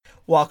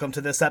Welcome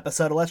to this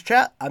episode of Let's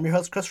Chat. I'm your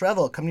host, Chris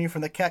Revel, coming to you from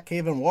the Cat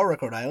Cave in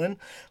Warwick, Rhode Island.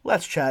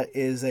 Let's Chat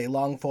is a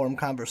long-form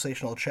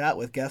conversational chat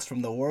with guests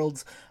from the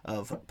worlds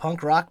of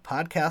punk rock,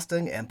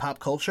 podcasting, and pop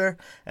culture.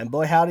 And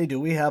boy, howdy, do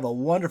we have a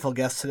wonderful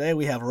guest today.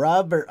 We have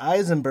Robert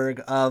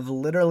Eisenberg of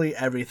Literally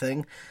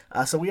Everything.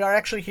 So we are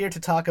actually here to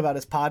talk about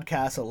his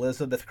podcast,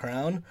 Elizabeth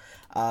Crown.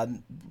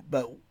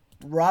 But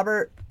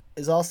Robert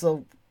is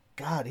also,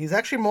 he's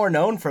actually more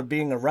known for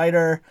being a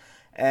writer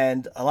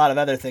and a lot of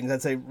other things.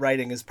 I'd say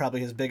writing is probably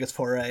his biggest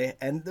foray,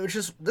 and this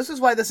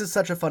is why this is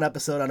such a fun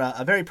episode on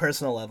a very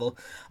personal level.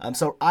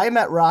 So I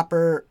met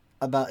Robert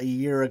about a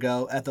year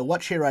ago at the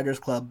What She Writers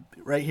Club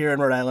right here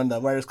in Rhode Island,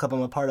 the writers club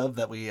I'm a part of.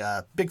 That we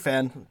big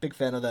fan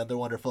of them. They're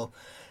wonderful.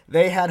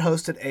 They had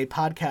hosted a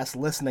podcast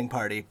listening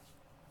party,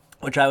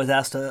 which I was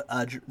asked to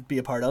be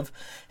a part of.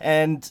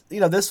 And,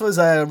 this was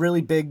a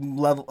really big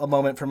a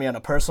moment for me on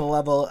a personal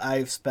level.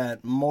 I've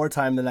spent more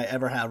time than I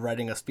ever have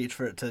writing a speech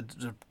for it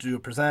to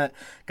present.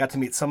 Got to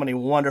meet so many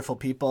wonderful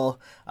people.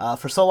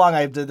 For so long,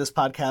 I did this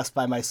podcast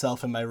by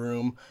myself in my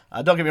room.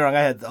 Don't get me wrong,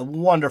 I had a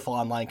wonderful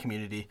online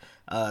community.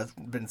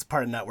 Been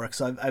part of network,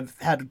 so I've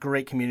had a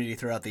great community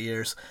throughout the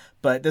years.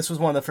 But this was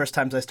one of the first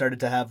times I started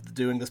to have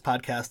doing this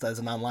podcast as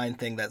an online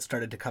thing that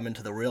started to come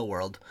into the real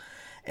world.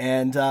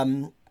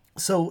 And,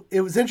 so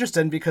it was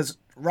interesting because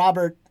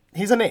Robert,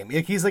 he's a name.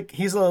 He's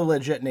a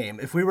legit name.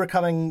 If we were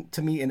coming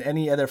to meet in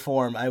any other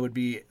form, I would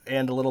be,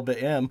 and a little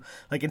bit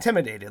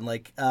intimidated.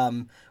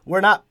 We're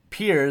not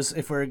peers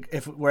if we're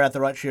at the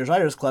What She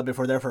Writers Club, if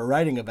we're there for a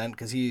writing event,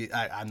 because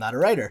I'm not a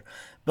writer.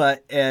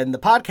 But in the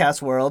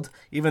podcast world,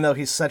 even though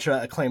he's such an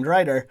acclaimed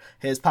writer,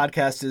 his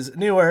podcast is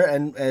newer,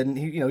 and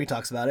he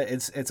talks about it.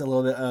 It's a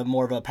little bit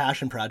more of a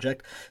passion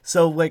project.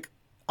 So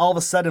all of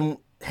a sudden,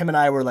 him and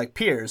I were like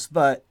peers,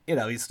 but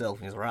he's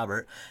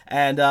Robert,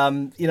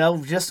 and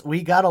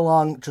we got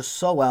along just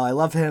so well. I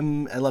love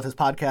him. I love his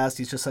podcast.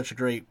 He's just such a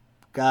great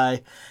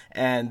guy,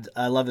 and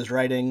I love his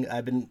writing.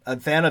 I've been a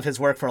fan of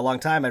his work for a long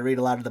time. I read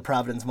a lot of the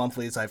Providence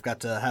Monthlies. I've got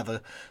to have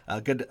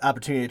a good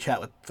opportunity to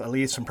chat with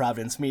Elise from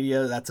Providence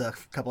Media. That's a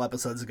couple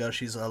episodes ago.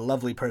 She's a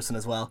lovely person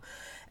as well,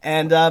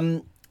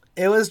 and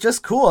it was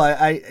just cool.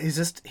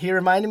 He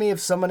reminded me of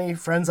so many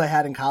friends I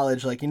had in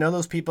college.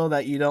 Those people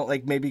that you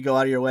don't maybe go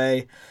out of your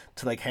way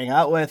to hang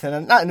out with,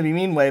 and not in a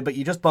mean way, but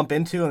you just bump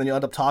into, and then you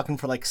end up talking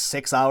for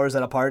 6 hours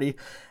at a party.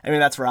 I mean,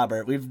 that's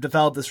Robert. We've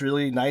developed this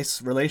really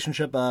nice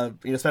relationship.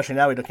 Especially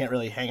now we can't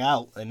really hang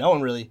out, and no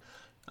one really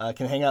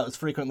can hang out as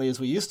frequently as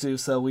we used to.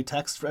 So we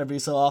text every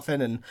so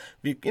often, and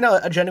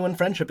a genuine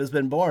friendship has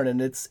been born,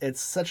 and it's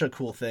such a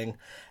cool thing.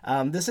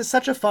 This is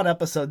such a fun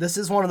episode. This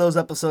is one of those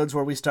episodes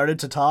where we started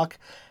to talk,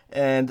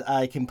 and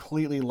I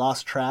completely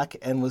lost track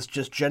and was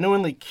just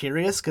genuinely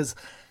curious because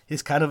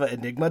he's kind of an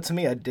enigma to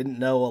me. I didn't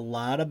know a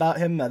lot about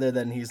him other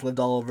than he's lived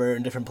all over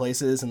in different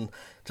places and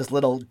just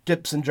little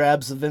dips and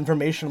drabs of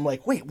information. I'm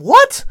like, wait,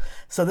 what?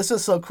 So this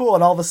was so cool.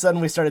 And all of a sudden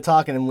we started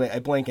talking, and I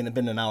blink and it had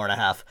been an hour and a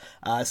half.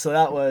 So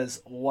that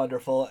was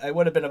wonderful. It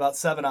would have been about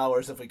 7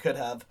 hours if we could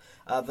have.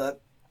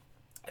 But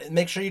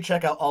make sure you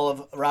check out all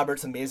of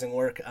Robert's amazing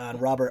work on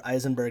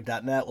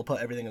roberteisenberg.net. We'll put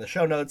everything in the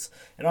show notes.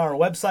 And on our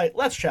website,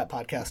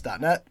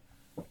 letschatpodcast.net.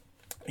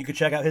 You can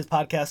check out his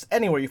podcast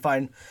anywhere you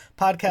find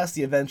podcasts,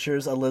 The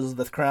Adventures of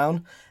Elizabeth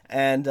Crown.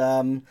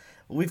 And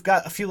we've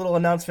got a few little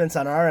announcements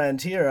on our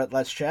end here at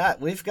Let's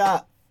Chat. We've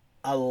got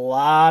a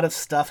lot of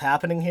stuff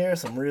happening here,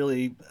 some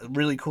really,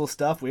 really cool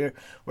stuff. We're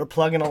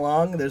plugging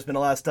along. There's been a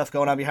lot of stuff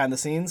going on behind the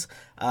scenes.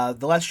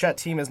 The Let's Chat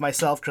team is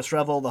myself, Chris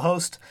Revel, the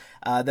host.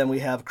 Then we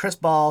have Chris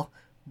Ball,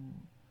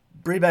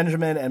 Bree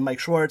Benjamin, and Mike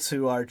Schwartz,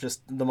 who are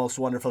just the most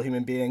wonderful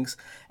human beings,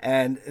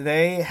 and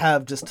they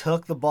have just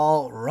took the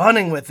ball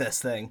running with this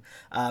thing.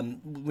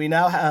 We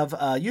now have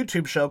a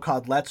YouTube show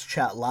called Let's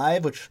Chat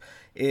Live, which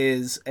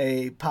is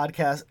a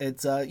podcast.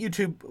 It's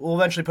YouTube. We'll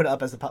eventually put it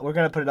up we're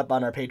going to put it up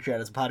on our Patreon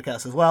as a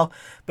podcast as well,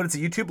 but it's a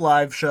YouTube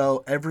live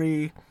show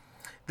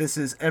This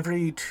is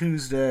every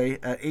Tuesday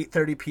at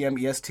 8:30 p.m.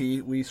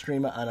 EST. We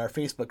stream it on our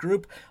Facebook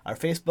group, our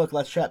Facebook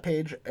Let's Chat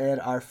page, and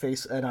our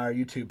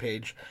YouTube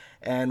page.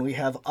 And we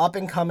have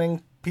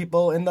up-and-coming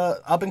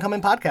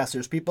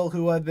podcasters, people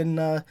who have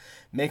been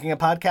making a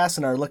podcast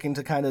and are looking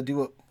to kind of do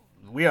what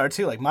we are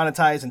too,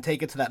 monetize and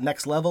take it to that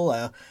next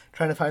level,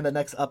 trying to find the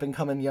next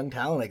up-and-coming young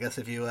talent, I guess,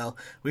 if you will.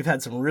 We've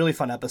had some really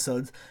fun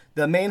episodes.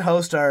 The main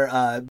hosts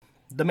on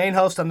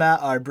that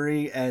are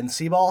Bree and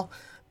Seaball,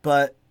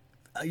 but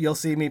you'll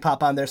see me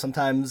pop on there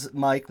sometimes.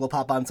 Mike will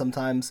pop on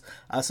sometimes.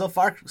 So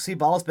far,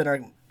 Seaball's been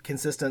our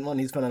consistent one.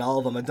 He's been on all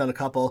of them. I've done a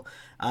couple.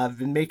 I've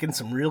been making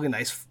some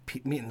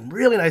meeting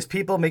really nice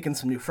people, making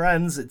some new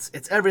friends.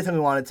 It's everything we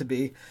want it to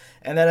be.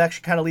 And that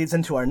actually kind of leads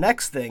into our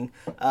next thing.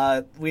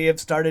 We have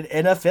started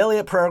an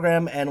affiliate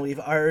program, and we've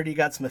already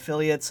got some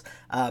affiliates.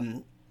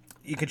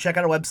 You can check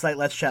out our website,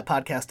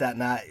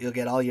 letschatpodcast.net. You'll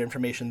get all your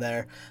information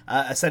there.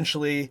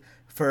 Essentially,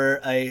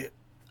 for a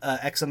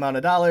X amount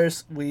of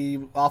dollars, we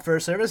offer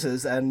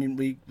services, and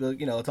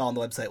it's all on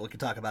the website. We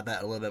can talk about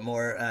that a little bit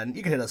more, and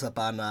you can hit us up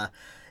on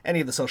any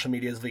of the social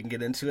medias if we can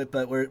get into it,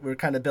 but we're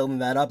kind of building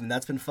that up, and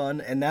that's been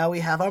fun. And now we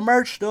have our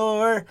merch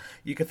store.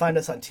 You can find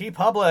us on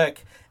TeePublic,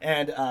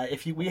 and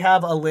we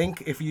have a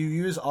link. If you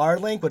use our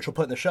link, which we'll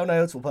put in the show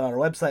notes, we'll put on our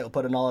website, we'll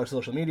put in all our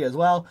social media as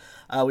well.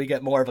 We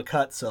get more of a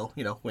cut, so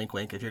wink,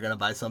 wink. If you're gonna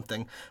buy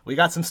something, we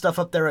got some stuff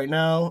up there right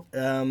now.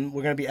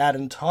 We're gonna be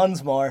adding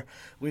tons more.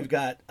 We've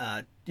got.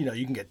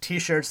 You can get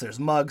t-shirts, there's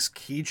mugs,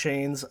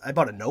 keychains. I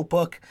bought a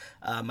notebook.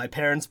 My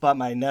parents bought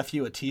my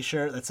nephew a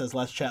t-shirt that says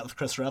Let's Chat with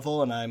Chris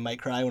Revel, and I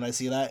might cry when I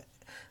see that.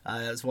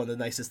 It's one of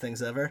the nicest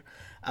things ever.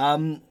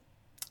 You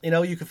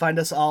can find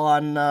us all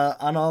on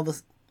all the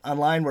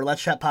online. We're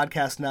Let's Chat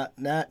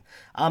Podcast.net.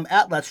 I'm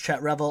at Let's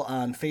Chat Revel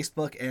on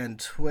Facebook and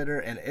Twitter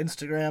and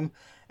Instagram.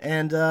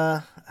 And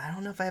I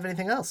don't know if I have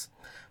anything else.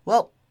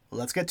 Well,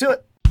 let's get to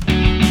it.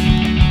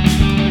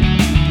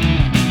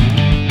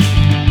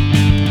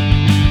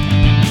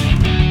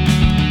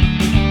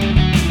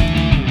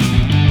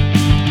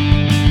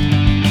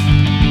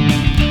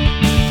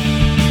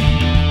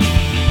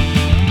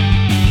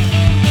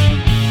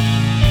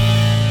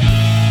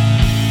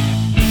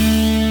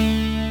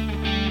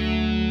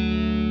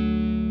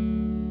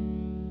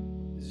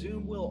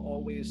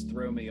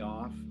 Throw me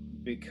off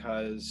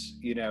because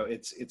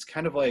it's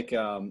kind of like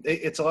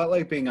it's a lot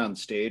like being on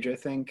stage, I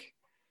think,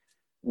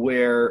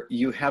 where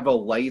you have a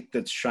light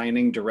that's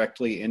shining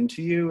directly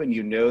into you and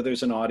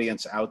there's an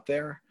audience out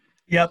there.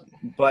 Yep.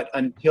 But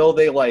until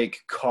they like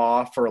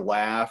cough or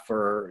laugh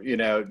or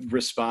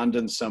respond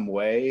in some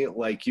way,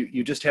 like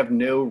you just have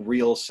no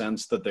real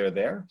sense that they're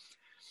there.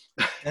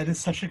 That is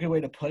such a good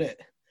way to put it.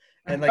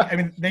 And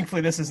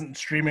thankfully this isn't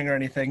streaming or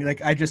anything.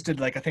 Like I just did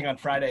a thing on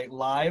Friday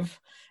live,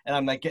 and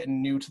I'm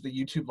getting new to the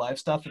YouTube live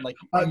stuff.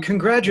 And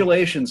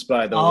congratulations,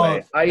 by the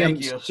way. I am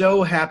you.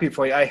 So happy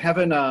for you. I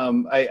haven't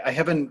I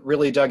haven't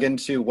really dug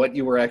into what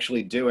you were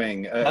actually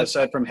doing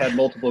aside from had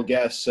multiple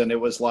guests and it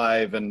was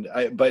live,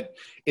 but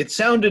it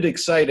sounded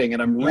exciting,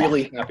 and I'm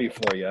really happy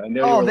for you. I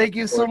know. Thank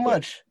you so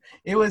much.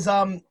 It was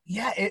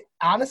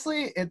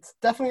honestly, it's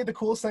definitely the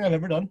coolest thing I've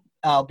ever done.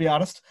 I'll be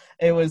honest.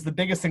 It was the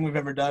biggest thing we've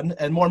ever done.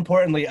 And more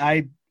importantly,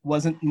 I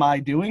wasn't my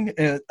doing.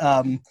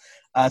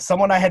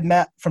 Someone I had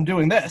met from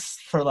doing this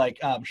for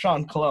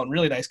Sean Cologne,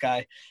 really nice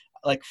guy.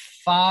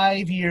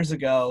 5 years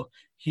ago,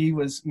 he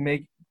was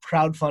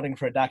crowdfunding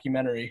for a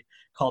documentary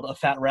called A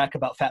Fat Wreck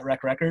about Fat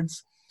Wreck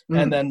Records.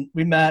 And then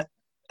we met,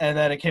 and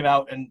then it came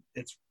out, and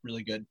it's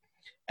really good.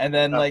 And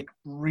then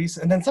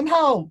and then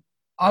somehow,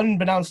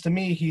 unbeknownst to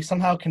me, he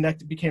somehow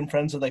became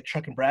friends with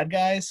Chuck and Brad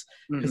guys.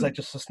 It's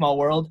just a small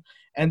world.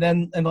 And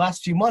then in the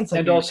last few months,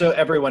 and also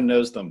everyone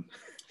knows them.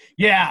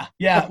 Yeah.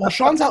 Well,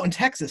 Sean's out in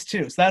Texas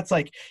too, so that's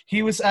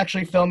he was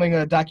actually filming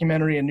a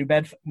documentary in New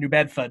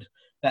Bedford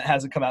that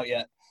hasn't come out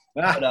yet.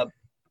 But,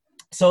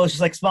 so it's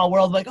just small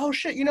world. Oh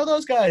shit,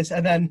 those guys.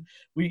 And then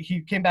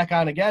he came back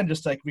on again,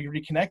 just we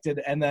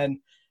reconnected, and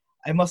then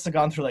I must have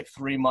gone through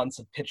 3 months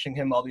of pitching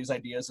him all these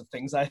ideas of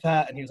things I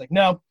thought, and he was like,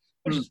 no.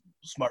 Which is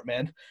smart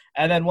man.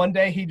 And then one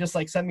day he just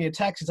sent me a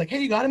text. He's like,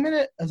 hey, you got a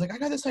minute? I was like, I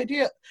got this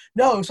idea.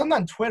 No, it was something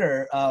on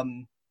Twitter. I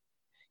don't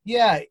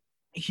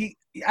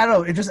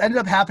know. It just ended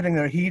up happening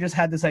there. He just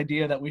had this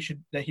idea that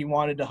he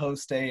wanted to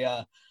host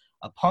a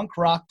punk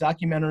rock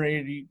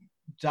documentary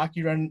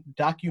filmmakers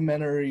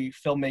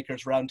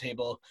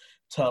roundtable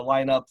to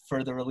line up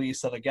for the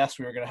release of a guest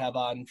we were going to have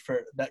on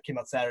that came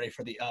out Saturday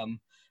for the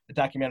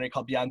documentary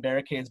called Beyond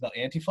Barricades about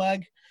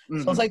Anti-Flag.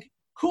 So I was like,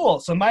 cool.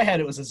 So in my head,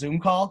 it was a Zoom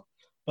call.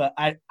 But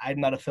I'm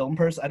not a film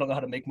person. I don't know how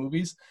to make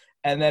movies.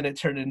 And then it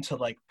turned into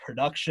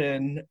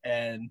production,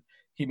 and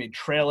he made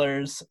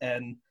trailers.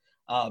 And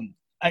I'm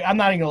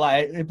not even gonna lie,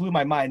 it blew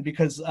my mind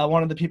because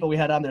one of the people we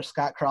had on there,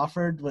 Scott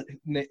Crawford,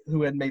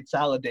 who had made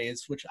Salad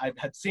Days, which I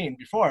had seen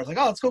before. I was like,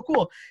 oh, it's so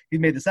cool. He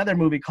made this other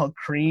movie called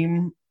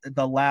Cream,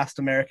 the last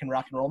American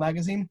rock and roll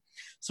magazine.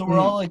 So we're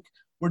all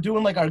we're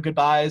doing our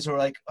goodbyes, or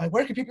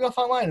where can people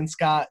go online? And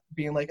Scott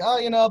being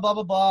blah,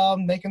 blah, blah,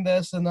 I'm making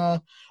this. And, oh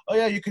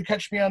yeah, you could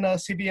catch me on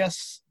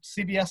CBS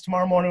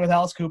tomorrow morning with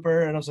Alice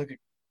Cooper. And I was like,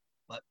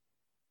 what?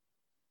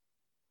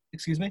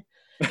 Excuse me?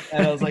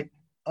 And I was like,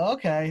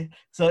 okay.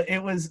 So it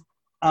was,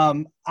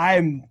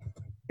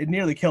 it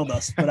nearly killed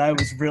us, but I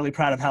was really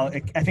proud of how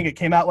I think it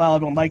came out well.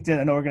 Everyone liked it.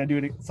 I know we're going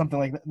to do something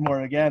like that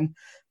more again,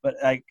 but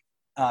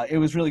it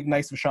was really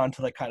nice of Sean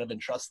to kind of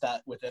entrust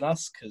that within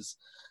us. 'Cause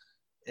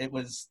it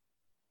was,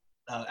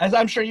 as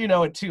I'm sure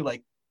it too,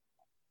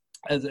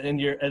 as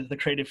the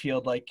creative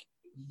field,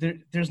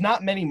 there's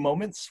not many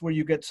moments where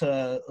you get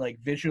to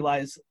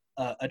visualize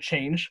a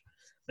change.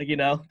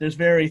 There's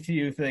very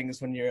few things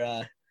when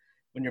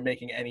you're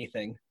making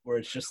anything where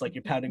it's just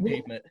you're pounding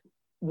pavement.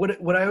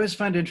 What I always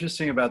find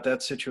interesting about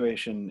that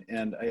situation,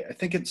 and I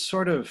think it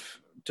sort of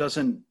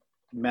doesn't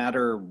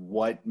matter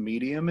what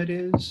medium it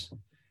is,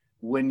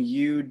 when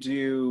you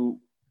do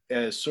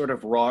a sort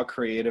of raw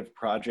creative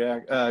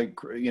project,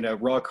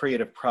 raw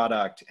creative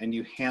product, and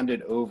you hand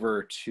it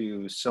over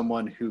to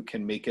someone who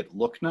can make it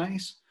look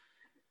nice.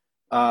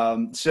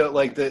 So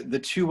the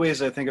two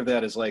ways I think of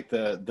that is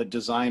the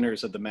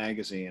designers of the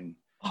magazine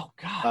Oh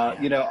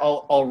God, yeah.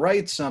 I'll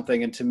write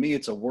something, and to me,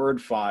 it's a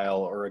Word file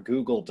or a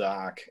Google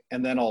Doc,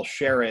 and then I'll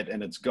share it,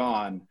 and it's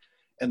gone.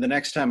 And the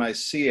next time I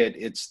see it,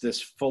 it's this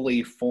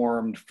fully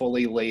formed,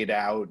 fully laid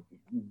out,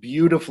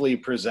 beautifully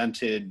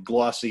presented,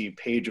 glossy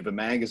page of a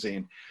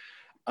magazine.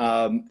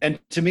 And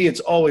to me, it's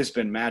always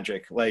been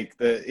magic. Like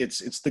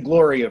it's the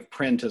glory of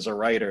print as a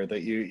writer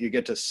that you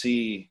get to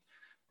see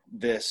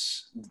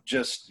this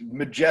just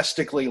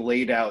majestically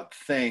laid out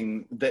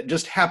thing that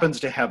just happens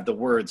to have the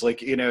words.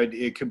 Like,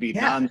 it could be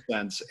Yeah.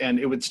 nonsense and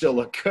it would still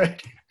look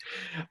good.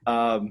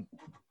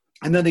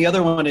 And then the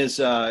other one is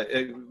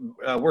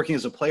working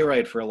as a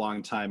playwright for a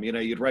long time.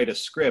 You'd write a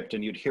script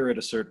and you'd hear it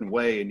a certain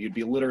way, and you'd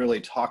be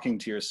literally talking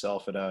to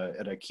yourself at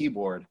a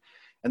keyboard.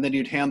 And then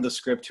you'd hand the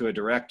script to a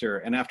director,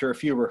 and after a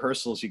few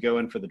rehearsals, you go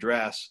in for the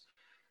dress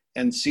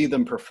and see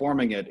them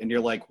performing it, and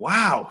you're like,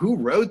 wow, who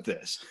wrote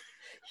this?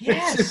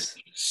 Yes. This is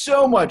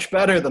so much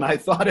better than I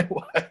thought it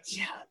was.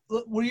 Yeah.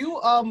 Were you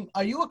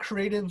are you a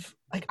creative?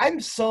 Like, I'm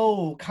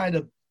so kind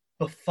of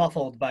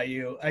befuddled by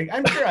you.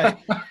 I'm sure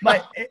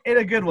in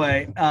a good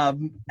way.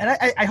 And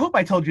I hope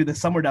I told you this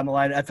somewhere down the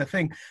line as a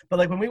thing. But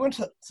like when we went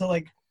to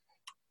like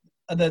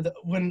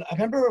when I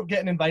remember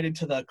getting invited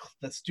to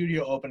the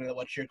studio opening at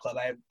What's Your Club,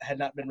 I had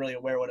not been really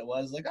aware what it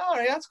was. Like, all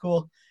right, that's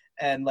cool.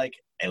 And like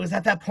it was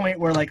at that point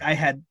where like I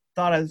had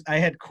thought I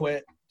had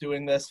quit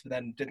doing this, but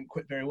then didn't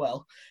quit very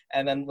well,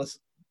 and then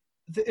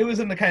it was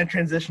in the kind of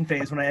transition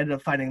phase when I ended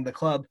up finding the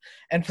club.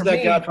 And for that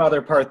me,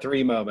 Godfather Part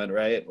 3 moment,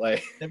 right?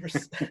 Like,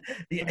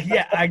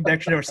 yeah, I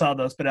actually never saw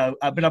those, but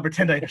I'll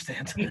pretend I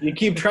understand. You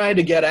keep trying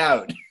to get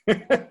out.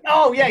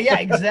 Oh yeah,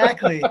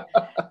 exactly.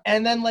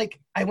 And then like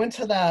I went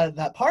to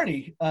that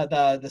party,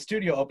 the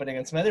studio opening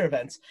and some other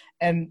events,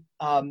 and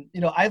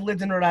I've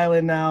lived in Rhode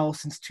Island now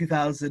since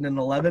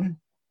 2011.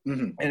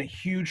 Mm-hmm. And a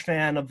huge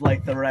fan of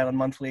like the Rhode Island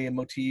Monthly and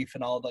Motif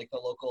and all of, like the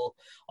local,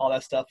 all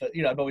that stuff.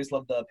 I've always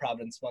loved the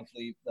Providence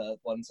Monthly, the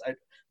ones.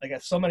 I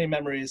have so many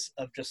memories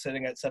of just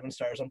sitting at Seven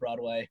Stars on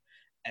Broadway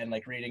and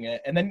like reading it.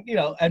 And then,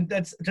 and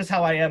that's just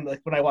how I am.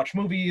 Like when I watch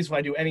movies, when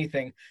I do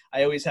anything,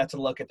 I always have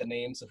to look at the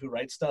names of who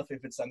writes stuff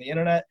if it's on the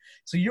internet.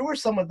 So you were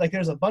someone, like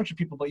there's a bunch of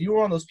people, but you were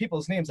one of those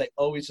people's names I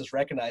always just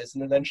recognized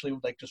and eventually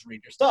would like just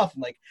read your stuff.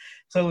 And like,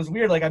 so it was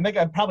weird. Like I think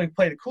I probably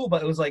played it cool,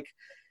 but it was like,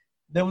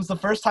 that was the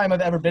first time I've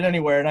ever been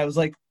anywhere, and I was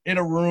like in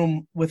a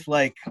room with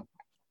like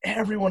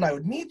everyone I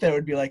would meet there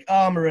would be like,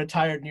 oh, I'm a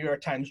retired New York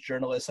Times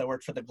journalist. I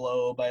worked for the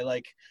Globe. I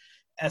like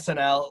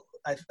SNL.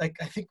 I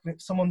think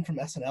someone from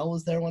SNL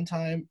was there one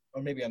time,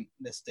 or maybe I'm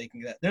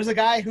mistaking that. There's a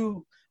guy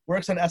who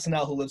works on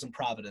SNL who lives in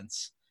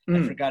Providence.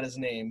 I forgot his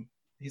name.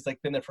 He's like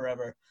been there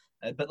forever,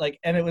 but like,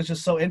 and it was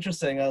just so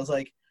interesting. I was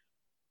like,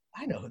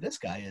 I know who this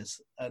guy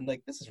is. And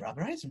like, this is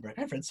Robert Eisenberg.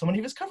 I've read so many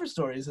of his cover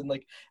stories, and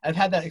like, I've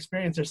had that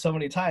experience there so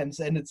many times,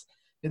 and it's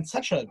been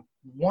such a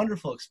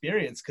wonderful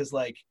experience because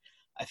like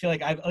I feel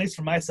like at least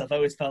for myself, I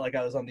always felt like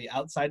I was on the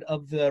outside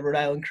of the Rhode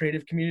Island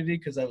creative community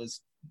because I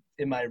was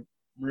in my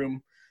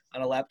room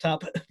on a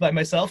laptop by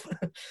myself.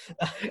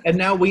 And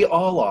now we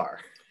all are.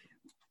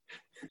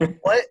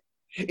 What?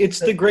 It's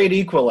the great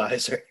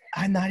equalizer.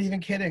 I'm not even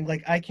kidding.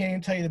 Like I can't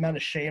even tell you the amount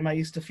of shame I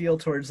used to feel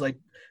towards like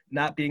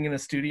not being in a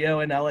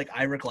studio, and now like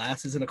Ira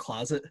Glass is in a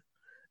closet.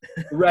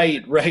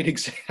 Right,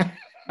 exactly.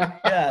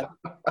 Yeah.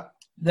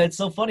 That's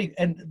so funny.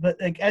 But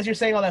like as you're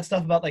saying all that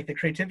stuff about like the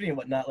creativity and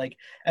whatnot, like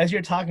as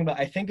you're talking about,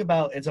 I think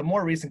about it's a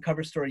more recent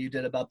cover story you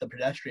did about the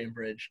pedestrian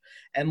bridge,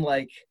 and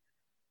like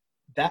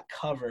that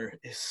cover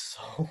is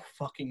so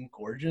fucking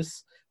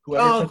gorgeous.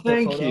 Whoever took the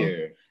photo, thank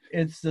you.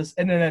 It's just,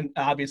 and then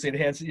obviously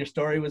your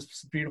story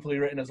was beautifully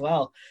written as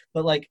well.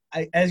 But like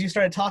as you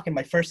started talking,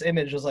 my first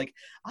image was like,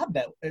 I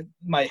bet in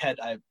my head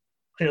I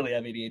clearly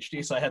have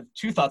ADHD, so I had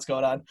two thoughts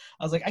going on.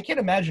 I was like, I can't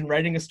imagine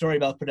writing a story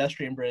about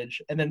pedestrian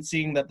bridge and then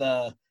seeing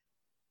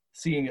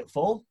it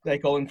full,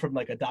 like going from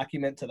like a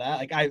document to that.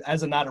 Like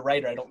as a not a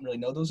writer, I don't really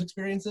know those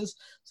experiences,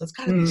 so it's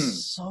gotta be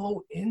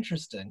so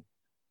interesting.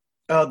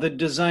 The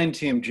design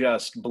team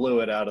just blew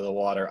it out of the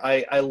water.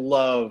 I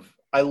love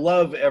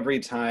every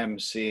time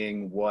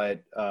seeing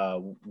what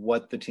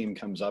the team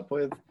comes up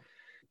with.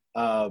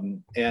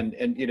 And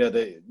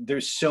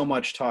there's so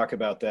much talk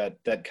about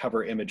that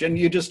cover image, and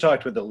you just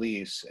talked with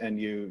Elise, and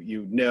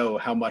you know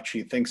how much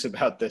she thinks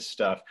about this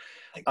stuff.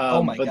 Like,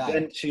 oh my but God.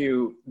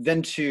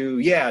 then to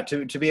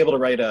be able to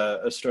write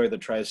a story that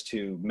tries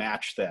to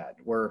match that,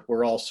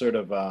 we're all sort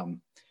of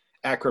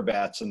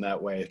acrobats in that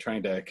way,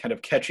 trying to kind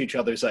of catch each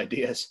other's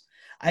ideas.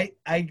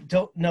 I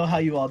don't know how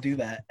you all do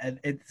that, and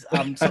it's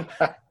so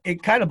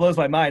it kind of blows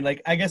my mind.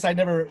 Like I guess I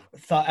never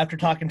thought, after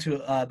talking to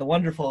the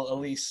wonderful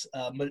Elise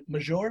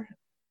Major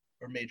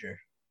or Major.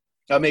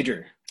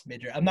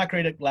 Major. I'm not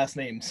great at last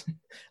names.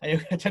 I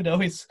tend to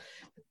always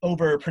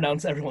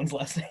overpronounce everyone's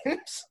last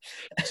names.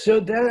 So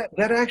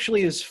that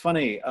actually is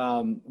funny.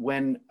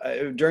 When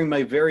during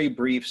my very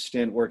brief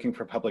stint working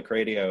for public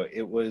radio,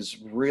 it was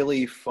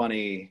really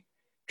funny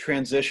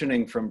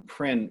transitioning from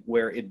print,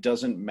 where it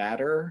doesn't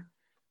matter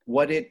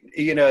what it,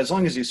 as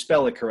long as you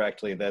spell it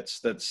correctly,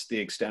 that's the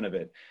extent of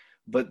it.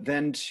 but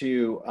then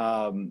to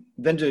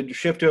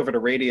shift over to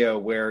radio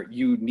where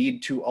you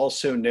need to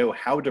also know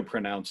how to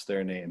pronounce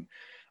their name.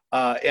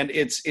 And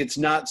it's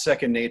not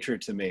second nature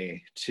to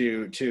me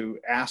to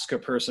ask a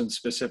person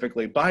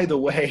specifically, by the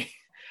way,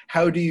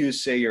 how do you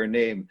say your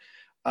name?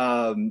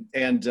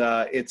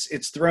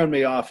 It's thrown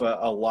me off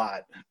a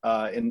lot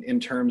in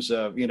terms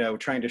of, you know,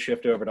 trying to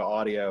shift over to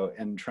audio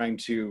and trying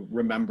to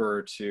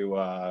remember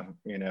to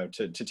you know,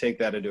 to take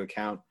that into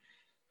account.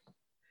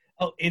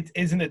 Oh,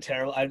 isn't it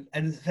terrible?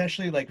 And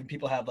especially like when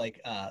people have like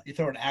you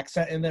throw an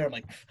accent in there, I'm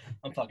like,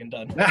 I'm fucking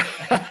done.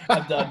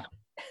 I'm done.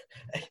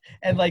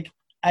 And like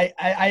I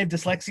have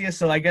dyslexia,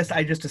 so I guess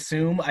I just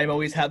assume I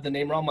always have the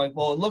name wrong. I'm like,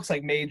 well, it looks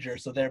like major,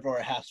 so therefore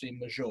it has to be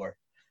major.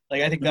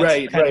 Like I think that's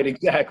Right,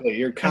 exactly.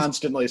 You're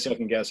constantly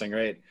second guessing,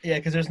 right? yeah,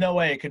 because there's no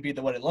way it could be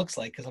what it looks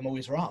like because I'm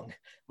always wrong,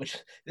 which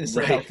is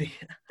so Right. healthy.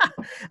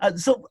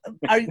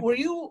 Were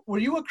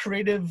you a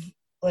creative?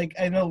 Like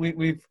I know we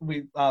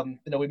you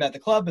know we met at the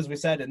club as we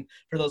said, and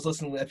for those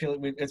listening, I feel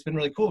like it's been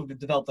really cool. We've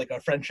developed like a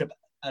friendship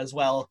as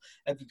well,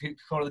 and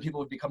one of the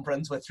people we've become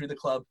friends with through the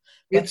club.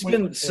 It's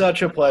been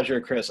such a pleasure,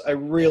 Chris. I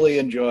really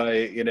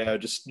enjoy, you know,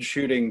 just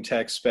shooting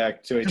text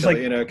back to each other. Like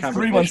you know,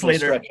 3 months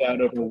later, stretch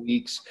out over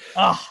weeks.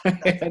 Oh,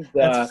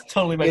 that's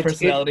totally my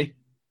personality.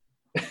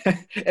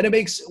 And it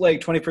makes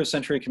like 21st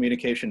century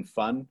communication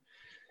fun.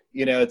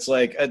 You know, it's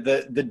like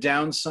the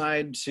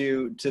downside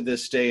to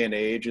this day and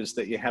age is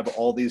that you have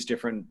all these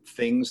different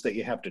things that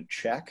you have to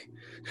check,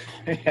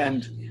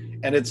 and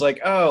it's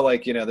like, oh,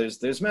 like, you know,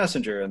 there's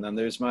Messenger, and then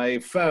there's my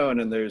phone,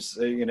 and there's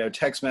you know,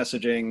 text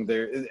messaging.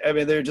 There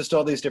are just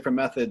all these different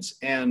methods,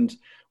 and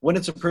when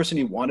it's a person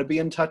you want to be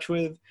in touch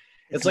with,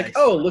 it's like, nice.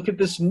 Oh, look at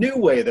this new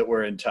way that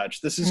we're in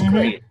touch. This is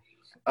great.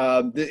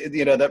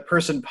 You know, that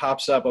person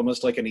pops up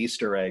almost like an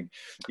Easter egg,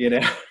 you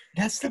know.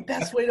 That's the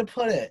best way to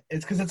put it.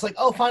 It's because it's like,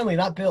 oh, finally,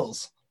 not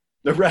bills.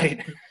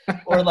 Right.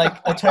 Or like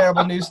a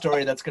terrible news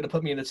story that's going to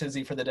put me in a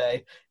tizzy for the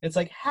day. It's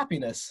like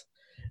happiness.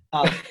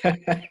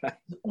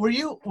 Were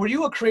you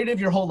a creative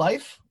your whole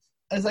life,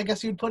 as I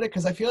guess you'd put it?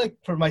 Because I feel like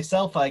for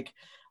myself, like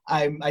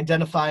I'm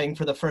identifying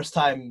for the first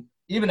time,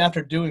 even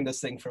after doing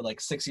this thing for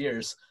like 6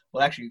 years,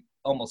 well, actually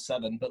almost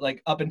 7, but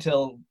like up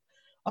until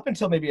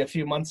maybe a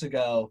few months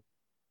ago,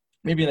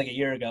 maybe like a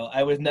year ago,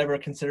 I would never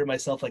consider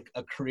myself like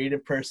a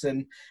creative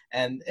person.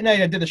 And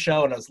I did the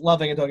show and I was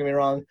loving it, don't get me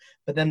wrong.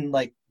 But then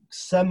like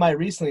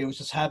semi-recently, it was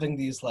just having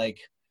these like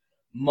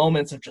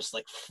moments of just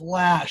like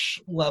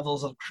flash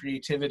levels of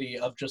creativity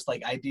of just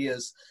like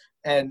ideas.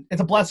 And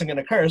it's a blessing and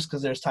a curse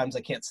because there's times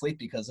I can't sleep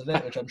because of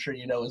it, which I'm sure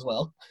you know as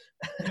well.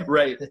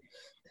 Right.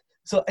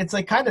 So it's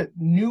like kind of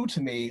new to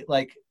me,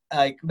 like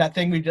that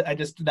thing I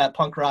just did, that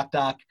punk rock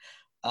doc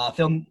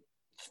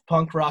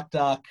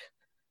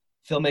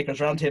filmmakers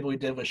roundtable we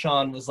did with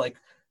Sean, was like,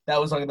 that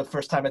was only the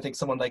first time I think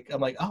someone like,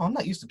 I'm like, oh, I'm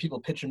not used to people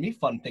pitching me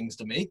fun things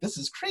to make. This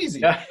is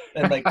crazy. Yeah.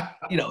 And like,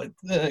 you know,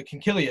 it can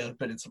kill you,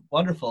 but it's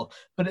wonderful.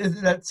 But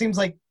that seems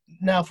like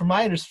now from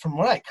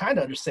what I kind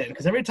of understand,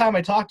 because every time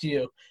I talk to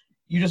you,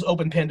 you just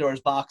open Pandora's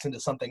box into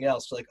something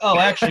else. Like, oh,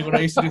 actually, when I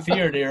used to do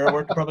theater or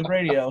work in public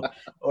radio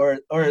or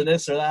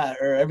this or that,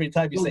 or every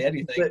time you say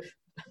anything.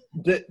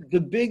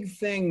 The big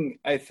thing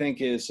I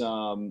think is,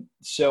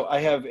 so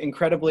I have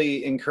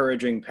incredibly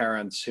encouraging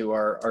parents who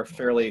are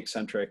fairly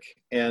eccentric,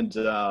 and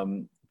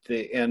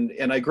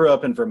I grew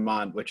up in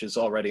Vermont, which is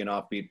already an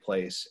offbeat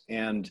place.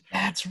 And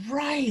that's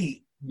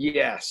right.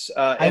 Yes,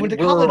 I went to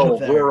college up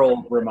there.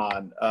 Rural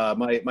Vermont.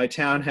 My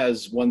town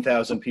has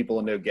 1,000 people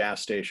and no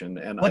gas station,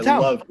 and what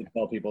town? Love to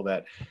tell people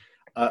that.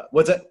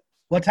 What's that?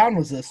 What town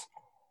was this?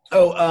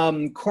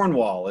 Oh,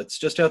 Cornwall. It's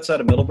just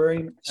outside of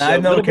Middlebury. So I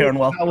know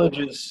Cornwall. College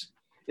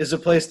is a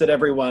place that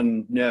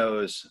everyone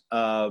knows,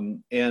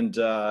 and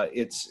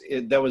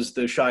that was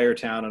the Shire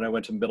town, and I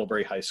went to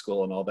Middlebury High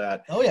School and all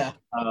that. Oh yeah.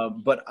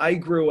 But I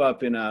grew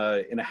up in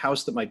a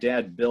house that my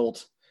dad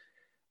built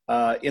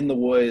in the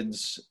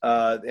woods,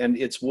 and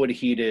it's wood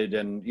heated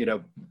and, you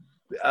know,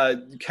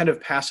 kind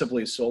of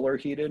passively solar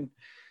heated.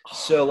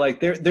 So like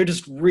they're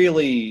just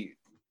really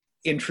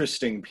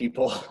interesting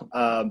people.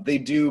 They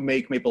do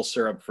make maple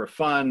syrup for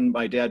fun.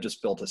 My dad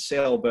just built a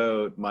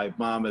sailboat. My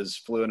mom is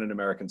fluent in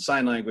American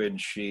Sign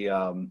Language. She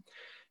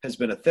has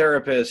been a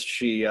therapist.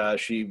 She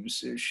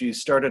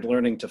started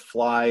learning to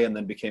fly and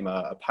then became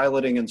a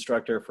piloting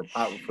instructor for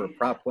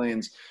prop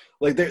planes.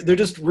 Like they're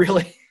just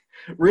really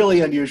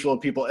unusual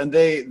people, and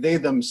they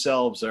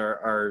themselves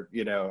are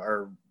you know,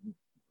 are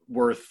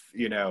worth,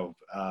 you know,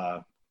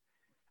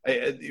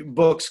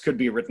 books could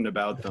be written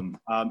about them,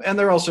 and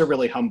they're also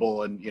really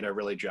humble and, you know,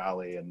 really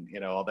jolly and, you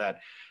know, all that.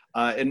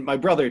 And my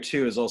brother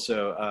too is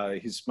also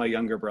he's my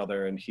younger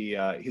brother, and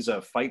he's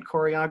a fight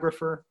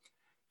choreographer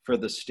for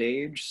the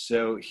stage.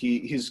 So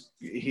he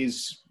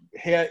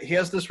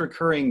has this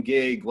recurring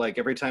gig, like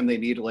every time they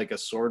need like a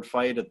sword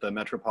fight at the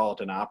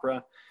Metropolitan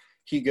Opera,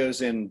 he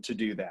goes in to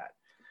do that.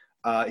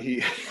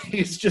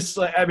 He's just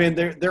like, I mean,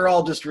 they're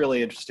all just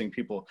really interesting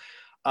people.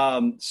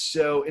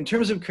 So in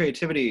terms of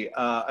creativity,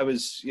 I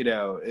was, you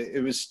know,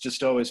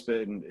 it's always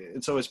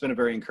been a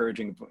very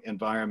encouraging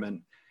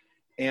environment.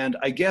 And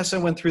I guess I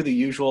went through the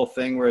usual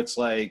thing where it's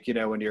like, you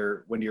know, when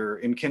you're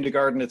in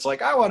kindergarten, it's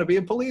like, I want to be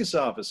a police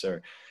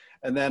officer.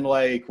 And then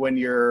like when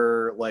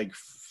you're like,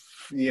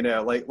 you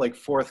know, like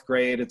fourth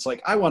grade, it's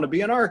like, I want to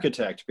be an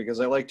architect because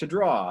I like to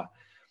draw.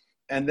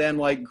 And then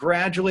like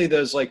gradually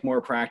those like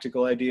more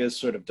practical ideas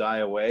sort of die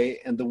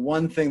away. And the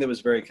one thing that was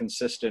very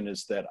consistent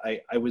is that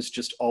I was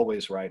just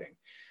always writing.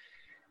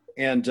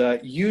 And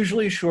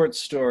usually short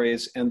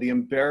stories. And the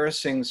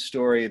embarrassing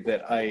story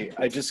that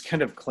I just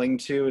kind of cling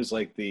to is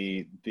like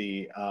the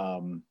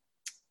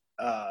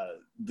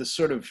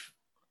sort of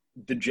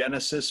the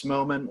genesis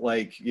moment,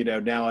 like, you know,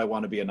 now I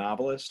want to be a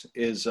novelist,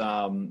 is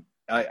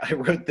I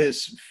wrote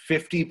this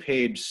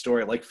 50-page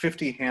story, like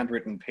 50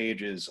 handwritten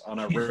pages on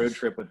a road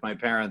trip with my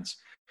parents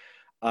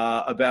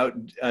about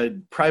a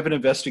private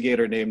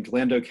investigator named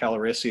Lando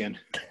Calrissian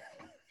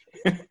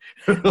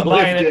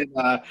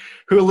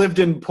who lived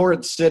in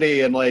Port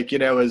City, and like, you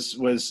know, was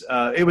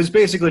it was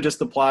basically just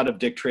the plot of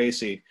Dick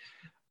Tracy,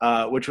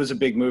 which was a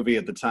big movie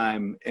at the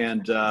time.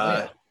 And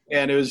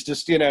and it was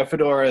just, you know,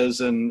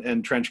 fedoras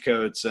and trench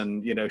coats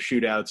and, you know,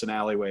 shootouts and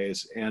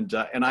alleyways. And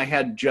I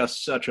had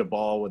just such a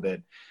ball with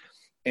it.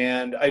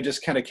 And I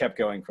just kind of kept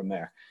going from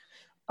there.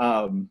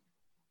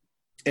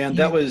 And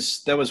that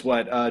was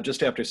what,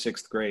 just after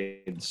sixth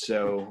grade.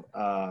 So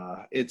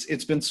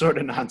it's been sort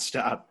of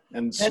nonstop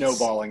and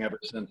snowballing ever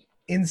since.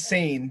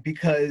 Insane,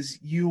 because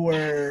you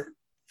were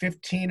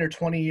 15 or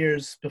 20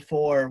 years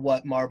before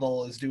what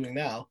Marvel is doing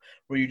now,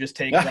 where you just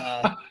take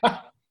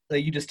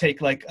like you just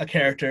take like a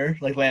character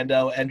like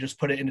Lando and just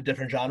put it in a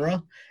different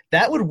genre.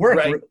 That would work.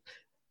 Right.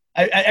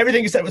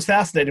 Everything you said was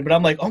fascinating, but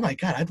I'm like, oh my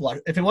God, I'd watch.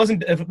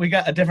 If we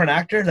got a different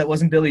actor that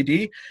wasn't Billy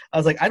D, I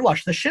was like, I'd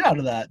watch the shit out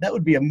of that. That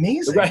would be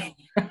amazing. Right.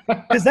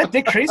 Because that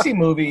Dick Tracy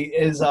movie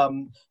is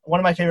one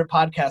of my favorite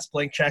podcasts,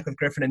 Blank Check with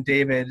Griffin and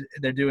David.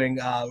 They're doing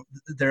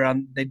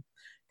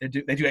they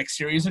do like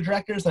series of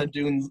directors. They're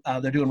doing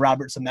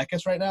Robert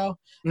Zemeckis right now,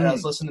 and I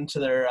was listening to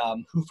their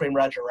Who Framed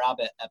Roger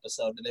Rabbit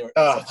episode, and they were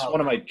it's one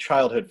of my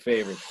childhood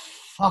favorites.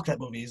 Fuck, that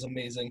movie is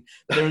amazing.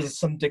 But there was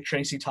some Dick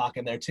Tracy talk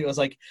in there too. I was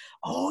like,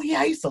 oh yeah,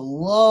 I used to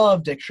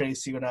love Dick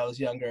Tracy when I was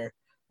younger.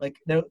 Like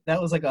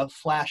that was like a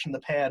flash in the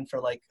pan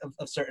for like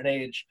a certain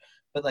age,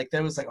 but like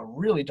that was like a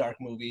really dark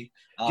movie.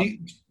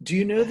 Do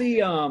you know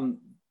the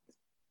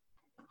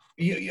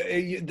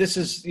this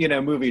is, you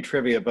know, movie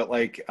trivia, but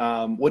like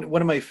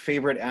one of my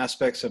favorite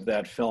aspects of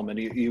that film, and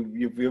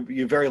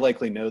you very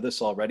likely know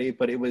this already,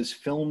 but it was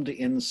filmed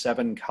in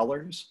 7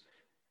 colors.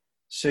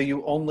 So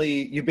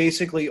you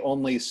basically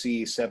only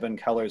see 7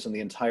 colors in the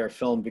entire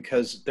film,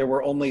 because there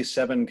were only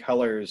 7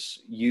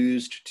 colors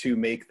used to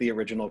make the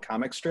original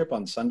comic strip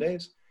on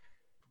Sundays.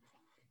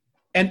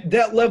 And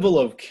that level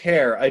of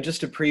care, I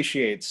just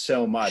appreciate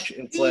so much.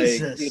 It's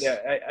Jesus. Like, you know,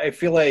 I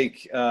feel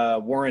like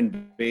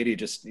Warren Beatty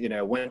just, you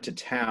know, went to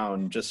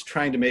town just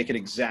trying to make it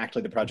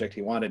exactly the project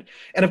he wanted.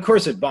 And of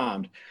course it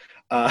bombed.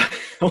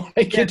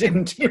 It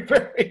didn't do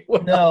very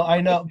well. No,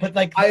 I know. But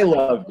like, I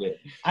loved it.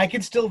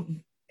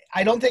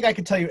 I don't think I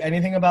could tell you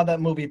anything about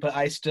that movie, but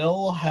I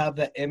still have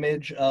that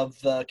image of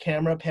the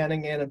camera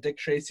panning in of Dick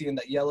Tracy in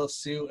that yellow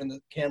suit, and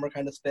the camera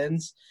kind of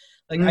spins.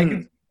 Like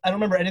I don't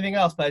remember anything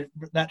else, but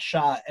that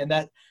shot, and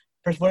that,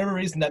 for whatever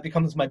reason, that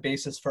becomes my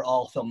basis for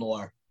all film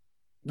noir.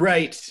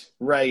 Right.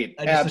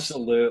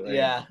 Absolutely.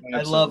 Yeah.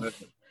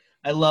 Absolutely.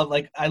 I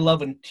love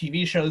when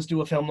TV shows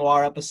do a film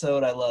noir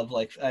episode. I love,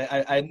 like,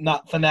 I'm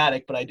not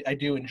fanatic, but I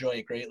do enjoy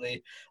it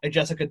greatly. Like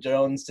Jessica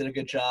Jones did a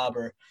good job,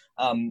 or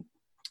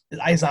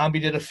iZombie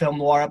did a film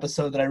noir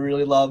episode that I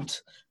really loved.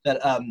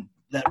 That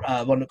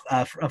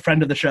a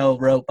friend of the show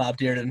wrote, Bob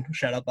Dearden.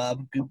 Shout out,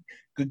 Bob.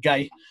 Good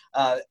guy.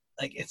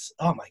 Like, it's,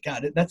 oh my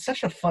God, that's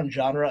such a fun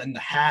genre, and the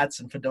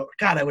hats and fedora.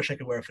 God, I wish I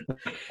could wear a fedora.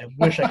 I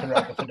wish I could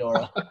rock a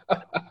fedora.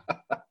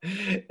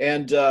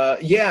 And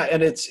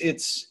and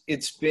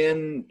it's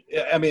been,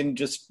 I mean,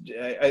 just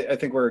I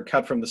think we're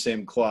cut from the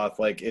same cloth.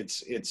 Like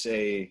it's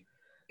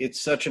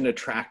such an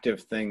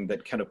attractive thing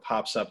that kind of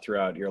pops up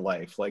throughout your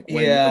life. Like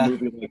when a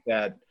movie like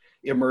that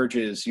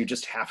emerges, you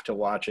just have to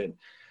watch it.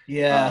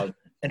 Yeah.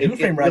 And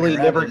it really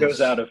never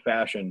goes out of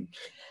fashion.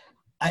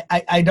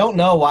 I don't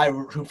know why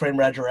Who Framed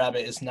Roger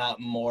Rabbit is not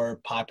more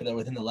popular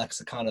within the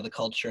lexicon of the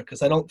culture,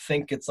 because I don't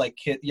think it's like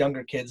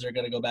younger kids are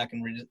going to go back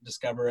and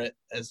rediscover it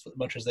as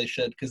much as they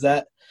should, because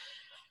that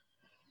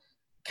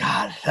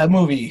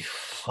movie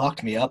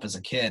fucked me up as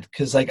a kid,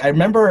 because like I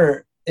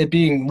remember it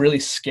being really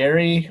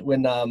scary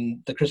when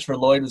the Christopher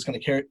Lloyd was going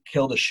to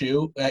kill the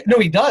shoe. No,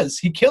 he does.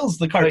 He kills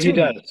the cartoon.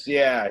 Oh, he does.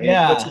 Yeah.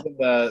 He puts it in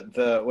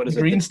the what is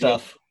the green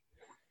stuff.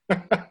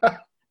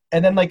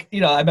 And then, like,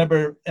 you know, I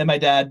remember, and my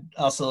dad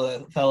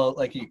also a fellow,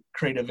 like,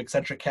 creative,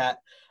 eccentric cat.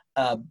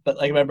 But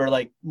like, I remember,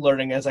 like,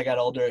 learning as I got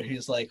older,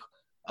 he's like,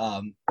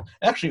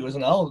 actually, it was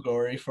an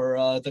allegory for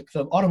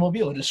the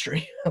automobile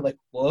industry. I'm like,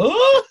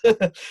 what?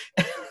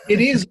 It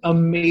is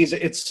amazing.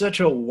 It's such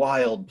a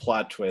wild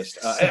plot twist.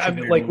 I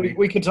mean, like,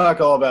 we could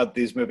talk all about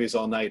these movies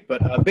all night,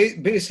 but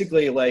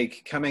basically,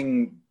 like,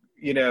 coming,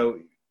 you know,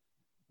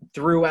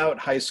 throughout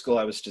high school,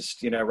 I was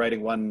just, you know,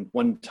 writing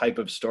one type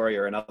of story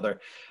or another.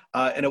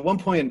 And at one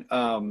point,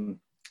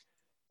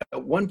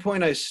 at one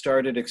point I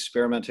started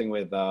experimenting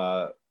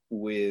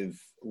with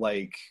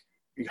like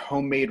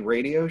homemade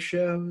radio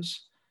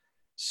shows.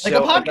 Like a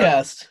So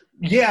podcast.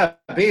 yeah,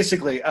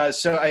 basically.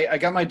 So I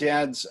got my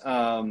dad's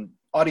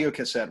audio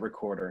cassette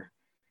recorder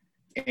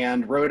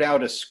and wrote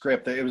out a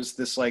script. It was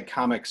this like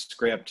comic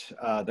script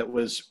that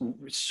was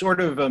sort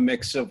of a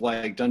mix of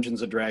like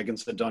Dungeons and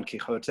Dragons and Don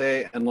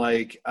Quixote, and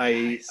like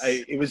Nice.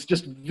 it was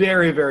just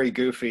very, very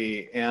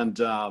goofy. And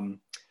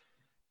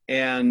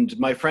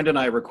my friend and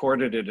I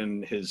recorded it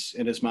in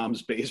his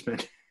mom's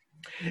basement,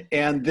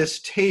 and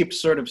this tape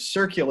sort of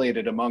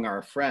circulated among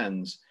our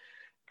friends.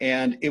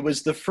 And it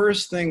was the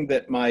first thing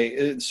that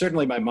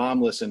certainly my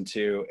mom listened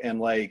to. And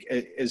like,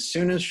 as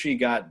soon as she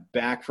got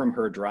back from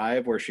her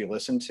drive where she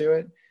listened to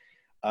it,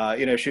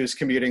 she was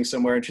commuting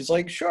somewhere and she's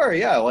like, sure,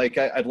 yeah, like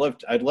I'd love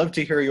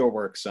to hear your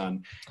work,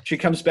 son. She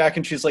comes back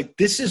and she's like,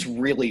 this is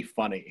really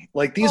funny.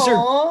 Like, these are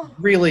Aw.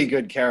 really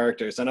good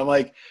characters. And I'm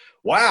like,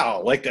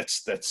 wow, like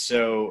that's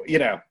so,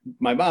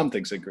 my mom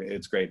thinks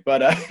it's great,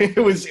 but it That's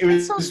was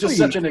so just sweet.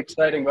 such an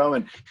exciting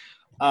moment.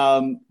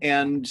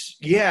 And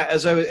yeah,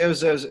 as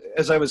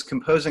I was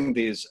composing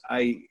these,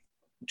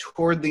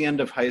 toward the end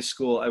of high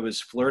school, I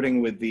was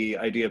flirting with the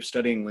idea of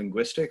studying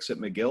linguistics at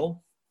McGill.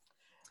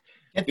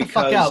 Get the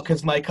fuck Because out,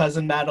 because my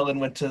cousin Madeline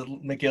went to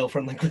McGill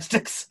for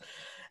linguistics,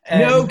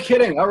 no and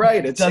kidding. All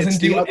right, it's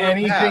doesn't the do other path.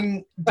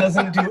 anything.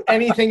 Doesn't do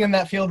anything in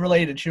that field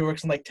related. She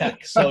works in like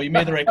tech, so you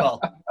made the right call.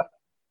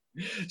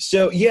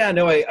 So yeah,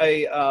 no,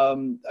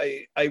 I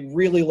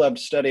really loved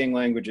studying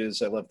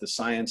languages. I loved the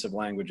science of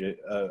language,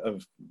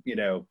 of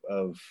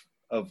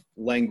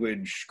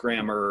language,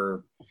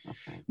 grammar,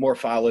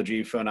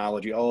 morphology,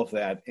 phonology, all of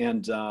that,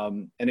 and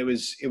it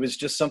was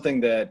just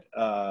something that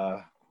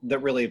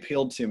that really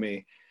appealed to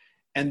me.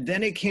 And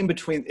then it came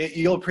between.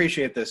 You'll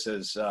appreciate this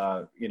as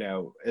the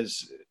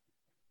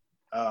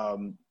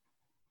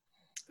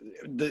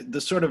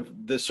sort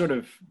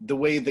of the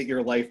way that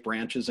your life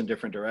branches in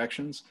different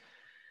directions.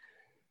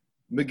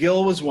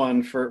 McGill was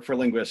one for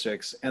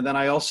linguistics, and then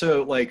I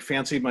also like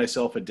fancied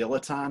myself a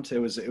dilettante. It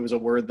was a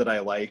word that I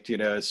liked,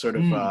 sort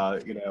of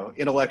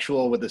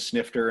intellectual with a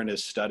snifter in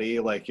his study.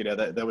 Like,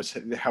 that was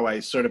how I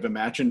sort of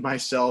imagined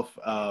myself.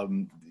 I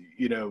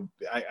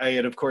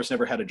had of course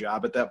never had a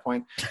job at that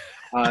point,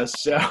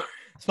 so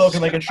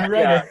Spoken like a true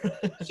writer.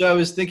 so I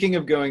was thinking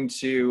of going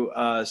to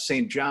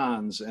St.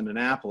 John's in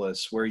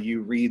Annapolis, where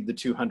you read the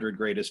 200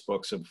 greatest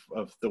books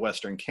of the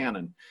Western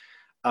canon.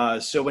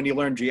 So when you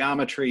learn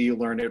geometry, you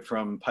learn it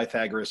from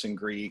Pythagoras in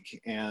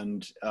Greek.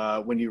 And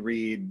when you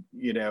read,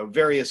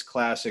 various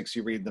classics,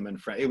 you read them in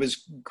French. It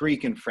was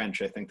Greek and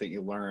French, I think, that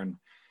you learn.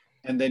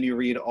 And then you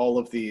read all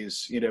of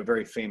these,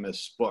 very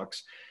famous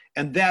books.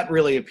 And that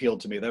really appealed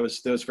to me. That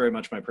was very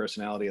much my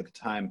personality at the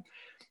time.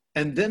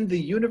 And then the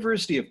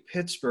University of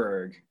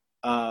Pittsburgh,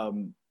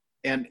 and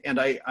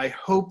I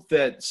hope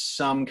that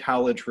some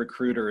college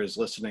recruiter is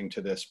listening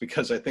to this,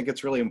 because I think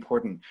it's really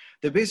important.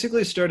 They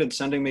basically started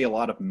sending me a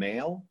lot of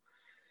mail.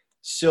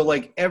 So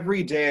like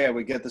every day I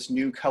would get this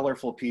new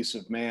colorful piece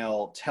of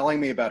mail telling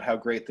me about how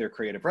great their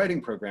creative writing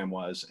program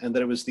was, and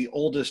that it was the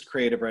oldest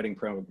creative writing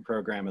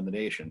program in the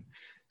nation,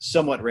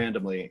 somewhat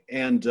randomly.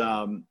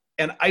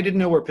 And I didn't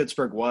know where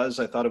Pittsburgh was.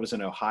 I thought it was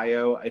in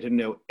Ohio. I didn't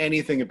know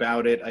anything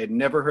about it. I had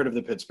never heard of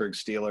the Pittsburgh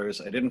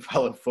Steelers. I didn't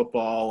follow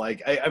football.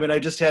 Like, I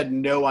just had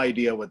no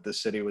idea what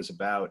this city was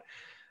about.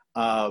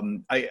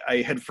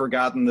 I had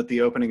forgotten that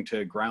the opening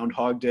to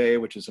Groundhog Day,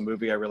 which is a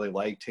movie I really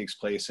like, takes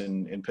place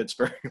in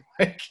Pittsburgh.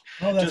 Like,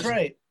 Oh, that's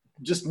right.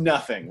 Just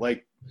nothing,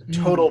 like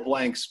total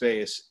blank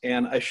space.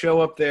 And I show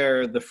up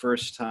there the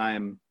first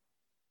time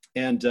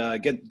and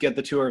get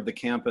the tour of the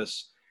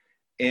campus.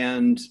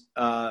 And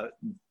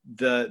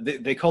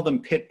they call them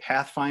Pit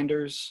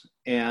Pathfinders,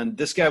 and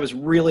this guy was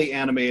really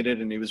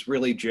animated and he was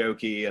really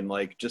jokey, and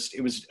like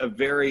it was a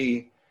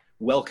very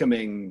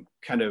welcoming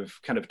kind of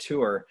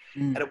tour.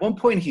 And at one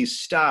point he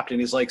stopped and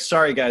he's like,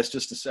 sorry guys,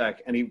 just a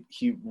sec. And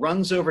he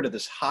runs over to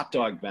this hot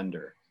dog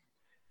vendor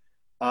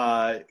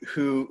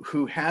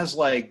who has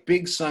like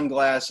big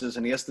sunglasses,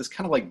 and he has this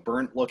kind of like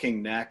burnt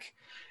looking neck.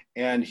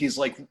 And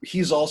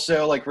he's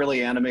also like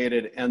really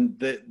animated. And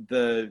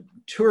the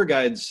tour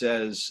guide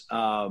says,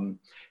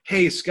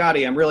 hey,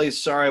 Scotty, I'm really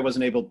sorry I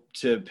wasn't able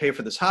to pay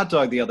for this hot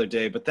dog the other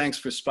day, but thanks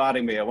for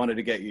spotting me. I wanted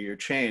to get you your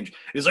change.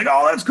 He's like,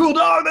 oh, that's cool,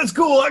 dog. That's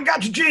cool. I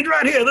got your change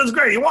right here. That's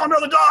great. You want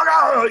another dog?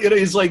 Oh,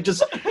 he's like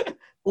just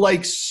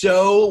like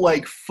so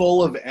like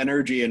full of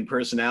energy and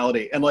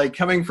personality. And like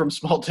coming from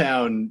small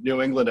town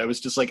New England, I was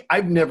just like,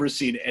 I've never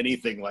seen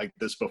anything like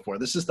this before.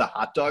 This is the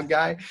hot dog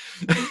guy.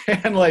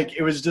 And like,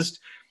 it was just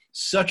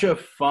such a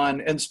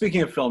fun, and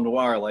speaking of film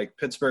noir, like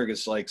Pittsburgh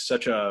is like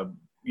such a,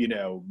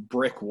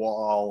 brick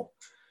wall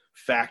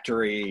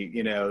factory,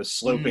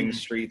 sloping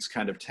streets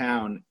kind of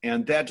town.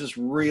 And that just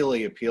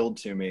really appealed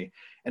to me.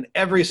 And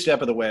every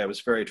step of the way, I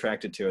was very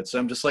attracted to it. So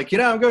I'm just like,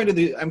 I'm going to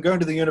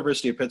the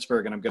University of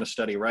Pittsburgh and I'm going to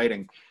study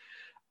writing.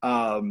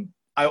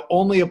 I I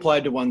only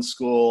applied to one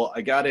school.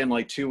 I got in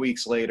like 2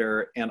 weeks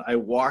later, and I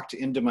walked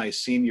into my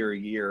senior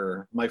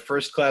year. My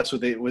first class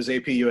was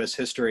AP US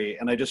History,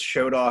 and I just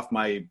showed off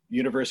my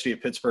University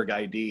of Pittsburgh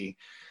ID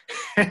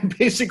and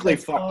basically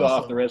That's fucked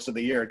awesome. off the rest of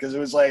the year because it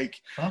was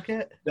like, Fuck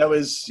it. that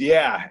was,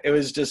 yeah, it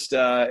was just,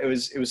 it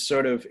was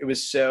sort of, it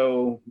was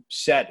so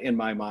set in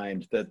my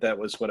mind that that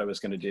was what I was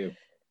going to do.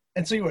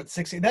 And so you were at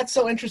 16. That's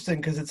so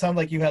interesting because it sounded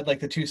like you had like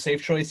the two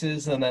safe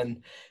choices, and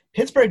then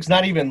Pittsburgh's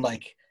not even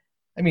like,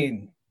 I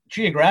mean,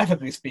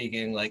 geographically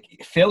speaking, like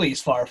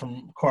Philly's far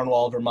from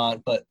Cornwall,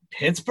 Vermont, but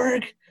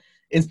Pittsburgh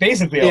is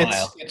basically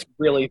Ohio, It's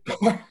really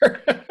far.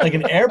 like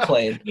an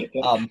airplane.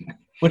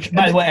 Which,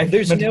 by the way,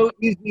 there's no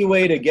easy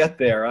way to get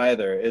there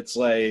either. It's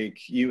like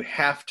you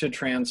have to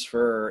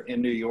transfer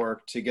in New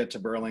York to get to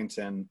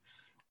Burlington,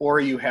 or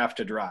you have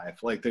to drive.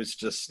 Like there's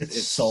just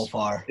it's so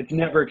far. It's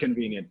never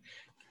convenient.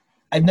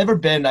 I've never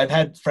been. I've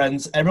had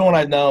friends, everyone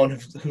I've known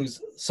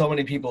who's so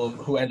many people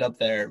who end up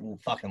there will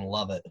fucking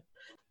love it.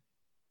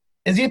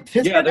 Is he a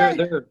Pittsburgh guy?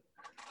 They're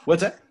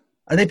what's that?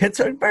 Are they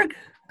Pittsburgh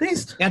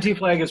based?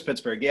 Anti-Flag is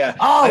Pittsburgh. Yeah.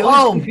 Oh, I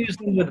always confuse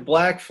them with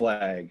Black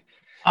Flag.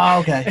 Oh,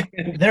 okay.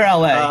 They're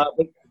LA.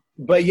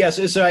 But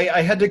yes, so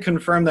I had to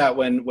confirm that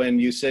when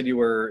you said you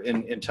were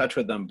in touch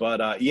with them.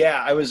 But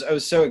yeah, I was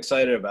so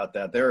excited about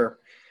that.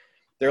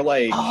 They're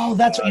like, oh,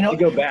 that's they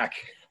go back.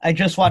 I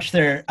just watched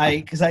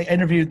because I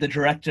interviewed the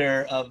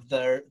director of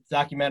the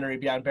documentary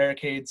Beyond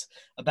Barricades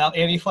about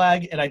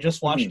Anti-Flag, and I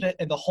just watched it,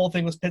 and the whole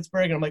thing was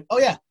Pittsburgh, and I'm like, oh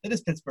yeah, it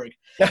is Pittsburgh.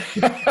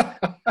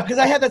 Because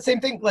I had that same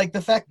thing, like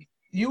the fact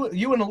you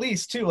and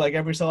Elise too, like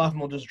every so often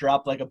we'll just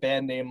drop like a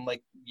band name,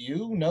 like,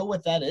 you know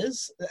what that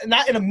is?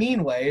 Not in a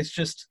mean way, it's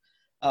just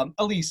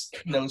Elise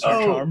knows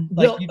her charm.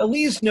 Like,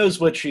 Elise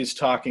knows what she's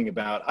talking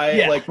about.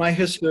 Like my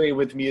history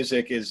with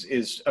music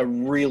is a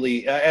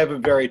really, I have a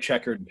very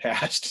checkered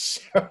past.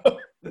 So.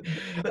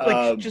 But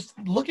like just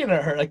looking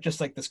at her, like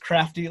just like this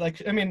crafty,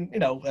 like, I mean, you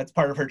know, that's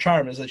part of her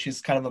charm is that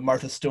she's kind of a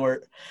Martha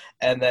Stewart,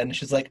 and then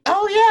she's like,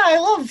 oh yeah,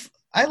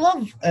 I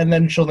love, and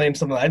then she'll name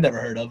something I've never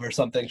heard of or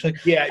something. She's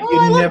like, yeah,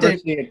 oh, you never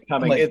see it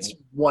coming. Like, it's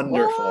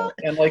wonderful, what?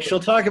 and like she'll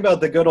talk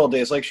about the good old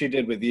days, like she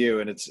did with you,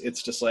 and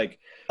it's just like,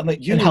 I'm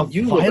like, you how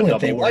live a violent double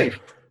they were. life.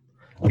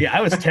 Yeah,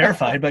 I was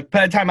terrified. But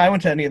by the time I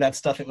went to any of that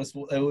stuff, it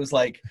was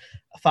like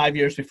 5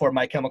 years before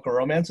My Chemical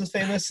Romance was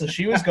famous. So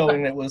she was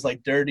going, it was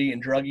like dirty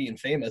and druggy and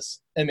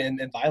famous and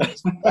violent.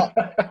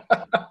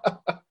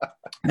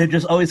 It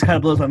just always kind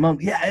of blows my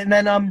mind. Yeah, and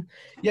then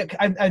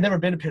I've never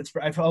been to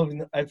Pittsburgh.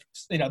 I've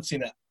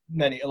seen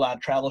a lot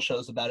of travel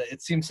shows about it.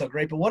 It seems so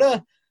great. But what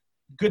a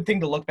good thing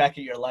to look back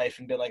at your life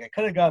and be like, I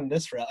could have gone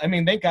this route. I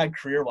mean, thank God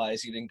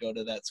career-wise you didn't go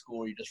to that school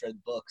where you just read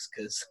books,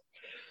 because.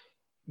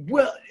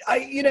 Well,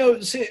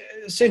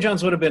 St.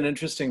 John's would have been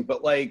interesting,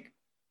 but like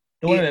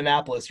the one in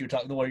Annapolis, you were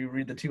talking, where you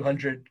read the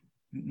 200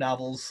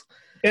 novels.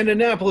 And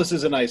Annapolis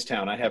is a nice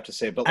town, I have to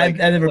say, but like,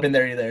 I've never been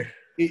there either.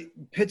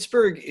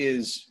 Pittsburgh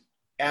is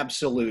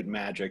absolute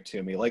magic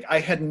to me. Like I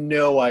had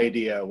no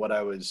idea what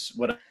I was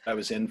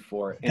in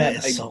for, and I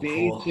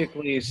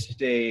basically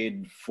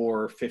stayed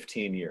for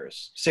 16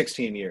 years.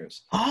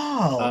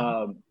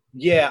 Oh.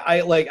 Yeah,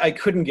 I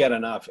couldn't get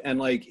enough, and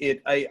like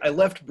I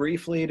left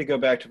briefly to go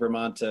back to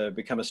Vermont to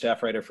become a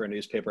staff writer for a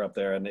newspaper up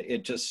there, and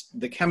it just,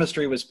 the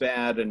chemistry was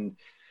bad, and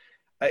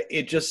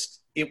it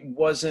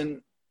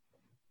wasn't.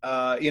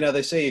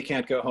 They say you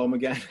can't go home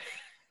again,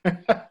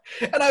 and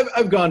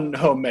I've gone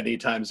home many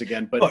times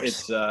again, but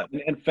it's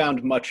and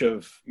found much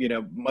of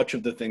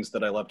the things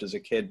that I loved as a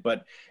kid,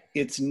 but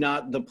it's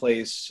not the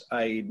place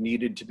I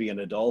needed to be an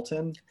adult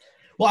in.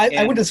 Well,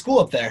 I went to school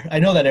up there. I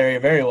know that area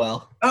very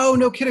well. Oh,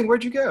 no kidding.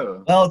 Where'd you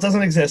go? Well, it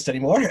doesn't exist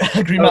anymore.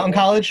 Green Mountain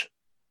College.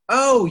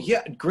 Oh,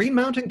 yeah. Green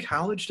Mountain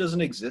College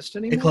doesn't exist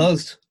anymore? It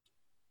closed.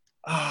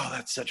 Oh,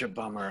 that's such a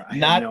bummer.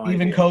 Not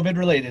even COVID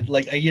related,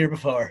 like a year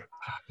before.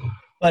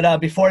 But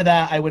before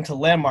that, I went to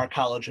Landmark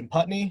College in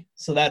Putney.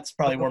 So that's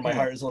probably where my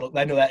heart is a little.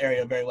 I know that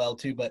area very well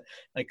too. But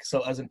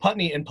so I was in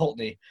Putney and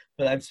Pulteney.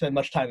 But I've spent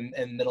much time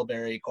in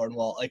Middlebury,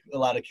 Cornwall, like a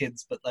lot of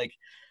kids. But like,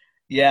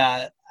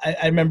 yeah,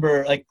 I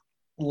remember like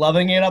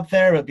loving it up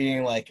there, but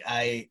being like,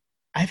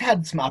 I've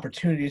had some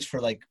opportunities for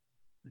like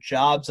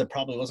jobs I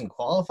probably wasn't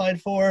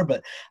qualified for,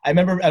 but I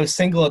remember I was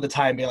single at the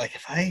time, being like,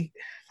 if I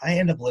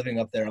end up living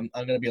up there, I'm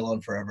going to be alone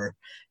forever.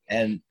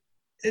 And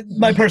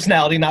my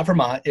personality, not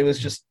Vermont, it was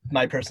just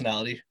my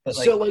personality. But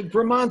like, so like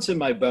Vermont's in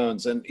my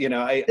bones, and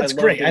it's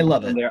great. I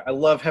love it there. I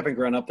love having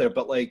grown up there,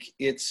 but like,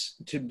 it's,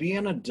 to be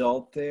an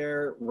adult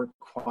there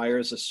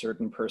requires a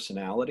certain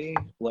personality.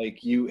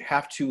 Like you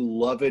have to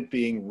love it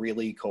being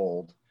really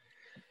cold.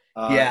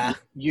 You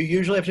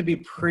usually have to be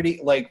pretty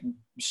like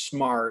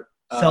smart,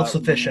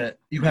 self-sufficient.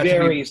 You have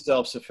very to be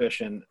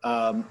self-sufficient,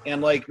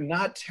 and like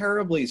not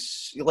terribly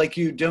like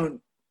you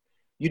don't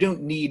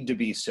need to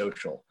be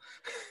social.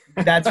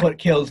 That's what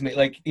kills me.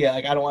 Like, yeah,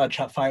 like I don't want to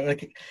chop fire.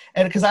 Like,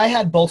 and because I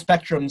had both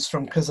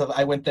spectrums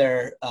I went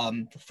there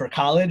for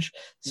college,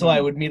 so I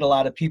would meet a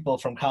lot of people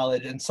from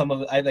college, and some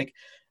of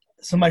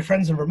my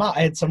friends in Vermont.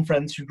 I had some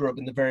friends who grew up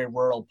in the very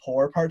rural,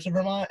 poor parts of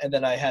Vermont, and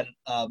then I had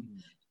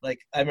Like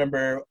I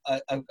remember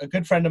a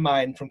good friend of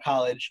mine from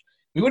college.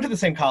 We went to the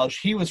same college.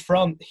 He was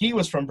from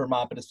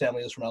Vermont, but his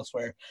family was from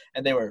elsewhere,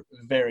 and they were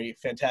very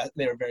fantastic.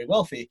 They were very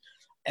wealthy,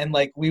 and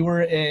like we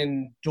were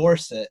in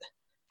Dorset,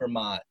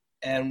 Vermont,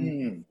 and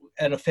Hmm.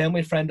 at a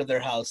family friend of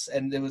their house,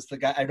 and it was the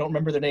guy, I don't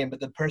remember their name, but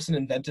the person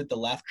invented the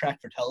laugh track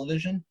for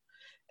television,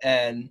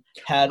 and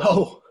had a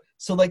Oh,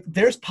 so like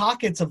there's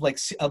pockets of like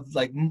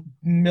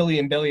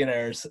million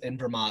billionaires in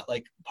Vermont,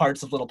 like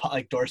parts of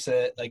like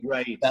Dorset, like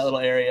right. that little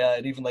area,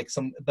 and even like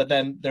some. But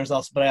then there's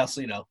also, but I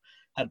also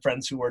had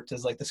friends who worked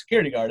as like the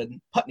security guard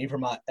in Putney,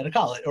 Vermont, at a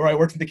college, or I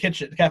worked in the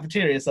kitchen, the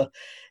cafeteria. So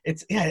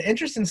it's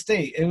interesting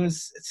state.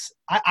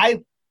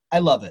 I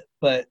love it,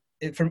 but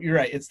you're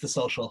right, it's the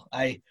social.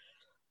 I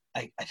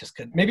just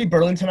couldn't. Maybe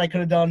Burlington I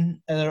could have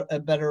done at a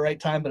better right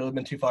time, but it would have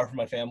been too far from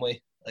my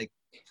family. Like,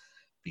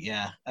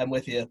 yeah, I'm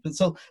with you. But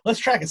so let's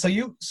track it. So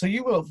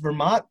you were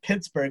Vermont,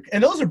 Pittsburgh,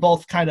 and those are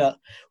both kind of,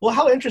 well.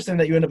 How interesting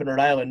that you end up in Rhode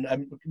Island.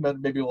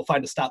 Maybe we'll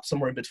find a stop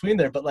somewhere in between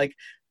there. But like,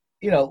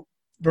 you know,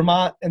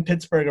 Vermont and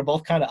Pittsburgh are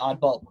both kind of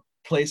oddball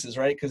places,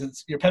 right?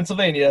 Because you're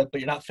Pennsylvania,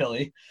 but you're not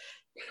Philly.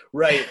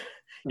 Right.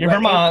 You're Right.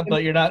 Vermont,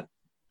 but you're not.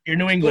 You're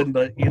New Well, England,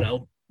 but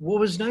what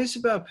was nice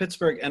about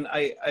Pittsburgh, and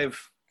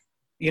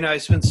I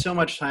spent so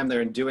much time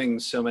there and doing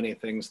so many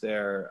things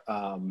there,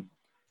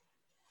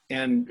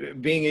 and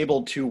being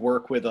able to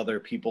work with other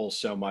people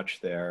so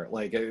much there.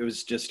 Like I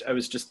was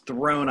just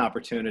thrown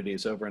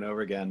opportunities over and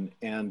over again.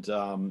 And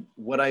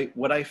what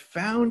I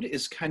found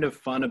is kind of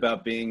fun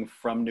about being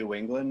from New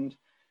England,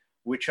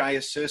 which I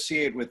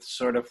associate with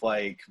sort of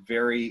like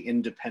very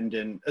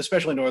independent,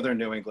 especially Northern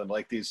New England,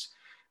 like these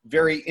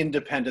very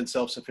independent,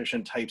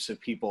 self-sufficient types of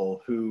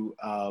people who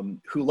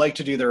like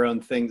to do their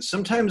own things,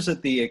 sometimes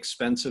at the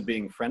expense of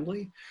being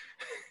friendly.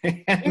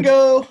 and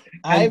bingo.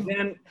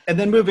 and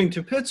then moving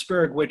to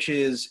Pittsburgh, which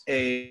is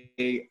a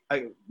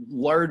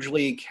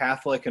largely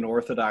Catholic and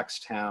Orthodox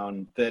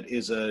town that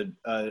is an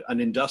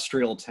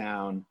industrial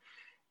town,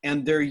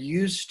 and they're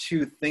used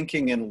to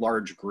thinking in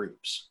large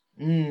groups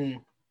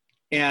Mm,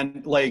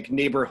 and like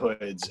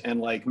neighborhoods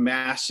and like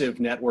massive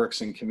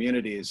networks and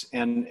communities,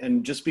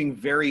 and just being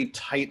very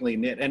tightly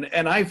knit,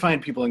 and I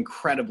find people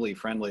incredibly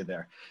friendly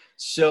there.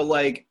 So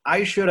like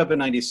I showed up in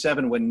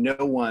 97 when no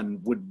one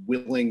would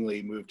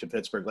willingly move to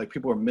Pittsburgh. Like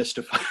people were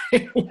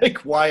mystified like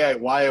why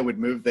I would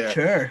move there.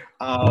 sure.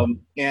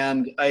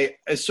 And I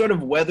sort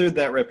of weathered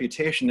that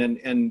reputation,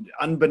 and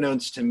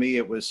unbeknownst to me,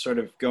 it was sort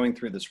of going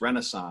through this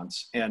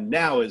renaissance, and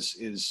now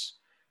is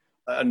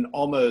an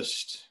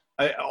almost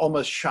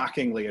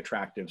shockingly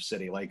attractive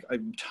city. Like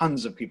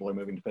tons of people are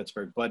moving to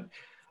Pittsburgh, but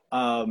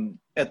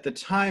at the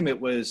time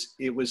it was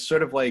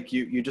sort of like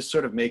you just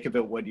sort of make of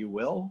it what you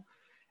will.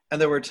 And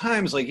there were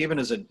times, like even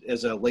as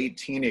a late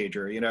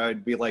teenager,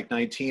 I'd be like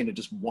 19 and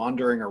just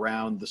wandering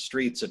around the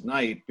streets at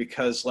night,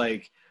 because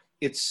like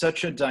it's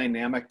such a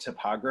dynamic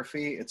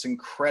topography. It's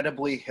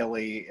incredibly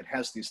hilly. It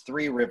has these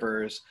three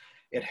rivers.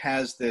 It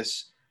has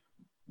this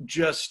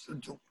just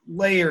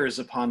layers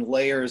upon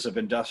layers of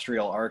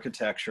industrial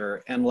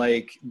architecture, and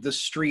like the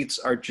streets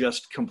are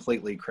just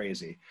completely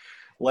crazy.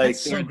 Like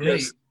That's so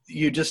great.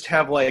 you just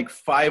have like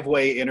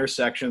five-way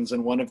intersections,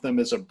 and one of them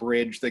is a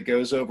bridge that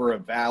goes over a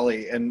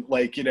valley, and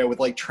like with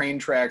like train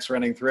tracks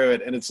running through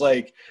it, and it's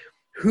like,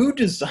 who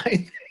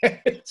designed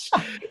this?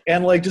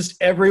 And like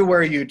just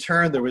everywhere you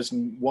turn there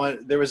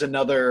was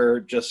another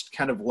just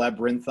kind of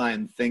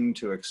labyrinthine thing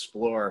to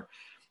explore.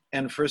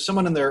 And for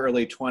someone in their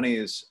early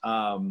 20s,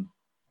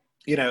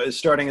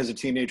 starting as a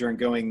teenager and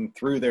going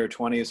through their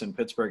 20s in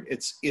Pittsburgh,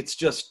 it's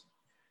just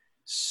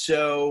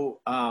so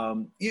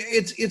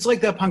it's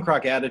like that punk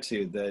rock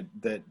attitude that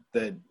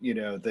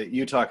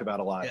you talk about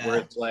a lot, Yeah. where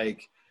it's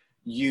like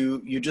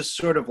you just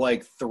sort of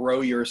like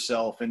throw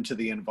yourself into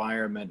the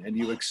environment and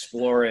you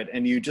explore it,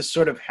 and you just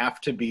sort of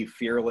have to be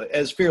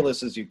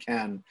fearless as you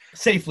can.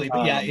 Safely,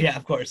 but yeah,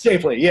 of course.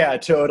 Safely, yeah,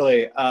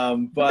 totally.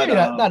 But Maybe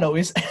not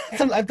always.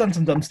 I've done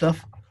some dumb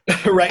stuff.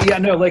 right, yeah,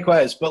 no,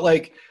 likewise.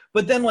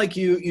 But then like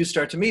you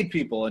start to meet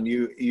people, and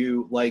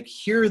you like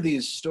hear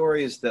these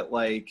stories that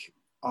like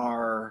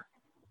are,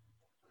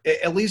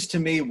 at least to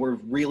me, were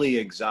really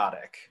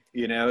exotic.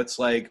 It's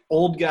like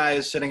old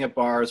guys sitting at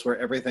bars where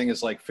everything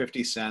is like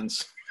 50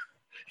 cents.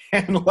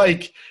 And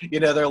like,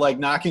 they're like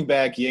knocking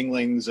back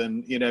Yinglings,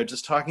 and,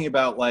 just talking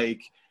about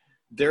like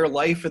their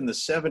life in the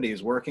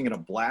 70s working in a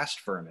blast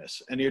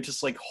furnace. And you're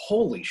just like,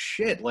 holy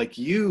shit, like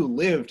you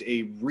lived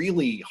a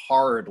really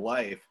hard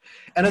life.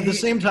 And at the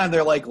same time,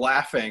 they're like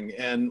laughing,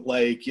 and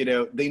like,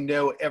 they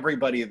know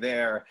everybody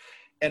there.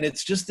 And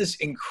it's just this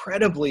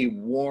incredibly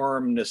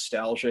warm,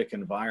 nostalgic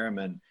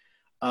environment.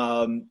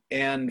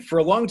 And for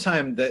a long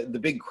time, the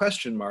big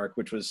question mark,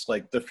 which was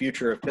like the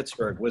future of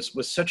Pittsburgh, was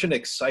such an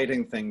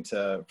exciting thing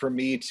for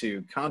me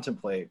to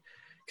contemplate,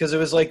 because it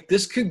was like,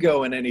 this could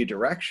go in any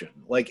direction.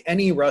 Like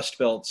any Rust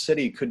Belt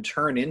city could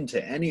turn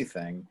into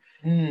anything.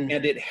 Mm.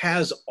 And it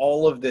has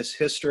all of this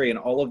history and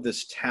all of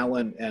this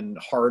talent and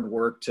hard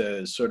work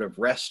to sort of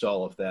rest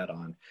all of that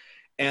on.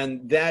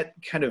 And that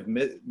kind of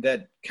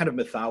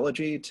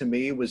mythology to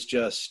me was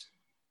just,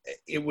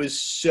 it was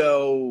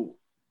so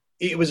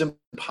it was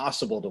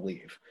impossible to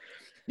leave.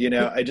 You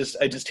know, I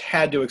just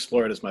had to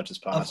explore it as much as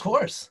possible. Of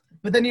course.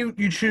 But then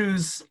you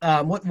choose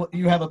what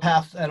you have a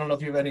path. I don't know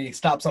if you have any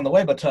stops on the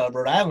way, but to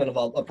Rhode Island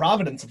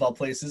Providence of all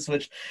places,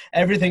 which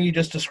everything you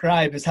just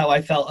described is how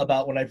I felt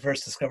about when I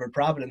first discovered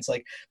Providence.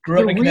 Like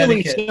grew up in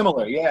really Connecticut.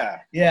 Similar, yeah.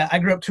 Yeah, I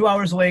grew up 2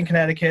 hours away in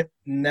Connecticut.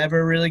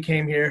 Never really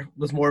came here.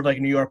 Was more of like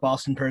a New York,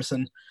 Boston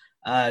person.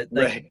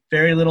 Right.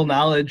 Very little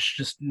knowledge.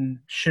 Just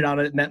shit on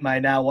it. Met my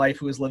now wife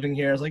who was living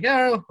here. I was like,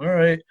 yeah, all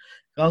right.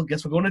 Well,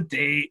 guess we're going to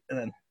date, and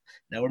then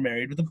now we're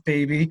married with a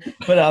baby.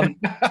 But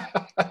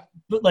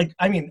but like,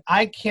 I mean,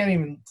 I can't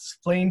even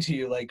explain to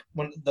you, like,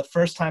 when the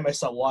first time I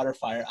saw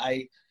Waterfire,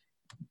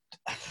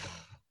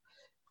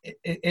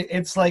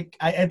 it's like,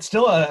 it's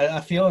still a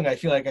feeling I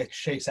feel like I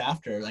chase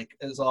after, like,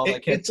 is all I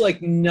can. It's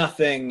like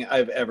nothing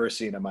I've ever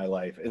seen in my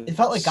life. It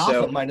felt like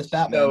Gotham minus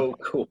Batman. So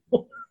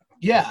cool.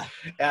 Yeah.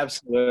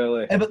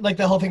 Absolutely. But like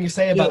the whole thing you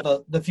say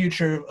about the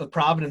future of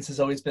Providence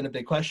has always been a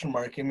big question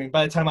mark. I mean,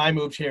 by the time I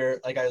moved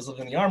here, like I was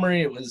living in the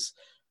Armory, it was,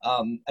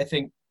 I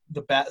think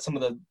some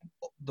of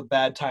the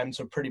bad times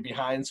were pretty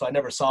behind, so I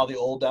never saw the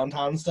old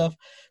downtown stuff,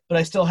 but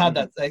I still had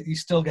that, you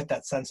still get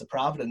that sense of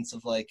Providence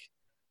of like,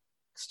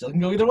 still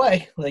can go either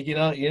way, like, you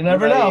know, you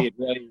never know.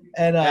 Right.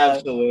 And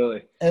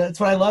absolutely, and that's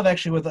what I love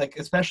actually with, like,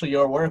 especially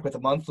your work with the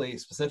monthly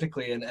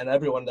specifically, and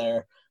everyone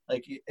there,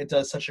 like, it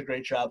does such a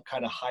great job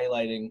kind of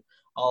highlighting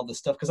all the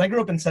stuff, because I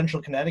grew up in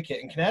central Connecticut,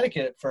 and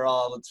Connecticut, for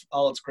all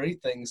its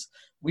great things,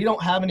 we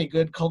don't have any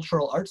good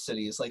cultural art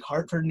cities. Like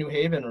Hartford, New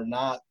Haven are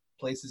not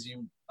places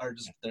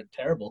they're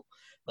terrible.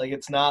 Like,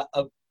 it's not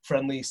a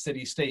friendly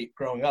city state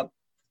growing up.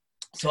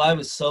 So I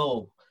was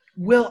so...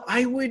 Well,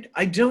 I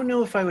don't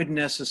know if I would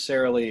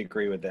necessarily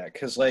agree with that,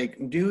 because like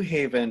New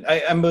Haven,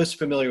 I'm most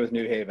familiar with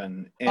New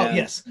Haven. And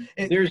yes.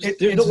 There's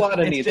a lot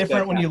of neat It's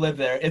different when you live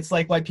there. It's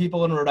like why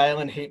people in Rhode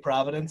Island hate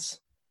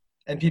Providence.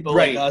 And people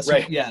like us,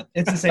 yeah,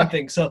 it's the same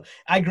thing. So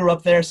I grew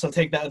up there, so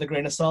take that with a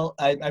grain of salt.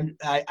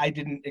 I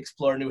didn't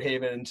explore New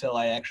Haven until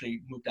I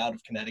actually moved out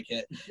of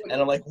Connecticut, and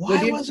I'm like,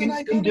 why wasn't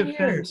I going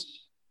here?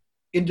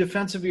 In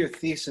defense of your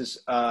thesis,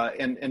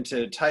 and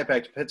to tie it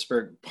back to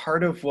Pittsburgh,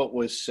 part of what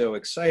was so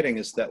exciting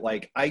is that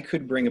like I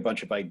could bring a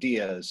bunch of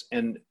ideas,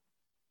 and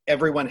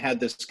everyone had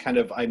this kind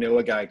of I know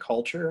a guy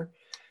culture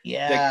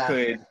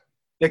that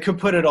could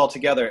put it all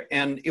together.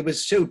 And it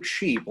was so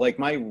cheap. Like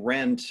my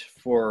rent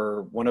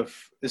for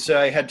so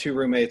I had 2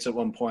 roommates at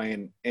one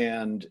point,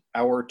 and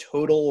our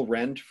total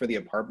rent for the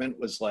apartment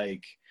was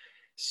like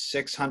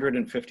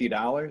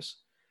 $650.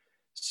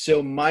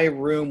 So my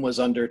room was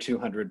under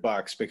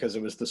 $200 because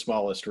it was the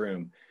smallest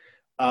room.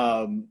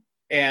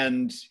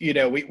 And, you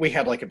know, we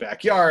had like a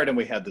backyard, and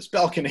we had this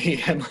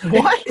balcony, and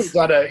like, it was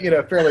on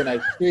a, fairly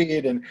nice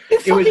street, and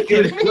it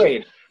was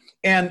great.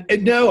 And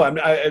no, I'm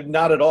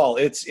not at all.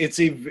 It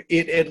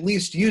at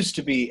least used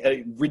to be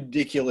a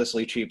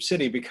ridiculously cheap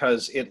city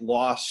because it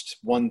lost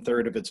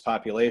 1/3 of its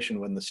population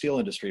when the steel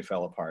industry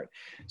fell apart.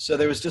 So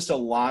there was just a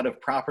lot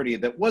of property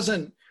that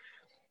wasn't,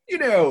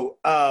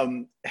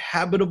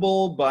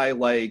 habitable by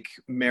like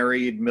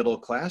married middle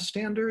class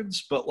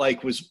standards, but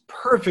like was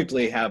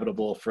perfectly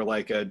habitable for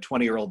like a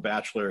 20-year-old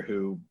bachelor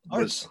who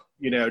was,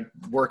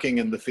 working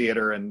in the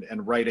theater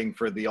and writing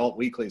for the alt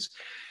weeklies.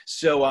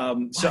 So,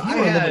 so I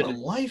had a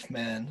life,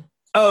 man.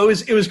 Oh,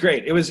 it was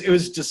great. It was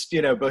just,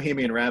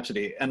 Bohemian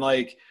Rhapsody. And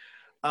like,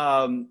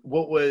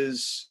 what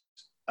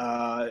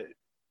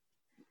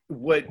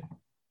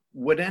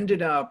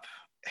ended up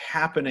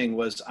happening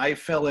was I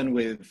fell in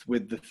with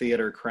the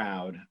theater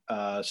crowd,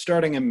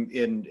 starting at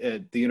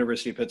the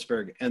University of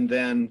Pittsburgh, and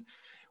then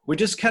we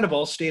just kind of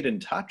all stayed in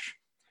touch.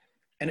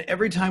 And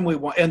every time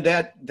and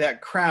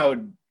that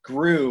crowd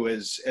grew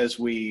as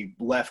we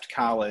left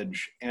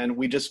college, and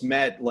we just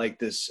met like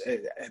this.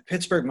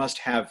 Pittsburgh must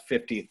have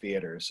 50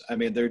 theaters. I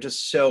mean, there are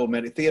just so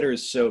many. Theater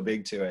is so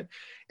big to it,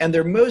 and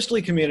they're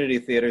mostly community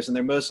theaters, and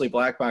they're mostly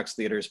black box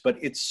theaters. But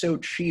it's so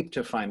cheap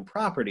to find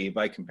property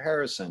by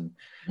comparison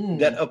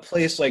that a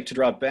place like, to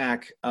drop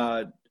back,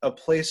 a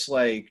place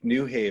like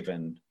New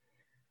Haven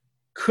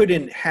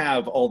couldn't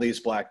have all these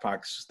black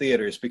box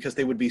theaters because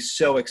they would be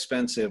so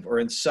expensive or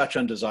in such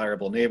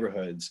undesirable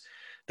neighborhoods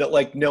that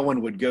like no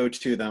one would go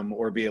to them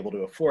or be able to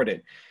afford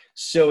it.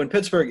 So in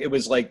Pittsburgh, it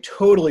was like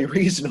totally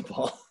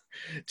reasonable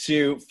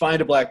to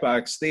find a black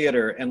box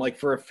theater and like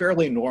for a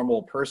fairly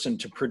normal person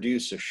to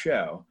produce a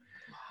show.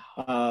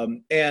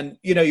 And,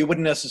 you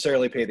wouldn't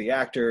necessarily pay the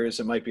actors.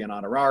 It might be an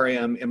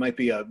honorarium. It might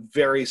be a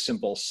very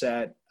simple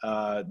set.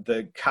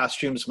 The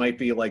costumes might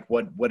be like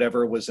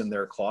whatever was in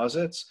their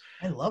closets.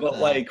 I love that. But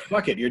like,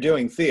 fuck it, you're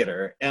doing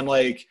theater. And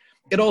like,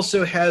 it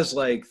also has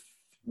like,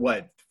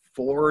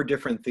 4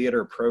 different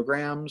theater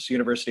programs,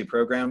 university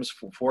programs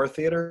for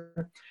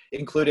theater,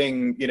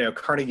 including,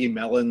 Carnegie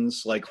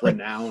Mellon's like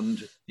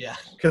renowned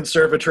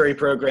conservatory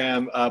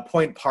program.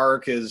 Point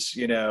Park is,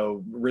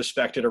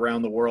 respected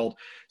around the world.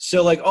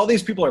 So like all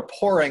these people are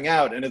pouring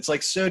out, and it's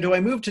like, so do I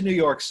move to New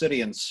York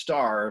City and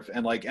starve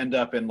and like end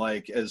up in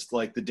like as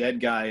like the dead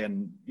guy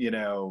and,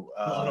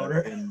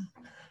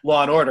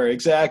 Law and Order,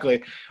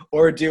 exactly.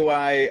 Or do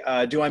I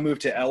move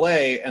to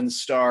LA and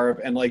starve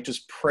and like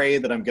just pray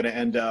that I'm going to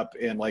end up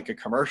in like a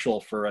commercial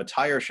for a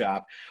tire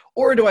shop?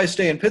 Or do I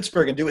stay in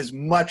Pittsburgh and do as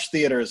much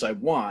theater as I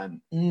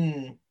want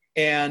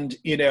and,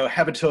 you know,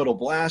 have a total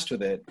blast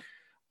with it?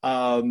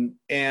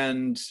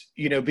 And,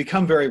 you know,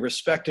 become very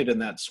respected in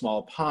that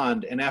small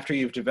pond. And after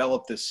you've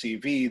developed this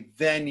CV,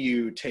 then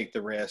you take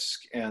the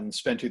risk and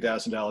spend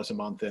 $2,000 a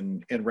month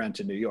in rent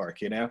in New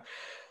York, you know?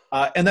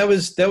 And that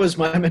was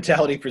my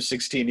mentality for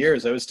 16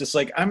 years. I was just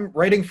like, I'm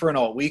writing for an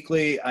alt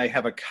weekly. I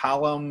have a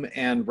column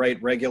and write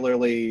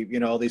regularly, you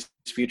know, all these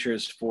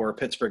features for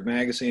Pittsburgh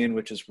Magazine,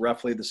 which is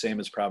roughly the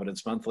same as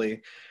Providence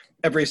Monthly.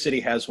 Every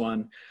city has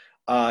one.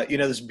 You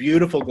know, this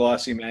beautiful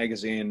glossy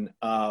magazine.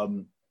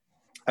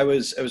 I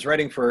was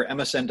writing for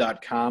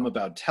MSN.com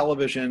about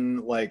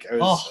television. Like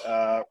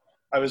I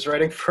was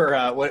writing for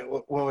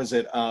what was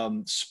it?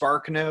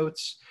 Spark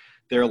Notes.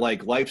 Their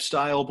like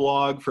lifestyle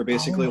blog for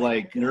basically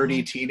like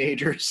nerdy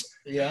teenagers.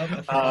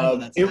 Yeah,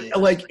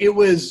 it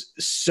was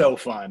so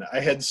fun. I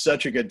had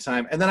such a good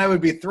time, and then I would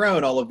be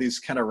thrown all of these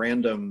kind of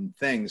random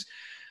things.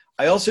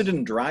 I also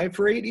didn't drive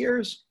for 8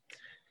 years.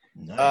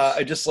 Nice.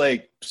 I just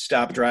like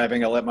stopped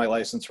driving. I let my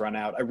license run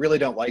out. I really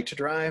don't like to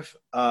drive,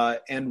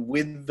 and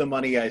with the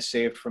money I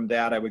saved from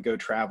that, I would go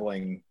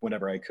traveling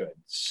whenever I could.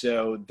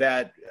 So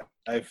that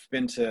I've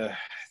been to,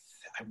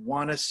 I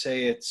want to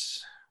say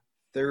it's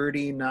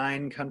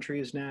 39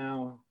 countries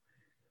now.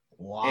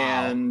 Wow.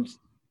 And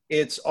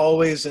it's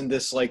always in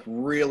this like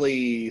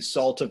really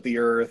salt of the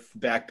earth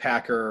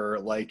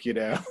backpacker, like, you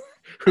know,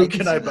 who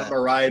can I bum a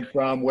ride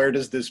from? Where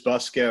does this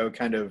bus go?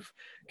 Kind of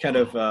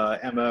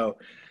MO.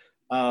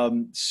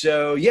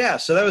 So yeah,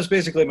 so that was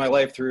basically my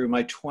life through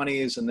my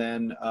 20s and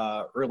then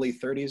early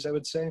 30s, I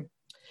would say.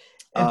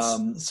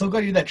 It's so good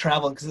to do that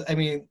travel, because I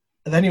mean,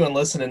 with anyone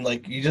listening,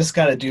 like, you just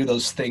got to do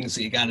those things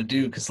that you got to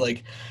do, because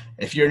like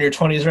if you're in your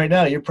 20s right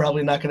now, you're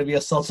probably not going to be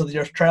a salt of the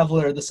earth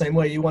traveler the same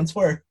way you once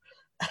were.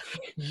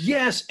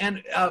 Yes,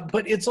 and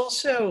but it's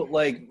also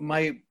like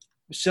my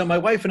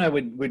wife and I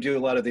would do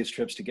a lot of these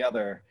trips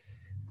together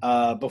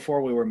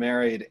before we were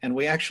married, and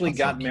we actually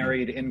got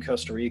married in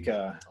Costa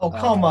Rica. Oh,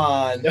 come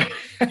on.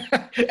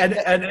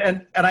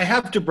 and I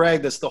have to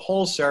brag this, the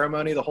whole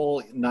ceremony, the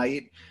whole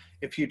night,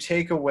 if you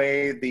take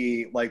away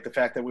the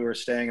fact that we were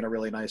staying in a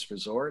really nice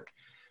resort,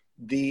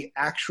 the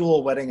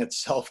actual wedding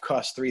itself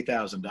cost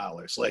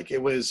 $3,000. Like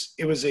it was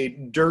a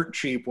dirt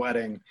cheap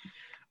wedding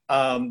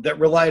that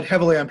relied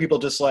heavily on people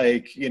just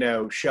like, you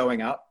know,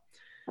 showing up.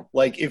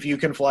 Like if you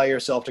can fly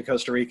yourself to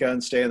Costa Rica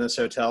and stay in this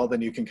hotel,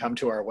 then you can come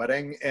to our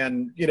wedding.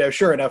 And, you know,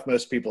 sure enough,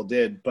 most people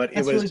did, but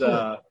That's really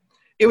cool.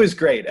 It was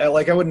great. I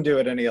wouldn't do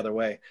it any other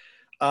way.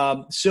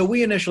 So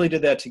we initially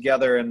did that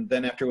together, and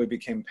then after we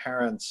became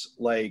parents,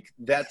 like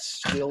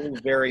that's still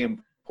very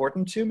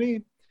important to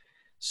me.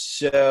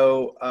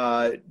 So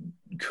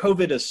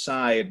COVID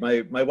aside,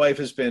 my wife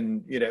has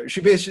been, you know,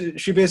 she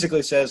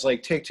basically says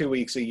like take 2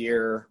 weeks a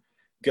year,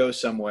 go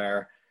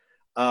somewhere.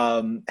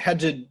 Had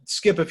to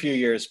skip a few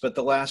years, but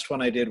the last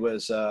one I did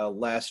was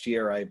last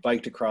year. I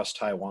biked across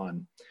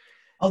Taiwan.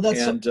 Oh,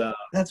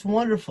 that's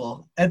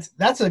wonderful.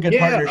 That's a good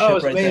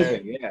partnership right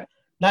amazing. there. Yeah.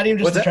 Not even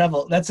just the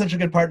travel. That's such a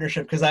good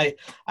partnership, because I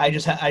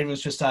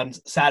was just on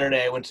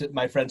Saturday. I went to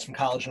my friends from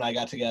college and I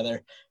got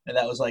together, and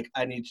that was like,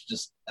 I need to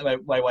just,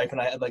 my wife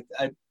and I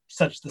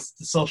such the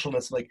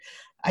socialness. Like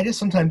I just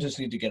sometimes just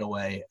need to get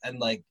away, and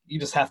like you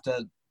just have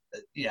to.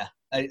 Yeah,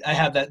 I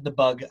have the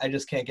bug. I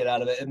just can't get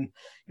out of it. And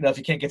you know, if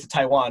you can't get to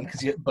Taiwan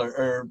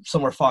or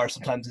somewhere far,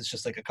 sometimes it's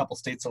just like a couple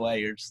states away.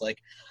 You're just like,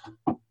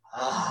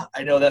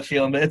 I know that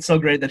feeling, but it's so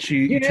great that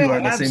you two are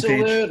on the same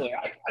page. Absolutely.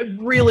 I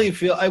really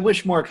feel, I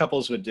wish more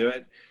couples would do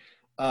it.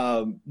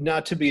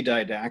 Not to be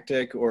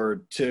didactic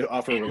or to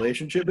offer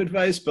relationship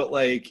advice, but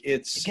like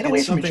it's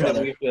something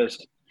that we've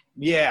just,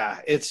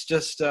 it's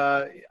just,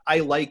 I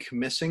like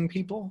missing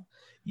people.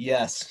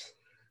 Yes.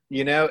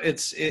 You know,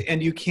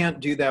 and you can't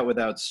do that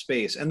without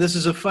space. And this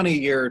is a funny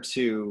year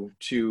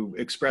to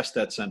express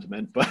that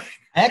sentiment, but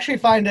I actually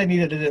find I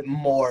needed it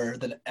more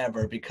than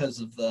ever because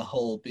of the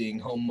whole being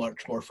home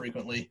much more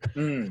frequently.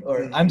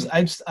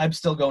 I'm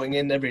still going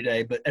in every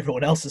day, but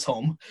everyone else is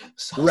home.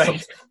 So,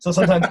 right. So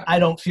sometimes I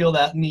don't feel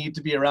that need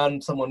to be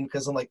around someone,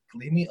 because I'm like,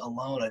 leave me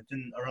alone. I've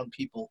been around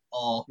people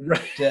all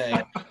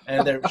day,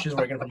 and she's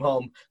working from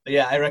home. But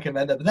yeah, I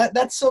recommend that. But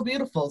that's so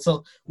beautiful.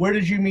 So where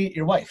did you meet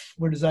your wife?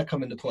 Where does that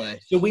come into play?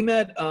 So we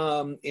met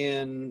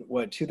in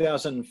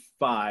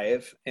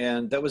 2005,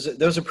 and that was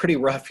a pretty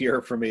rough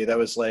year for me. That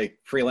was like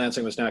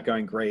freelancing was not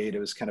going great. It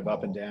was kind of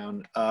up and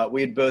down. We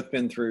had both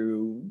been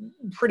through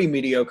pretty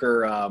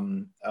mediocre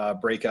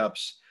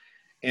breakups,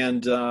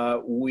 and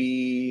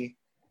we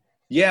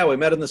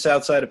met on the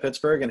south side of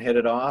Pittsburgh and hit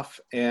it off,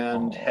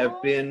 and have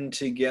been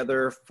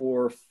together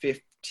for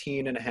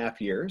 15 and a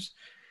half years,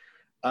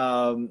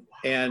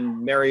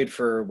 and married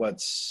for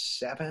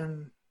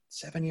 7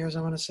 years,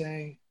 I want to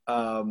say.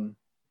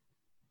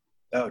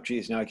 Oh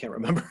geez, now I can't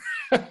remember.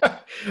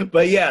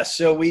 But yeah,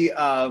 so we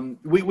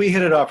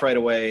hit it off right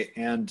away,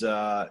 and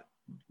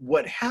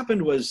what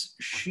happened was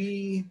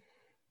she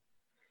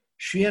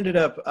she ended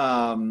up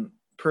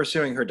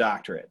pursuing her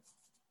doctorate.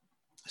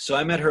 So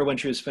I met her when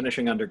she was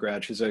finishing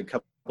undergrad. She's a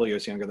couple of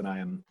years younger than I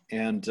am,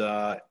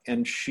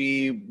 and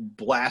she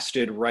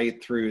blasted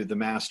right through the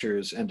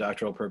master's and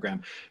doctoral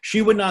program.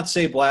 She would not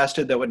say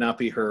blasted; that would not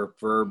be her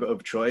verb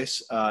of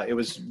choice. It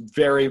was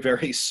very,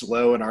 very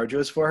slow and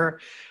arduous for her.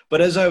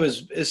 But as I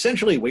was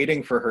essentially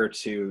waiting for her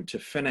to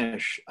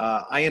finish,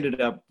 I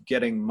ended up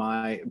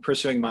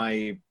pursuing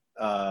my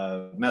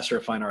Master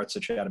of Fine Arts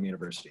at Chatham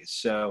University.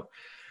 So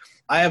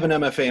I have an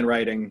MFA in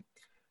writing.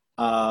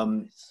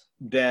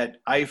 That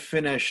I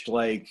finished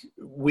like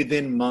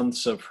within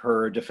months of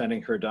her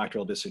defending her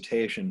doctoral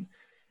dissertation.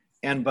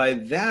 And by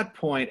that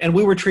point, and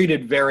we were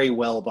treated very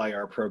well by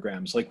our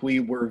programs. Like we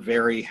were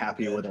very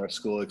happy with our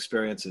school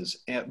experiences.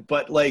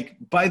 But like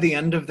by the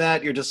end of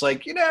that, you're just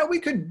like,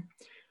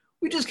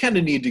 we just kind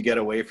of need to get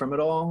away from it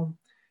all.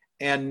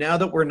 And now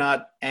that we're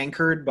not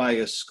anchored by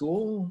a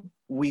school,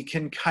 we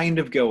can kind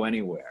of go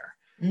anywhere.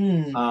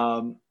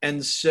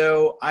 And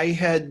so I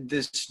had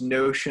this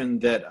notion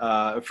that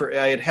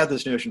I had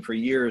this notion for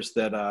years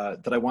that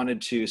I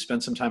wanted to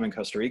spend some time in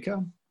Costa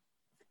Rica.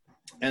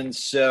 And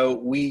so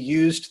we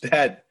used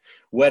that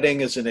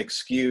wedding as an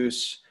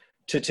excuse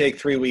to take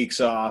 3 weeks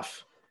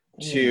off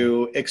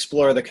to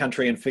explore the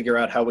country and figure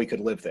out how we could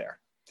live there.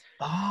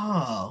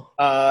 Oh.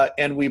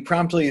 And we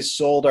promptly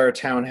sold our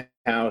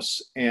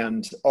townhouse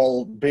and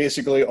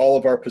basically all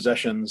of our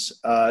possessions,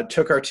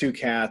 took our 2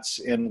 cats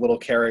in little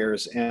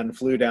carriers and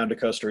flew down to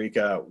Costa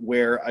Rica,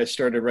 where I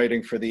started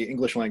writing for the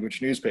English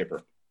language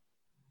newspaper,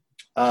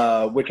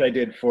 which I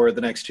did for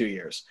the next 2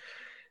 years.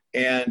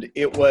 And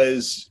it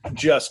was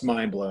just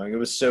mind-blowing. It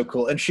was so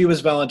cool. And she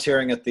was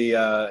volunteering at the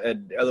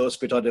El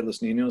Hospital de los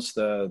Niños,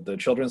 the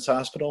children's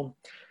hospital,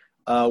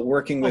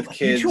 working with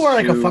kids. You are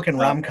like a fucking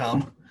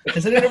rom-com.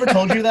 Has anyone ever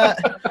told you that?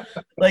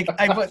 Like,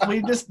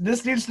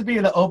 this needs to be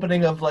the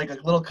opening of like a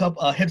little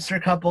couple, a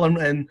hipster couple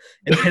in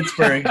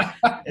Pittsburgh.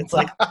 It's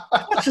like,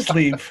 let's just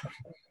leave.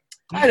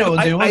 I know what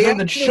we'll do. We'll go to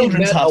the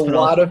children's hospital. A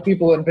lot of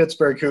people in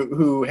Pittsburgh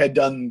who had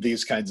done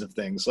these kinds of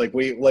things. Like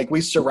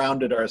we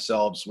surrounded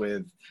ourselves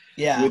with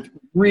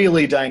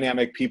really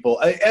dynamic people,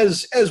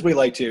 as we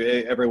like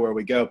to everywhere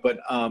we go. But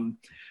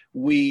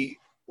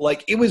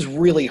it was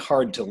really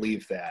hard to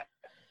leave that.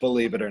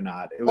 Believe it or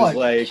not. It was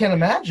I can't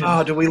imagine.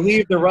 Oh, do we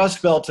leave the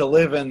Rust Belt to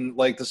live in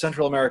like the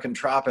Central American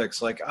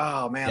tropics? Like,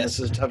 oh man,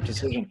 This is a tough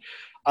decision.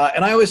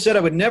 And I always said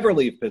I would never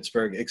leave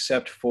Pittsburgh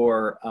except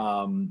for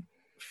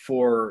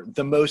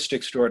the most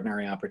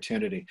extraordinary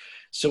opportunity.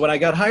 So when I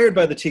got hired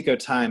by the Tico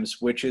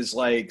Times, which is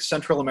like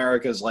Central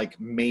America's like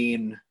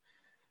main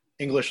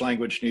English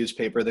language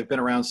newspaper, they've been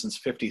around since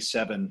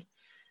 '57.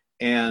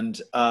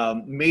 And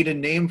made a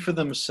name for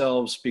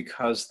themselves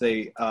because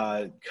they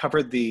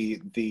covered the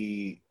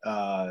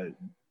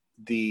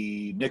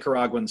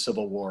Nicaraguan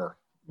Civil War,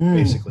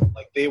 basically.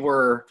 Like they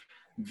were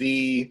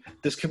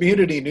this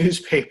community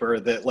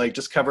newspaper that like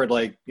just covered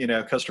like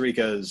Costa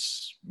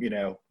Rica's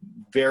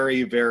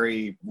very,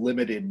 very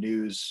limited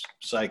news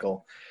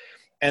cycle.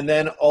 And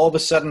then all of a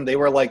sudden they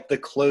were like the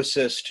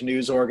closest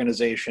news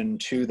organization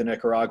to the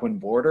Nicaraguan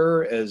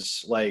border,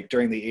 as like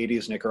during the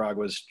 80s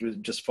Nicaragua was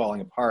just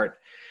falling apart.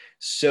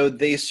 So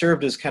they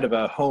served as kind of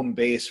a home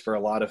base for a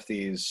lot of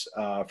these,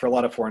 for a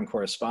lot of foreign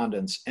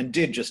correspondents, and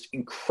did just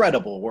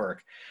incredible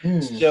work.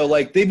 So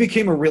like they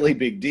became a really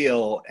big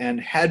deal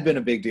and had been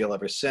a big deal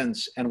ever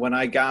since. And when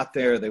I got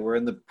there, they were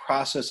in the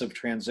process of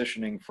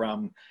transitioning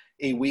from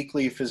a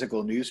weekly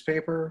physical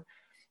newspaper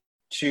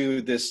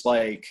to this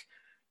like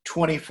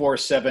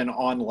 24/7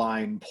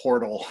 online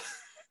portal.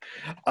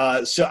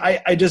 So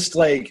I just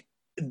like,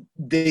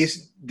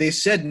 they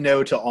said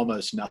no to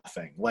almost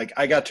nothing. Like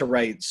I got to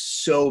write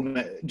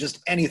just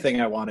anything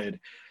I wanted.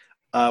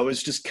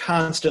 Was just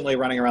constantly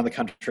running around the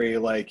country,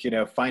 like,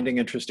 finding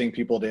interesting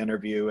people to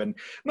interview, and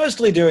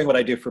mostly doing what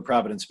I do for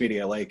Providence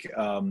Media, like,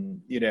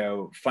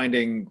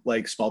 finding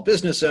like small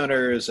business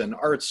owners and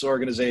arts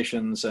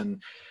organizations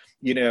and,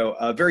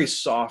 very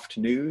soft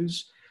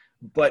news,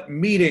 but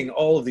meeting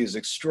all of these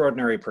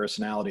extraordinary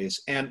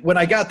personalities. And when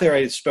I got there,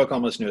 I spoke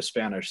almost no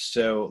Spanish.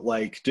 So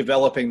like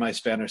developing my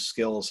Spanish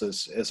skills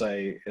as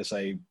I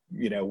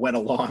went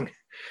along.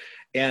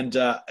 And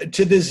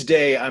to this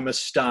day, I'm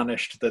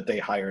astonished that they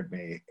hired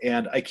me,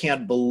 and I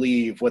can't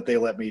believe what they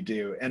let me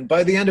do. And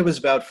by the end, it was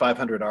about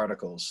 500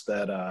 articles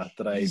that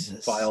I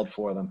filed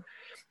for them.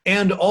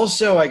 And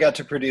also I got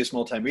to produce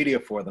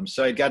multimedia for them.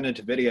 So I'd gotten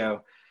into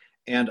video,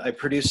 and I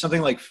produced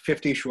something like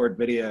 50 short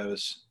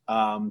videos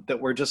that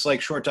were just like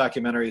short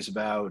documentaries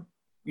about,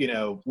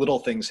 little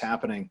things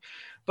happening.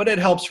 But it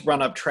helps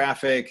run up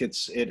traffic.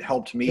 It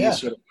helped me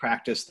sort of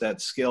practice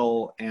that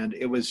skill. And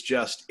it was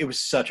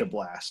such a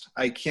blast.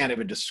 I can't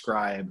even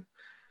describe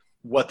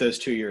what those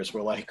 2 years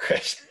were like,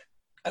 Chris.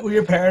 Were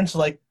your parents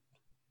like,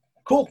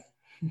 cool?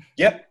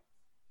 Yep.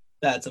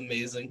 That's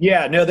amazing.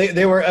 Yeah, no,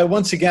 they were,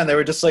 once again, they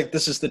were just like,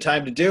 this is the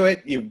time to do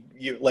it.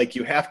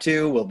 You have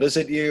to, we'll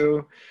visit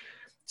you.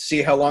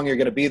 see how long you're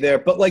going to be there.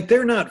 But like,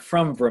 they're not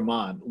from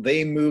Vermont.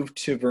 They moved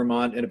to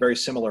Vermont in a very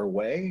similar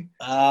way.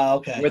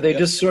 Okay. Where they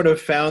just sort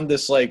of found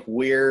this like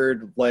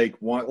weird, like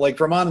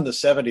Vermont in the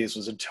 70s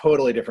was a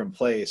totally different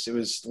place. It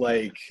was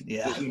like,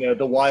 the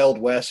Wild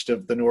West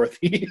of the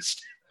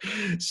Northeast.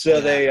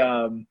 So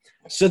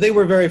they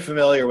were very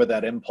familiar with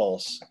that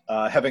impulse,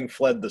 having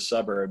fled the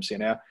suburbs,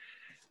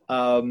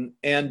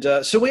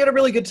 So we had a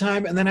really good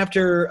time. And then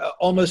after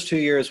almost 2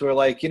 years, we were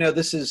like,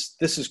 this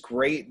is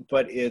great,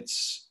 but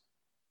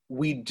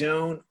we've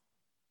kind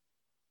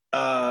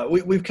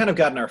of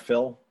gotten our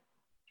fill.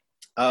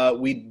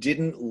 We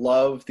didn't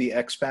love the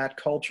expat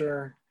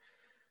culture.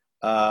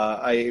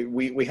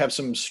 We have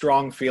some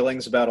strong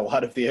feelings about a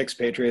lot of the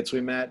expatriates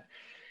we met.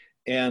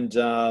 And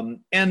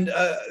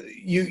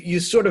you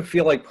sort of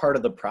feel like part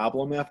of the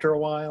problem after a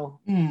while.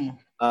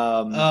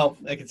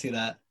 I can see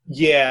that.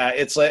 Yeah,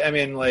 it's like,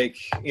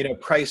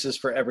 prices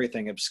for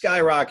everything have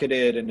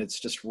skyrocketed, and it's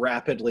just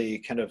rapidly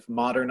kind of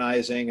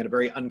modernizing in a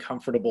very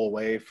uncomfortable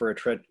way for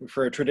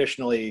a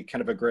traditionally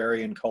kind of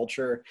agrarian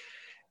culture.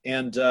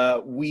 And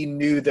we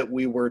knew that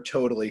we were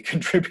totally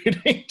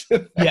contributing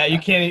to that. Yeah, you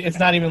can't. It's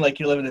not even like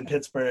you're living in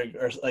Pittsburgh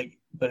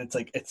but it's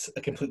like it's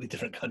a completely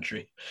different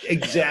country.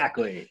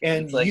 Exactly,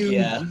 and like,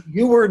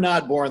 you were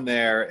not born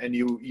there, and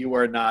you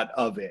are not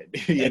of it.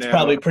 It's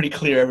probably pretty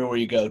clear everywhere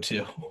you go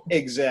to.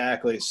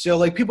 Exactly. So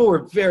like, people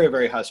were very,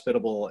 very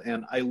hospitable,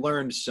 and I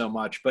learned so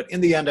much. But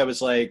in the end, I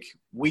was like,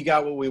 we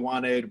got what we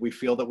wanted. We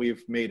feel that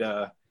we've made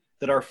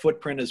that our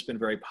footprint has been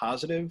very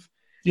positive.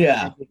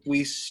 Yeah. And if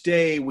we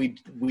stay, we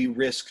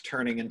risk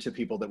turning into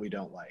people that we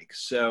don't like.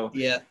 So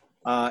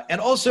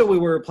and also we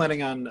were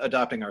planning on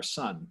adopting our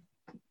son,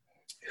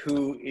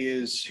 who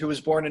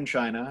was born in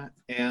China,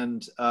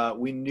 and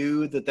we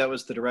knew that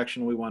was the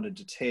direction we wanted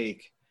to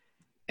take,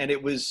 and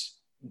it was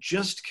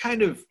just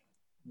kind of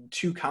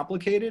too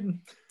complicated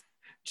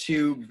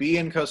to be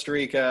in Costa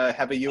Rica,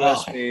 have a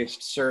U.S.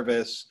 based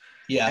service,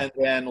 and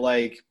then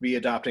like be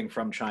adopting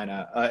from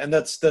China, and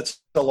that's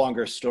a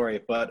longer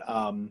story, but.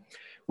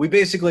 We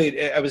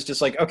basically, I was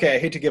just like, okay, I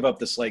hate to give up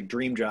this like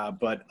dream job,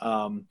 but,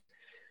 to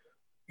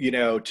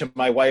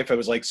my wife, I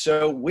was like,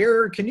 so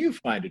where can you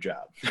find a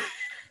job?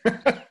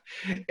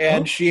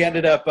 And she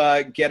ended up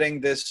getting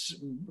this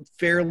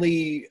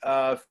fairly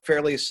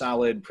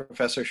solid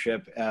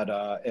professorship at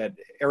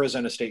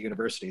Arizona State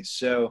University.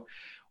 So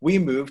we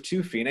moved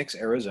to Phoenix,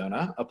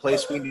 Arizona, a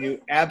place we knew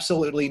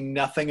absolutely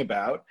nothing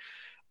about.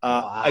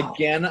 Wow.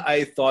 Again,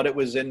 I thought it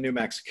was in New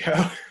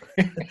Mexico.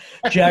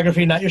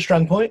 Geography, not your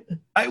strong point?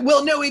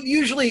 No, it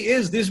usually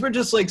is. These were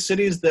just like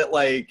cities that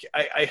like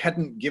I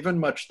hadn't given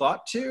much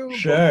thought to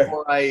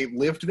before I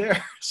lived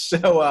there.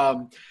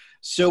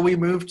 So we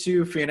moved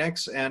to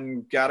Phoenix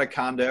and got a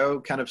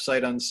condo, kind of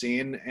sight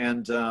unseen,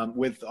 and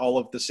with all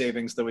of the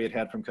savings that we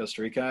had from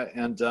Costa Rica,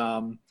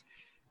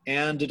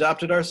 and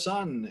adopted our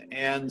son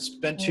and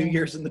spent 2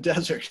 years in the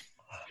desert.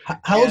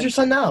 How old's your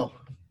son now?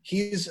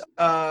 He's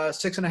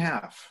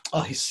 6.5.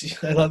 Oh,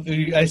 I love.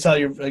 I saw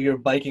your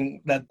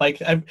biking that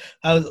bike.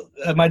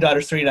 My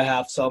daughter's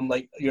 3.5, so I'm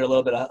like, you're a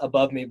little bit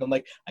above me, but I'm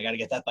like, I got to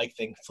get that bike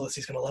thing.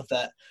 Felicity's gonna love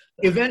that.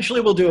 Eventually,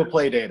 we'll do a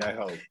play date, I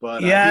hope.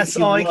 But yes,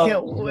 I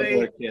can't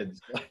wait. Kids.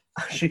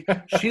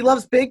 she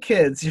loves big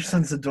kids. Your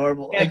son's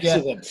adorable.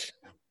 Excellent.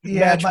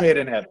 Match made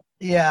in heaven.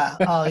 Yeah.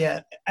 Oh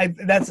yeah.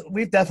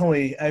 We've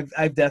definitely.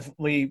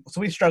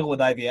 So we struggled with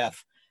IVF,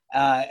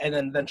 and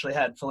then eventually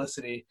had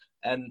Felicity.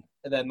 And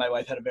then my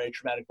wife had a very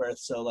traumatic birth,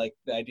 so like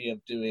the idea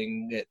of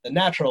doing it the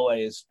natural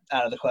way is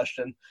out of the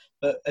question.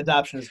 But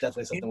adoption is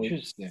definitely something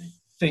we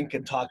think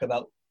and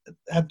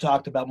have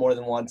talked about more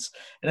than once.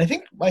 And I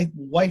think my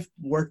wife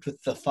worked with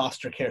the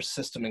foster care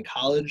system in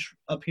college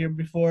up here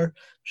before.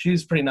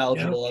 She's pretty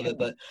knowledgeable of it.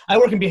 But I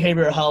work in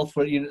behavioral health,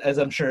 as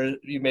I'm sure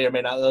you may or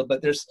may not know.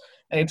 But there's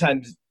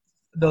anytime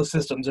those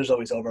systems, there's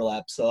always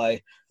overlap. So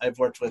I've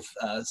worked with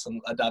some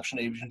adoption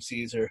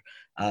agencies, or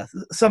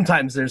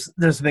sometimes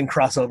there's been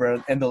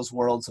crossover in those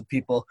worlds of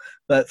people.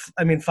 But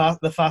I mean,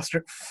 the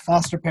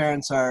foster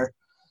parents are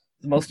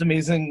the most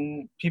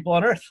amazing people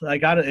on earth. I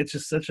got it. It's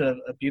just such a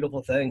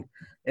beautiful thing.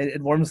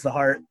 It warms the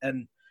heart,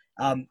 and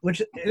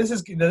which this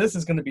is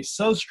going to be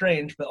so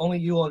strange, but only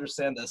you will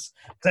understand this,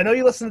 because I know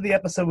you listened to the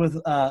episode with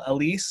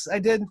Elise I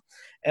did,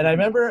 and I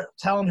remember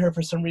telling her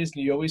for some reason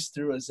you always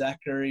threw a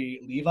Zachary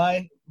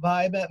Levi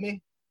vibe at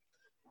me.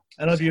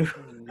 I don't know if you,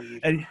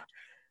 and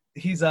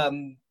he's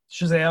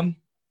Shazam.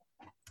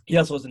 He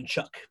also was in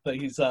Chuck, but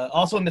he's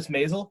also in Miss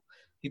Maisel.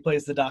 He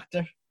plays the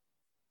doctor.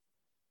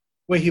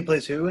 Wait, he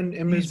plays who in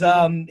Miss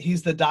Maisel?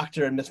 He's the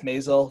doctor in Miss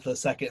Maisel, the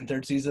second and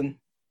third season.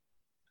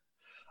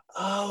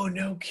 Oh,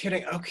 no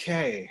kidding.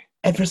 Okay.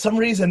 And for some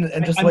reason,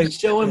 and just I'm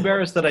so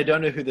embarrassed that I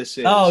don't know who this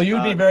is. Oh,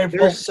 you'd be very.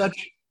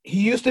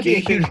 He used to be a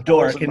huge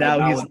dork, and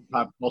now he's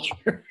pop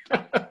culture.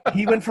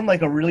 He went from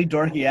like a really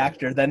dorky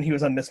actor, then he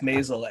was on Miss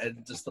Maisel,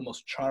 and just the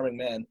most charming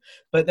man.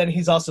 But then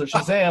he's also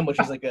Shazam, which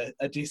is like a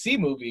DC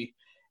movie,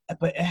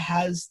 but it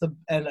has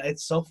and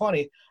it's so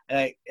funny,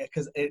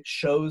 because it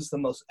shows the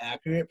most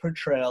accurate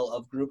portrayal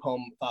of group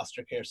home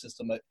foster care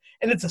system,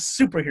 and it's a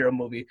superhero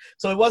movie,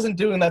 so it wasn't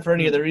doing that for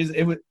any other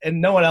reason.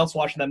 And no one else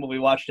watching that movie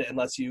watched it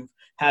unless you've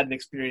had an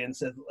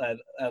experience of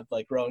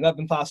like growing up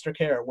in foster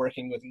care or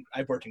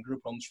I've worked in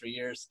group homes for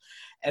years,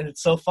 and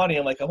it's so funny.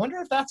 I'm like, I wonder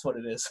if that's what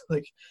it is.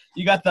 Like,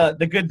 you got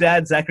the good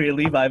dad Zachary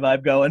Levi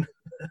vibe going.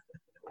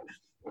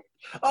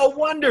 Oh,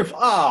 wonderful!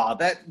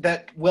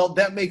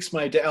 That makes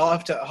my day. I'll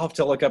have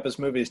to look up his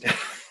movies.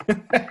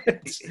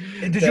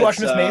 Did you watch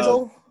Miss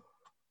Maisel?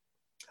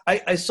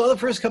 I saw the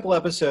first couple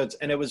episodes,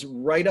 and it was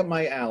right up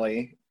my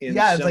alley in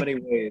so many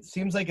ways.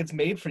 Seems like it's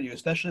made for you,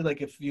 especially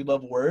like if you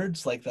love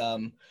words. Like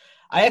I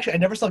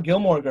never saw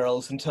Gilmore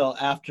Girls until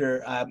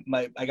after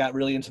I got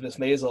really into Miss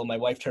Maisel. My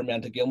wife turned me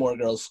on to Gilmore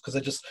Girls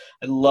because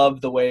I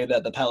love the way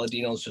that the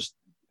Palladinos just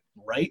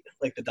write,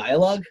 like the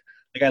dialogue.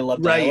 Like, I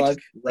love dialogue.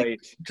 Right.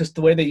 Like, just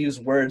the way they use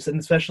words, and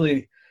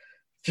especially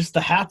just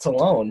the hats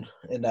alone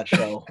in that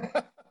show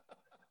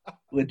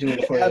would do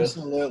it for you.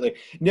 Absolutely.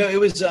 No, it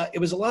was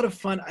a lot of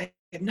fun.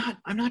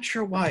 I'm not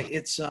sure why.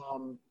 It's I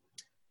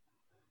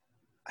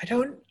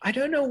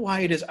don't know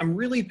why it is. I'm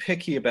really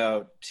picky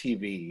about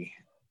TV.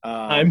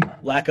 I'm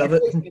lack of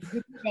it. It's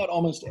about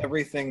almost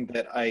everything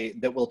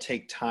that will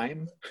take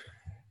time.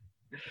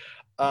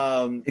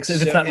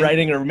 Except it's not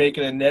writing or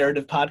making a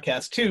narrative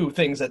podcast, two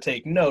things that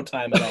take no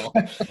time at all.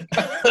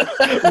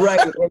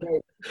 Right.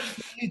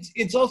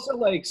 It's also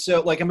like,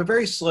 so like, I'm a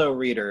very slow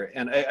reader,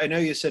 and I know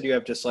you said you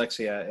have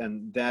dyslexia,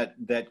 and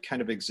that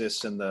kind of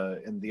exists in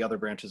the other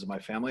branches of my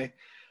family.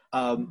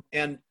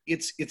 And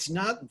it's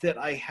not that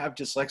I have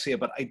dyslexia,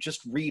 but I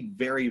just read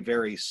very,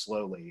 very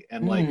slowly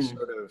and like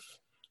sort of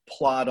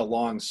plod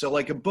along. So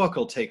like a book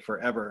will take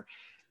forever.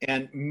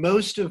 And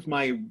most of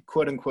my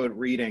quote unquote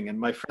reading, and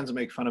my friends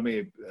make fun of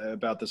me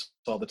about this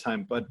all the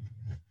time, but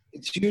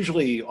it's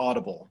usually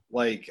audible.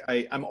 Like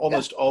I'm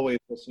almost always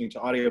listening to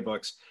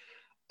audiobooks.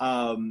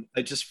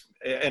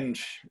 And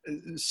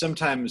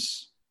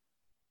sometimes,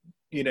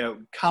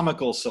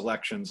 comical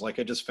selections. Like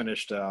I just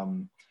finished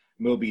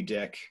Moby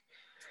Dick.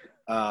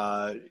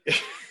 On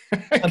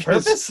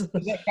purpose?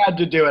 I had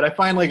to do it. I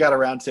finally got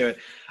around to it.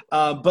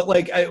 But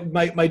like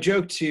my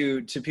joke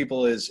to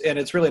people is, and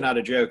it's really not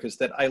a joke, is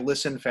that I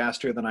listen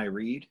faster than I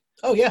read.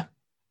 Oh yeah.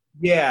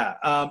 Yeah.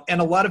 And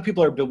a lot of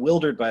people are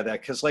bewildered by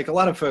that, because like a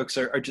lot of folks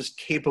are just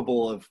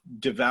capable of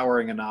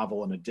devouring a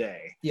novel in a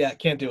day. Yeah,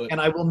 can't do it. And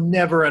I will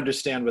never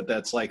understand what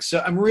that's like.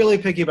 So I'm really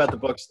picky about the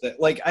books that,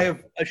 like, I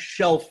have a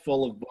shelf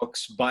full of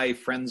books by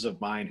friends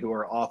of mine who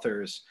are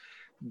authors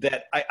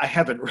that I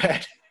haven't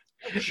read.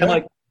 Sure. And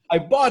like, I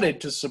bought it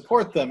to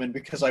support them and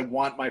because I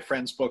want my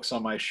friends' books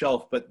on my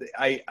shelf, but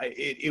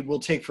it will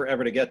take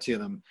forever to get to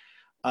them.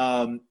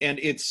 And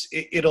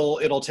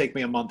it'll take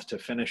me a month to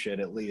finish it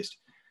at least.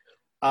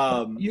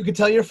 You could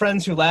tell your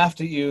friends who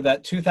laughed at you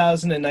that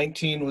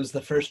 2019 was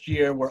the first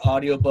year where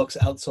audiobooks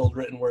outsold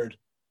written word.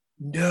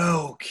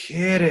 No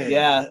kidding.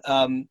 Yeah.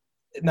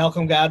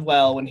 Malcolm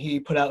Gladwell, when he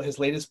put out his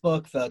latest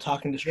book, the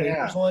Talking to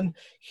Strangers one,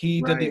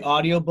 he did the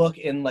audiobook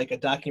in like a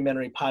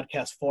documentary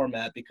podcast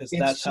format, because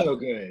that's so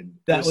good.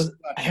 I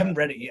haven't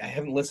read it yet. I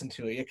haven't listened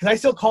to it yet, because I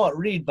still call it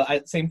read,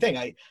 but same thing.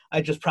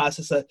 I just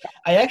process it.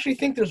 I actually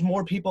think there's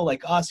more people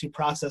like us who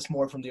process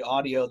more from the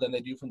audio than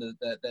they do from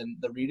than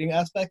the reading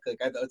aspect. Like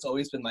it's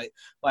always been why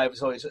I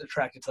was always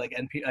attracted to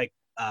like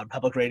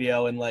public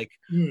radio and like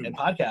and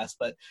podcasts.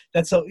 But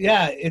that's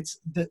it's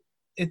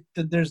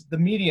there's the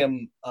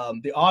medium,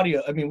 the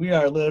audio. I mean, we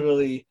are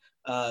literally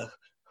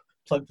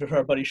plug for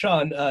our buddy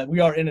Sean. We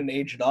are in an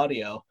age of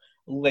audio,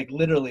 like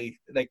literally,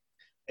 like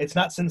it's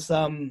not since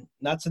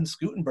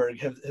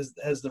Gutenberg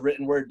has the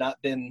written word not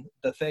been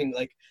the thing.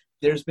 Like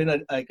there's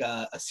been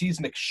a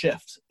seismic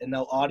shift, and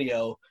now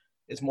audio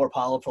is more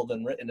powerful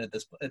than written at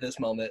this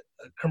moment,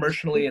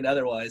 commercially and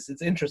otherwise.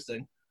 It's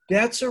interesting.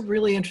 That's a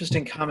really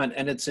interesting comment,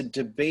 and it's a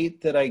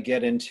debate that I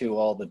get into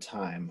all the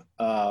time.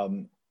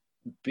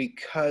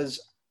 Because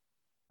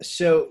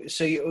so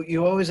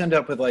you always end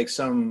up with like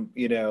some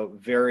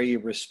very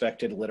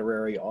respected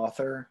literary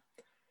author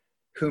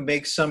who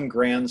makes some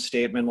grand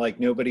statement like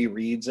nobody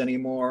reads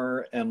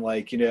anymore, and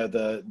like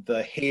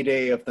the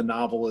heyday of the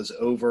novel is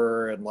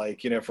over, and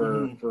like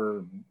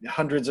for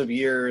hundreds of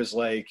years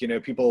like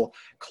people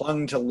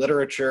clung to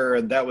literature,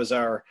 and that was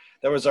our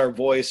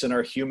voice and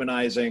our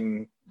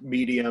humanizing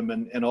medium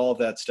and all of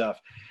that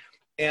stuff,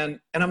 and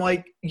I'm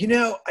like,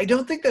 I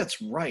don't think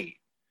that's right.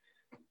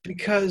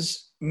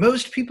 Because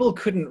most people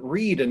couldn't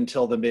read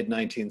until the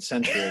mid-19th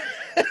century.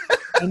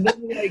 And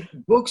then like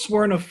books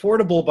weren't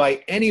affordable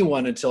by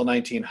anyone until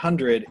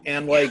 1900.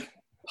 And like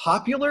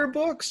popular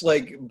books,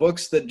 like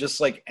books that just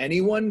like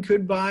anyone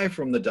could buy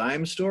from the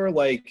dime store,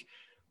 like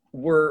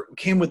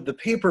came with the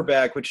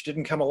paperback, which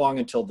didn't come along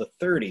until the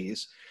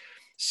 30s.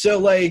 So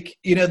like,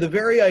 the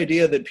very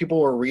idea that people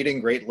were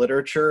reading great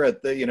literature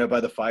at the, by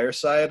the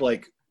fireside,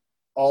 like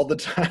all the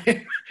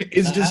time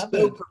is just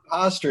so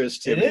preposterous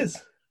to me. It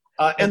is.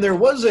 And there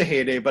was a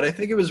heyday, but I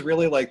think it was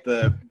really like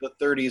the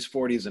 30s,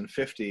 40s, and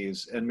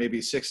 50s, and maybe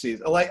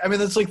 60s. Like, I mean,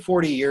 that's like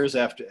 40 years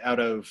out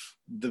of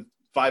the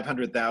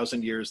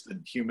 500,000 years that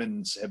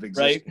humans have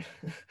existed.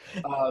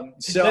 Right.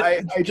 So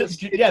I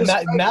just yeah,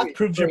 math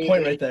proves your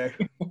point right there.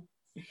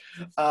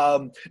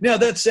 Now,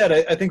 that said,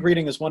 I think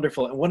reading is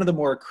wonderful. And one of the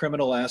more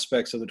criminal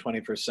aspects of the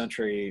 21st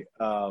century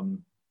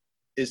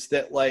is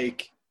that,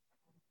 like,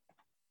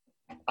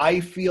 I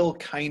feel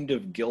kind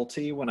of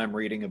guilty when I'm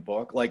reading a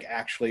book, like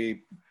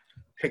actually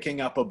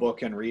picking up a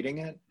book and reading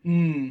it,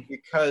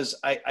 because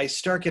I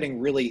start getting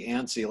really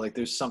antsy, like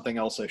there's something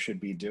else I should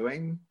be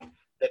doing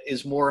that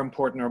is more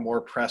important or more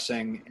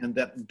pressing, and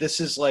that this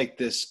is like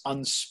this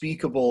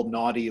unspeakable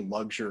naughty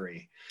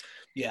luxury.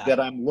 Yeah. That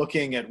I'm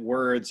looking at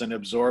words and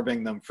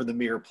absorbing them for the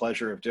mere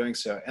pleasure of doing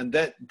so. And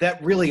that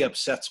really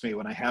upsets me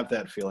when I have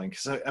that feeling,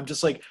 because I'm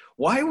just like,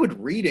 why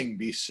would reading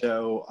be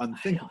so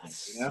unthinkable? I know,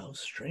 it's so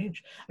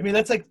strange. I mean,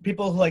 that's like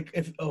people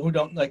who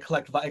don't like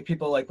collect,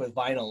 people like with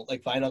vinyl,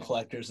 like vinyl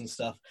collectors and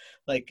stuff.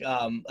 Like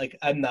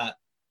I'm not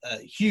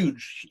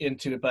huge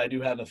into it, but I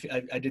do have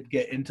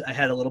I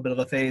had a little bit of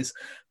a phase,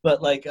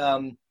 but like,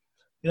 you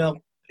know,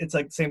 it's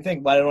like the same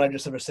thing. Why don't I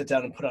just ever sit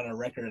down and put on a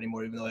record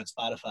anymore, even though I have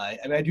Spotify?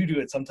 I mean, I do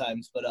it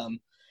sometimes, but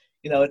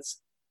you know,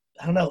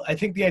 I don't know. I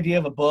think the idea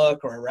of a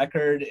book or a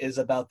record is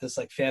about this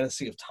like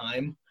fantasy of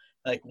time.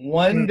 Like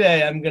one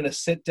day I'm gonna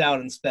sit down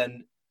and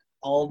spend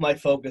all of my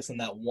focus on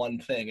that one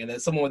thing. And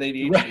as someone with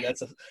ADHD, Right.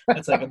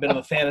 that's like a bit of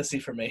a fantasy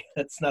for me.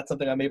 That's not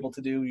something I'm able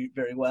to do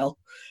very well.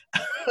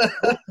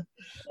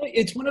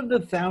 It's one of the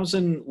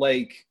 1,000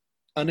 like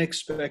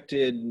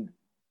unexpected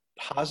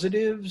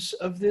positives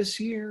of this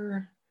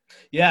year.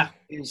 Yeah.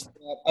 Is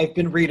that I've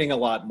been reading a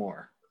lot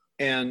more,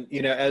 and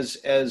you know,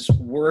 as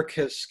work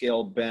has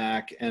scaled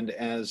back, and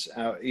as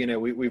you know,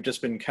 we've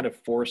just been kind of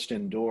forced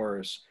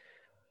indoors.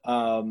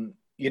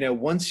 You know,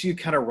 once you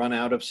kind of run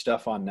out of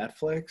stuff on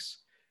Netflix,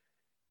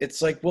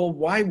 it's like, well,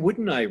 why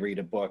wouldn't I read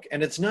a book?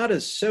 And it's not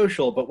as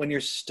social, but when you're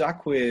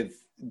stuck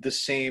with the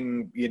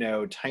same, you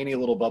know, tiny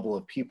little bubble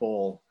of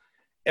people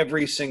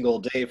every single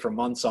day for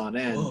months on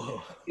end,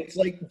 Whoa. it's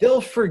like they'll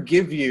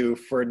forgive you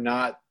for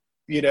not,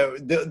 you know,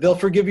 they'll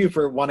forgive you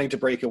for wanting to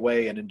break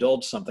away and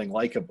indulge something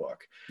like a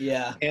book.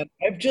 Yeah. And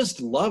I've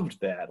just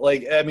loved that.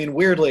 Like, I mean,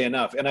 weirdly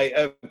enough, and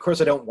of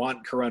course I don't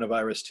want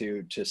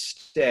coronavirus to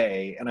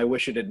stay, and I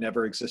wish it had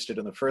never existed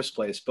in the first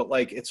place, but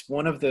like, it's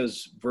one of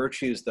those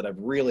virtues that I've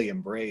really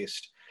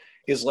embraced,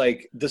 is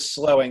like the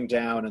slowing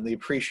down and the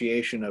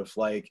appreciation of,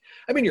 like,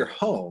 I mean, you're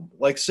home.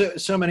 Like,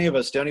 so many of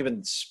us don't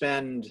even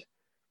spend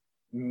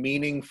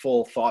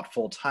meaningful,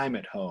 thoughtful time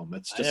at home.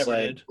 It's just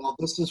like, did. well,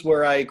 this is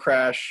where I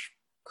crash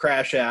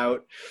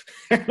out.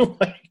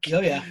 Like,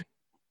 oh yeah.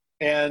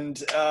 And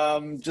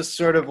just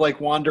sort of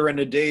like wander in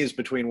a daze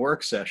between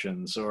work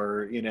sessions,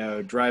 or, you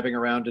know, driving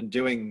around and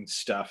doing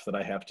stuff that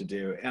I have to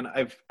do. And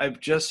I've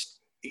just,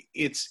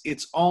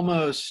 it's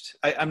almost,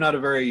 I'm not a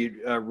very,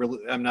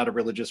 I'm not a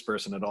religious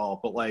person at all,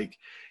 but like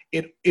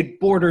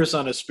it borders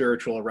on a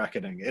spiritual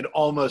reckoning. It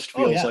almost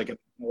feels like an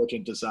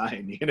intelligent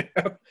design, you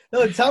know? No,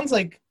 it sounds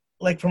like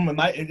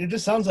it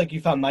just sounds like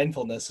you found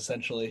mindfulness,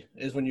 essentially,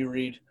 is when you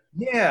read.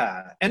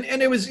 Yeah, and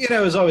it was, you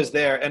know, it was always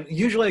there, and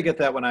usually I get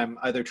that when I'm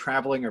either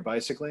traveling or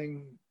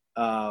bicycling.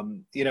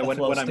 You know, when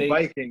I'm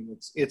biking,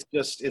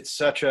 it's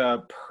such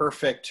a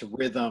perfect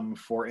rhythm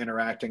for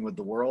interacting with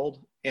the world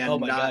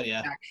and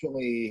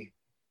actually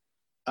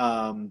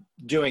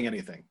doing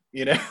anything.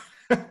 You know,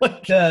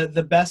 like,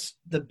 the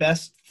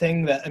best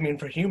thing that, I mean,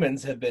 for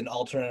humans have been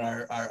altering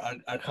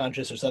our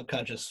conscious or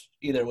subconscious,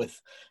 either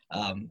with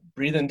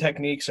breathing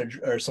techniques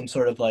or some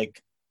sort of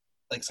like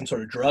some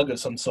sort of drug of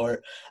some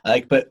sort,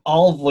 like, but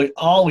we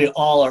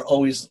all are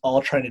always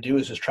trying to do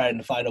is just trying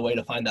to find a way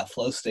to find that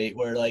flow state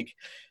where, like,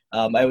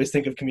 I always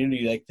think of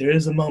community, like there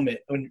is a moment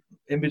when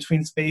in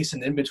between space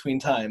and in between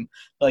time,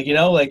 like, you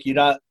know, like you're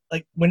not,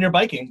 like when you're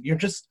biking, you're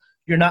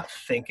not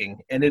thinking,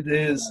 and it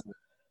is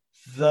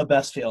the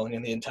best feeling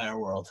in the entire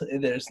world.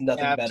 There's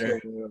nothing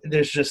better.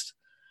 There's just,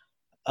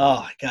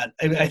 oh God,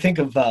 I think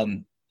of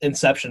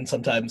Inception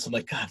sometimes. I'm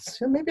like, God,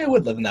 maybe I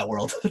would live in that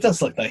world. It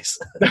does look nice.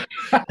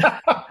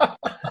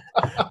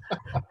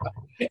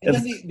 And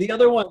then the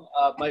other one,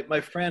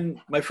 my friend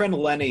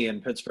Lenny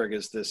in Pittsburgh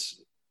is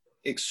this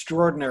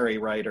extraordinary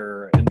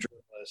writer and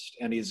journalist,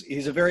 and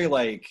he's a very,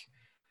 like,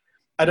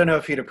 I don't know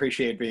if he'd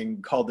appreciate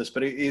being called this,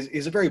 but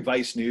he's a very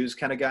Vice News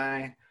kind of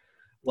guy.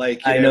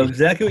 Like, I know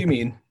exactly what you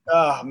mean.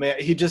 Oh man,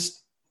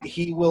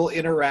 he will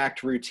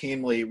interact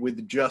routinely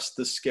with just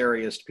the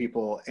scariest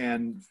people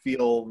and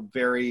feel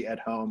very at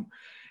home,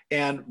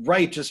 and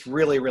write just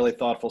really, really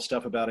thoughtful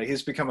stuff about it.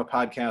 He's become a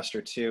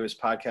podcaster too. His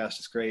podcast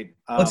is great.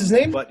 What's his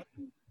name? But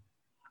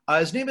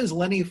his name is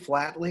Lenny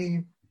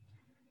Flatley,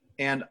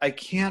 and I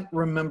can't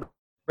remember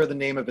the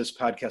name of his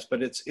podcast,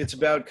 but it's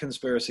about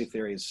conspiracy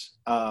theories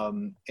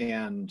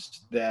and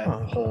that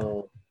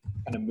whole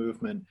kind of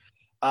movement.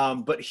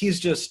 But he's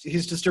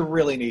just a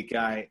really neat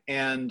guy,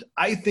 and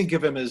I think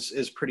of him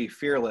as pretty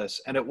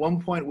fearless. And at one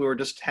point, we were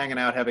just hanging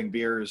out having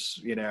beers,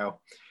 you know,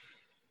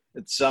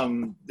 at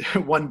some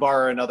one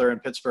bar or another in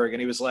Pittsburgh,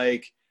 and he was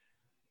like,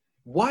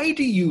 why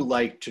do you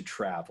like to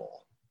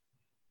travel?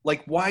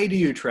 Like, why do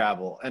you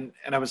travel? And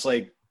I was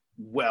like,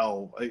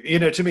 well,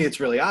 to me, it's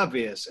really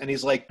obvious. And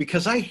he's like,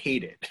 because I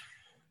hate it.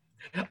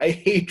 I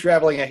hate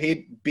traveling. I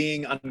hate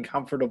being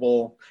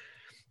uncomfortable.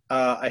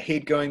 I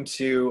hate going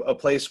to a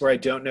place where I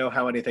don't know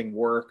how anything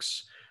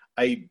works.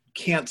 I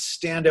can't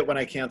stand it when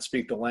I can't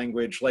speak the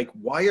language. Like,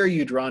 why are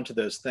you drawn to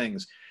those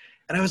things?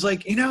 And I was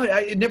like,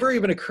 it never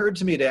even occurred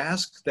to me to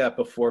ask that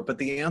before, but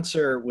the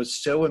answer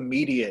was so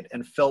immediate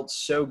and felt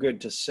so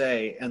good to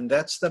say. And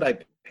that's that I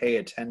pay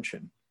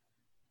attention.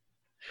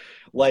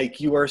 Like,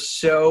 you are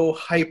so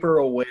hyper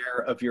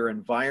aware of your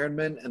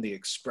environment and the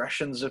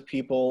expressions of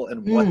people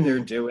and what they're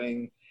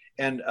doing.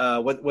 And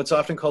what's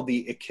often called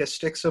the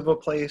acoustics of a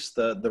place,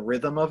 the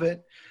rhythm of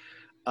it.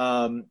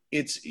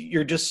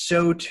 You're just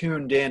so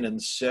tuned in,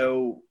 and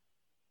so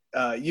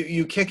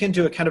you kick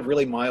into a kind of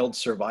really mild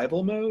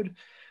survival mode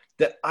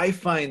that I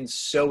find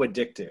so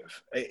addictive.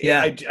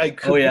 I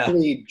could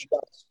really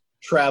just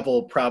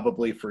travel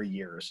probably for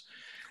years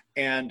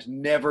and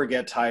never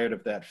get tired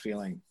of that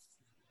feeling.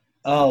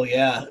 Oh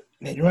yeah,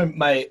 man, you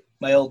remember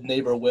my old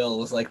neighbor Will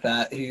was like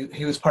that.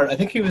 He was part. I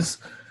think he was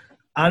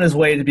on his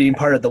way to being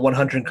part of the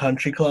 100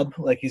 Country Club.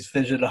 Like, he's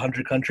visited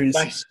 100 countries.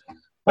 Nice.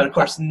 But of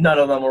course, none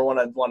of them were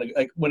want to.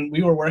 Like, when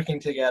we were working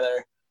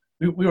together,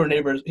 we were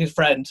neighbors. His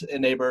friend, a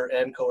neighbor,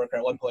 and coworker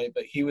at one point.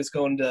 But he was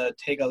going to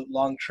take a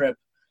long trip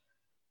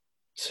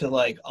to,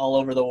 like, all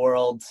over the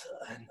world.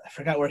 And I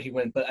forgot where he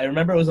went, but I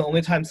remember it was the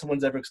only time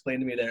someone's ever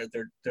explained to me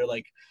they're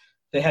like,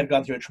 they had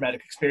gone through a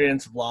traumatic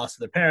experience of loss of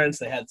their parents.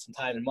 They had some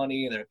time and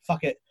money. They're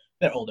fuck it.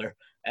 They're older.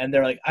 And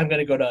they're like, I'm going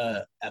to go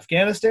to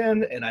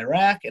Afghanistan and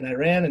Iraq and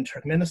Iran and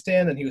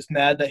Turkmenistan. And he was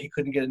mad that he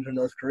couldn't get into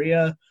North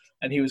Korea.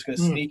 And he was going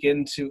to sneak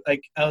into,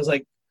 like, I was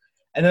like,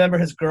 and I remember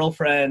his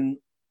girlfriend,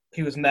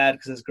 he was mad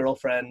because his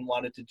girlfriend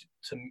wanted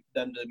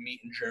them to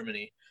meet in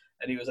Germany.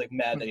 And he was like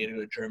mad that he had to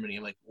go to Germany.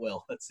 I'm like,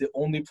 well, that's the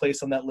only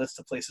place on that list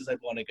of places I'd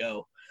want to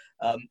go.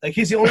 Like,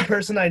 he's the only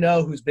person I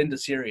know who's been to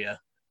Syria.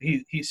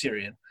 He's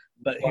Syrian,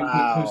 but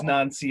who's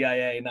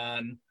non-CIA,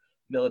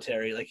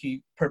 non-military. Like, I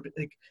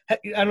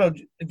don't know.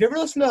 Have you ever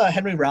listened to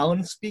Henry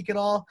Rollins speak at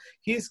all?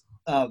 He's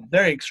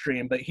very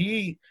extreme, but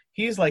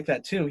he's like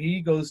that too. He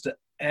goes to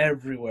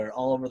everywhere,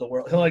 all over the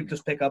world. He'll like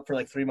just pick up for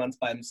like 3 months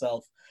by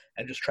himself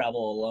and just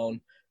travel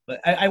alone. But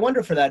I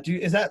wonder for that. Do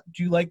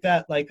you like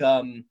that, like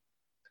the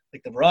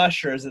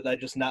rush, or is it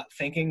that just not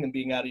thinking and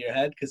being out of your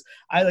head? Because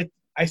I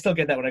still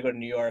get that when I go to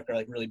New York or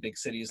like really big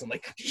cities. I'm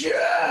like,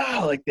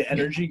 yeah, like the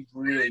energy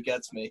really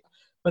gets me.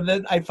 But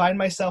then I find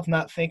myself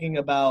not thinking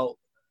about,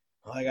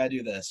 oh, I gotta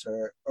do this,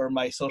 or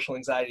my social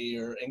anxiety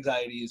or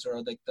anxieties,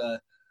 or like the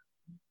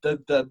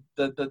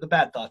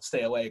bad thoughts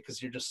stay away, because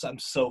I'm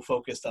so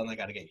focused on, I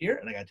gotta get here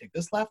and I gotta take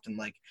this left, and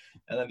then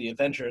the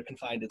adventure can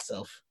find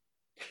itself.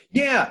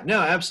 Yeah,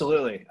 no,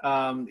 absolutely.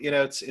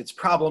 It's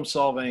problem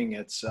solving.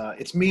 It's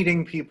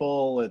meeting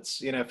people. It's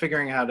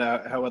figuring out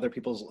how other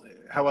people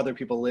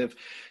live.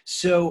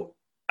 So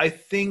I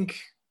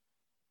think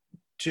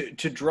to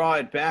draw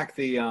it back,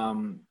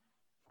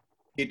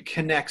 it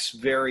connects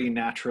very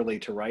naturally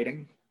to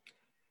writing.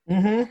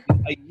 Mm-hmm.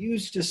 I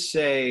used to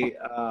say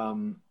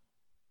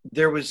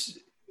there was,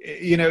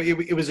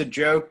 it was a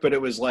joke, but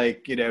it was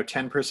like,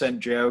 10%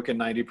 joke and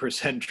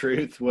 90%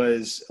 truth.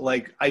 Was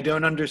like, I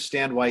don't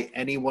understand why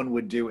anyone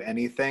would do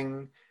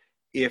anything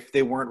if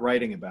they weren't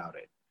writing about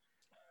it.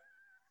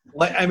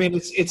 Like, I mean,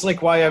 it's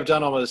like why I've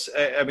done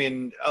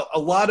a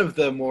lot of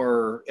the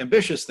more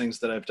ambitious things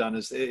that I've done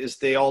is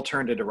they all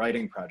turned into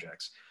writing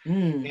projects.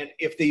 And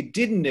if they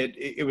didn't,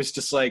 it was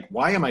just like,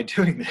 why am I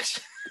doing this?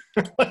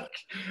 Like,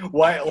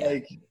 why?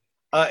 Like,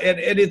 I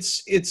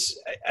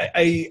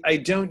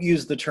don't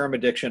use the term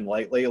addiction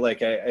lightly.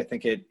 Like, I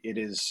think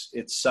it's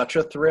such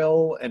a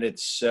thrill, and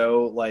it's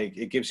so, like,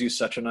 it gives you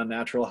such an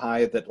unnatural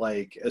high that,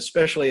 like,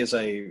 especially as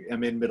I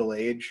am in middle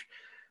age,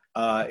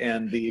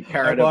 and the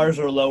parent bars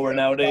are lower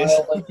nowadays.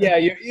 Yeah,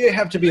 you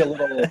have to be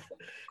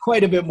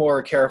quite a bit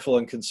more careful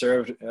and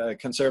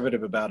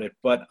conservative about it.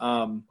 But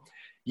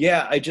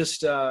yeah, I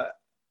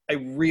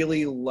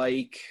really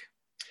like.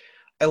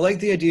 I like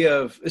the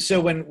idea of, so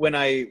when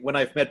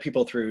I've met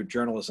people through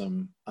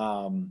journalism,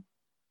 and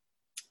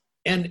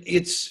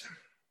it's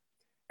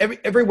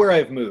everywhere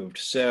I've moved.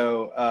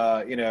 So,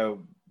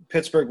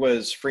 Pittsburgh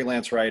was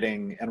freelance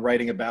writing and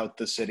writing about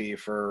the city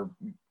for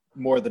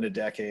more than a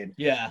decade.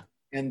 Yeah.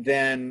 And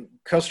then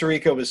Costa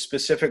Rica was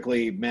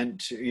specifically meant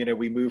to,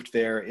 we moved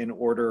there in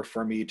order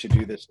for me to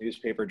do this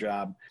newspaper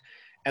job.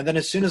 And then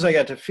as soon as I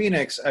got to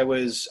Phoenix, I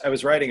was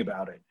writing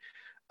about it.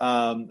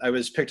 I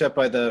was picked up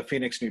by the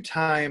Phoenix New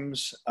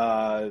Times.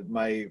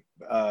 The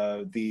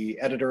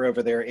editor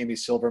over there, Amy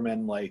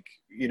Silverman,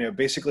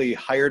 basically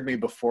hired me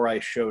before I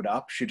showed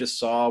up. She just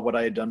saw what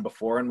I had done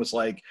before and was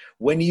like,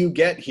 when you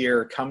get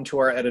here, come to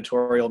our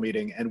editorial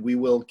meeting and we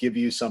will give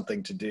you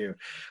something to do.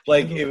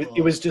 Like,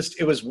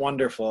 it was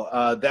wonderful.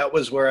 That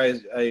was where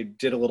I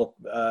did a little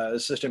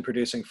assistant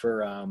producing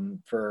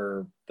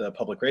for the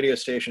public radio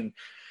station.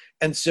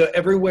 And so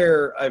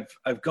everywhere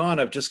I've gone,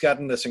 I've just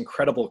gotten this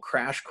incredible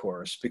crash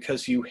course,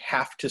 because you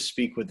have to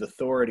speak with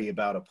authority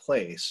about a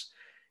place,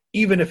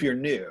 even if you're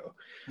new.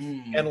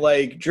 And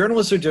like,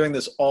 journalists are doing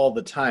this all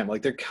the time.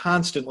 Like, they're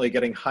constantly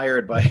getting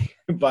hired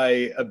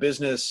by a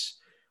business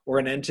or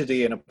an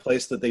entity in a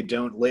place that they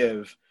don't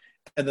live,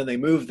 and then they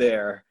move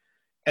there,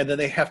 and then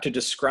they have to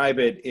describe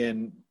it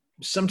in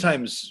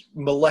sometimes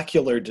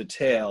molecular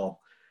detail.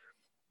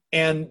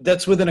 And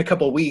that's within a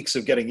couple of weeks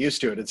of getting used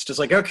to it. It's just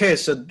like, okay,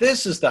 so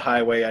this is the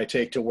highway I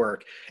take to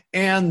work,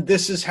 and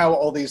this is how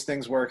all these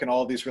things work and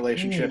all these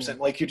relationships. And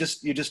like, you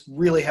just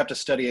really have to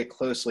study it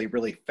closely,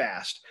 really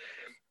fast.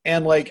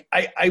 And like,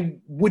 I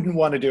wouldn't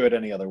want to do it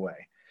any other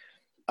way.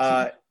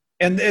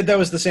 And that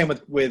was the same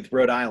with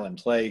Rhode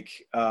Island. Like,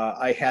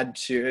 I had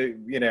to,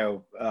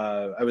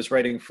 I was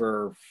writing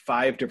for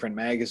 5 different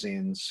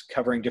magazines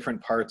covering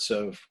different parts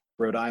of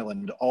Rhode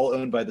Island, all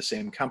owned by the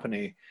same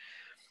company.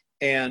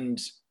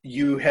 And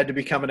you had to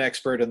become an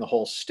expert in the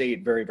whole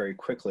state very, very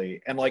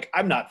quickly. And like,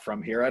 I'm not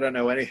from here. I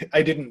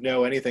didn't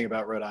know anything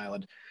about Rhode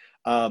Island.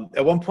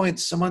 At one point,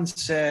 someone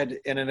said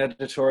in an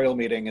editorial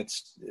meeting,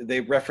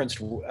 they referenced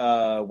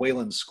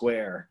Wayland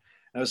Square.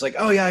 And I was like,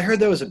 oh yeah, I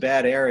heard that was a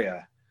bad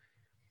area.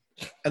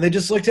 And they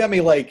just looked at me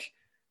like,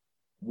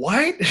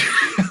 what?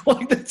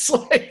 Like, that's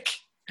like,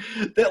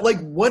 that, like,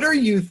 what are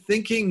you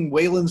thinking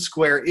Wayland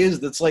Square is?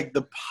 That's like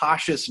the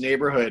poshest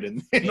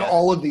neighborhood in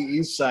all of the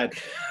East Side.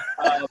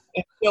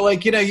 So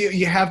like,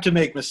 you have to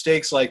make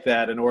mistakes like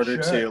that in order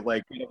to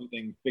like get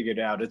everything figured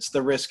out. It's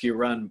the risk you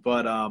run.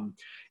 But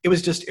it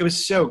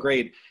was so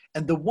great.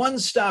 And the one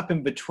stop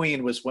in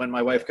between was when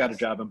my wife got a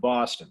job in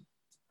Boston.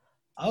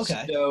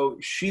 Okay. So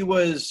she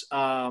was,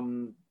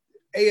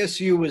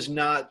 ASU was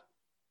not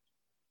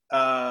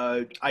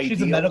ideal.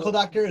 She's a medical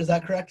doctor, is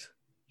that correct?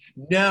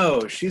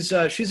 No, she's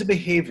a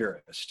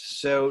behaviorist.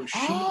 So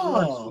she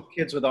works with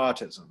kids with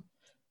autism.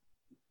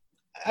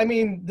 I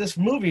mean, this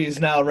movie is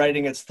now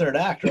writing its 3rd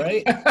act,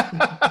 right?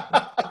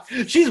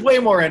 She's way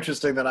more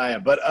interesting than I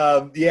am, but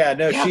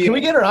can we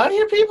get her on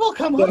here, people?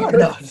 Come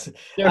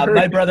on.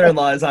 My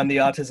brother-in-law is on the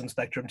autism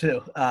spectrum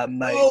too. Oh,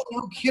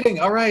 no kidding!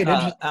 All right,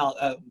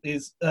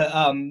 he's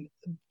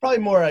probably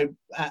more.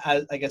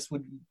 I guess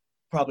would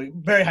probably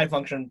very high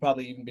function,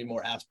 probably even be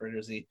more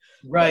Asperger's-y.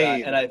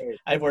 Right. And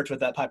I've worked with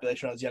that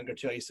population when I was younger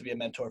too. I used to be a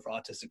mentor for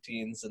autistic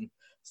teens and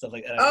stuff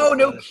like that. Oh,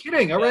 no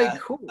kidding. All right,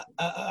 cool.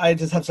 I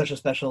just have such a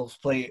special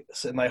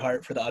place in my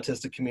heart for the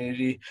autistic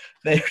community.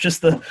 They're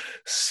just the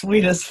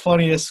sweetest,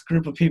 funniest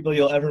group of people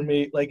you'll ever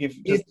meet. Like,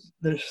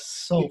 they're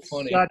so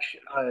funny.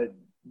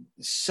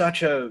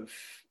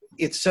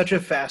 It's such a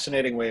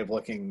fascinating way of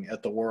looking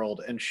at the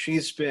world. And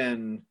she's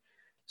been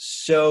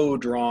so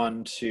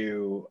drawn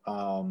to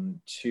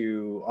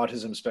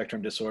autism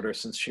spectrum disorder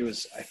since she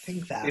was, I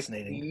think,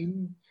 fascinating.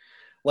 15.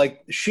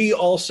 Like, she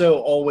also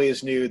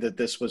always knew that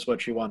this was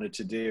what she wanted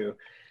to do,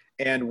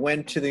 and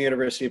went to the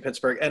University of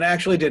Pittsburgh and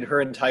actually did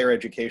her entire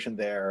education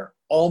there,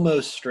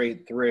 almost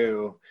straight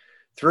through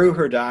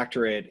her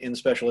doctorate in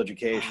special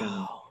education.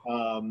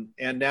 Wow.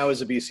 And now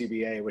is a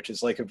BCBA, which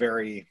is like a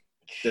very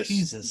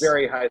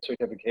high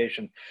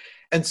certification.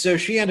 And so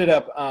she ended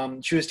up,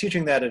 she was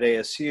teaching that at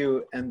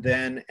ASU, and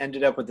then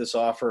ended up with this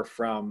offer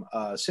from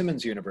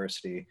Simmons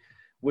University,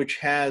 which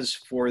has,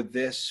 for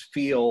this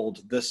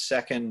field, the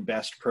 2nd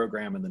best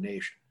program in the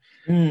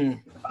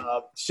nation.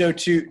 So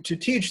to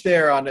teach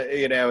there on,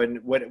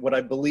 and what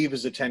I believe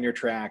is a tenure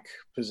track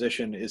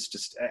position is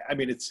just, I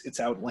mean, it's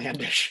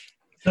outlandish.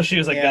 So she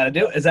was like, gotta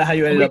do it. Is that how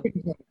you ended up?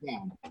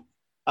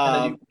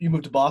 And then you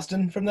moved to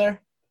Boston from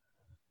there?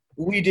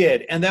 We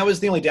did. And that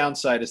was the only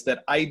downside, is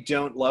that I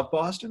don't love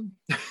Boston.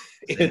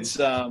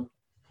 I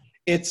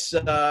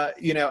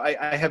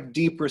have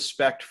deep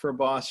respect for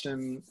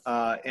Boston,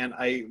 and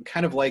I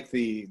kind of like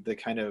the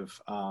kind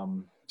of,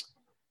 I'm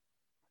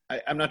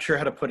not sure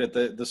how to put it,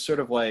 the sort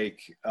of like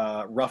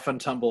rough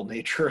and tumble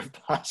nature of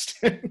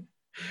Boston.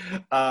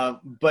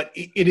 But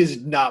it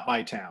is not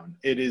my town.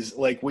 It is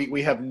like,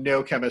 we have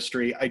no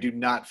chemistry. I do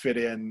not fit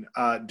in,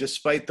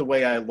 despite the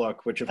way I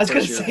look, which of course, I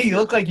was going to say, you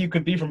look like you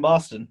could be from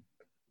Boston.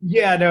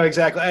 Yeah, no,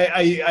 exactly.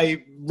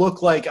 I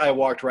look like I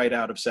walked right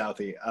out of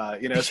Southie,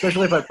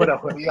 especially if I put a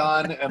hoodie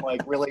on and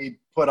like really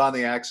put on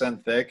the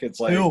accent thick. It's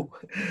like, Ew.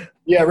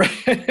 Yeah,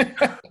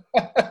 right.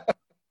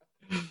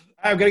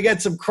 I'm gonna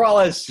get some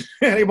crawlers.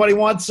 Anybody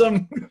want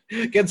some?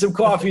 Get some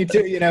coffee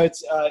too.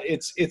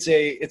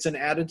 It's an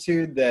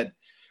attitude that,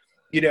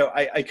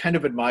 I kind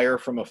of admire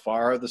from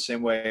afar, the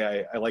same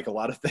way I like a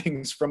lot of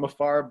things from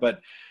afar,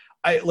 but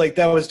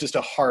that was just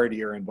a hard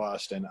year in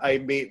Boston.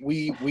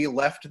 We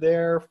left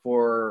there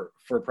for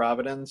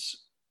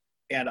Providence,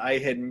 and I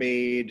had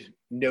made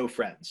no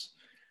friends.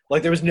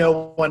 Like, there was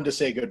no one to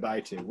say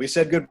goodbye to. We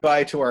said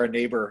goodbye to our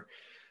neighbor,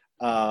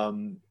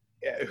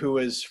 who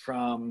was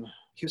from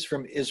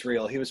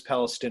Israel. He was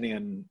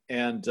Palestinian,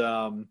 and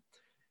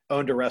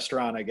owned a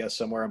restaurant, I guess,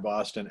 somewhere in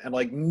Boston, and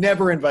like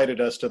never invited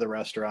us to the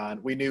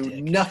restaurant. We knew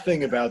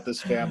nothing about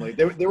this family.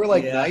 They were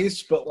like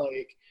nice, but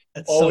like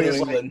That's so New always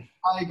like, England.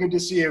 hi, good to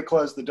see you,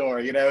 close the door.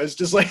 You know, it's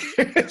just like,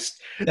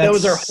 that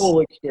was our That's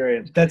whole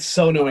experience. that's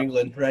so New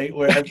England, right?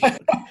 Where because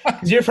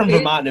you're from It-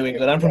 Vermont, New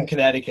England. I'm from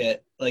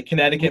Connecticut. Like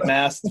Connecticut,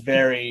 Mass, is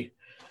very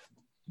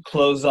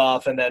closed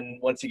off, and then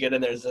once you get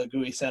in, there's a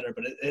GUI center,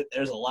 but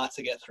there's a lot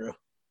to get through.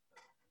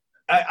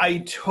 I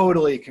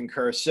totally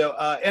concur. So,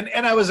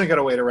 and I wasn't going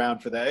to wait around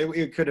for that.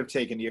 It could have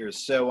taken years.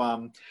 So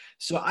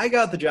I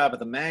got the job at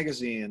the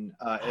magazine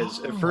as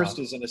at first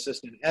as an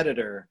assistant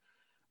editor.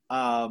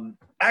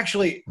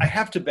 Actually, I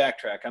have to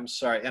backtrack. I'm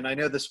sorry, and I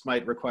know this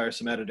might require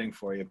some editing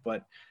for you,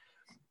 but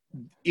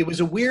it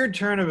was a weird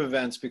turn of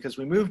events because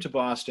we moved to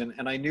Boston,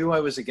 and I knew I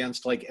was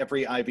against like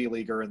every Ivy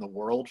Leaguer in the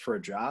world for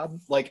a job.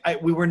 Like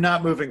we were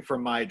not moving for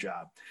my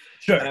job.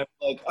 And Sure. I'm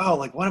like, oh,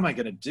 like, what am I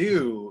going to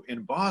do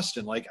in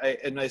Boston? Like,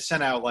 I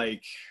sent out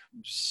like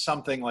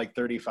something like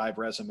 35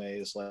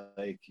 resumes,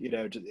 like, you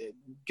know,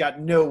 got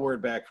no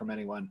word back from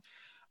anyone.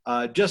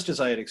 Just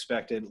as I had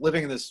expected,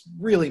 living in this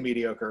really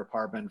mediocre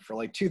apartment for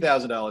like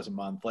 $2,000 a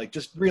month, like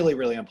just really,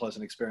 really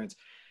unpleasant experience.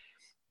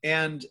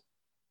 And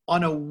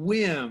on a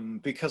whim,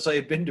 because I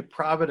had been to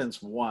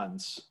Providence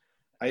once,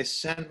 I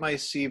sent my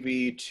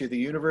CV to the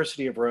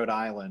University of Rhode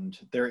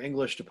Island, their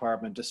English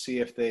department, to see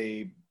if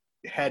they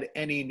had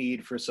any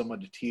need for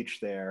someone to teach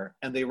there.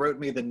 And they wrote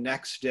me the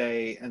next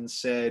day and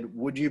said,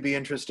 would you be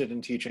interested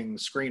in teaching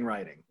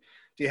screenwriting?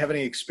 Do you have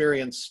any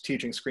experience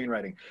teaching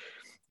screenwriting?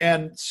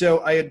 And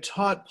so I had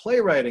taught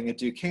playwriting at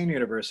Duquesne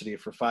University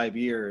for 5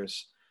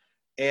 years.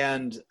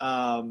 And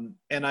I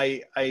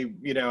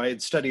you know, I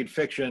had studied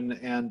fiction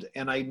and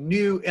I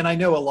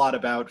know a lot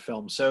about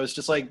film. So it's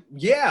just like,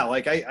 yeah,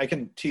 like I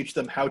can teach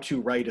them how to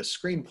write a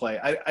screenplay.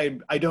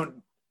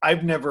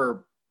 I've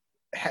never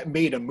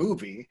made a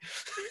movie.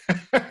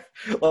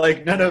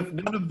 Like none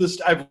of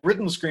this, I've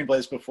written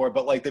screenplays before,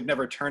 but like they've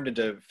never turned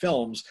into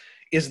films.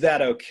 Is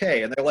that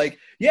okay? And they're like,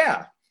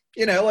 yeah,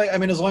 you know, like, I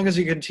mean, as long as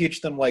you can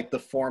teach them like the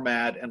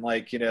format and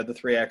like, you know, the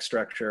 3 act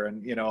structure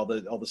and, you know, all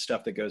the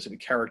stuff that goes into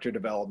character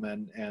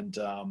development and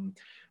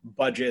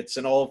budgets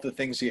and all of the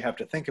things you have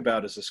to think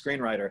about as a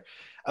screenwriter.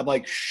 I'm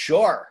like,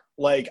 sure,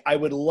 like I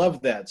would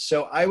love that.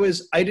 So I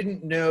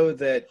didn't know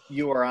that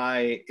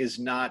URI is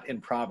not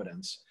in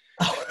Providence.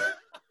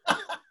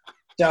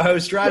 So I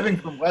was driving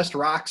from West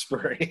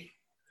Roxbury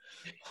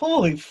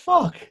Holy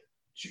fuck.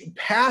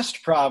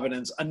 past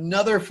Providence,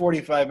 another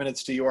 45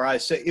 minutes to URI.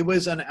 So it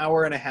was an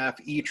hour and a half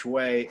each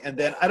way. And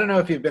then I don't know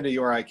if you've been to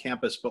URI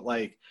campus, but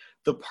like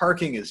the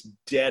parking is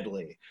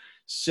deadly.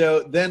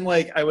 So then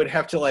like I would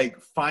have to like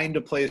find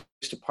a place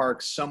to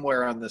park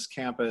somewhere on this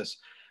campus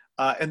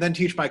and then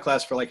teach my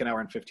class for like an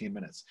hour and 15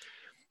 minutes.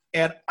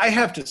 And I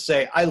have to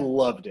say, I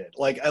loved it.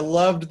 Like, I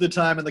loved the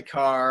time in the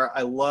car.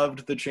 I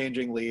loved the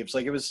changing leaves.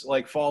 Like, it was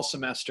like fall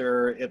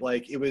semester. It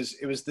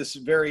was this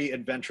very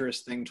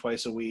adventurous thing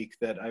twice a week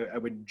that I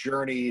would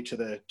journey to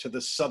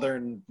the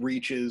southern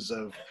reaches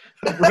of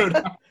Rhode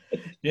Island.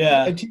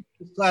 Yeah. And teach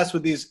this class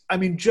with these, I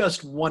mean,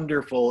 just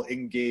wonderful,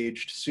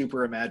 engaged,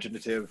 super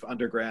imaginative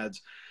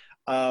undergrads.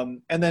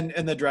 And then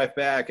drive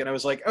back, and I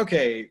was like,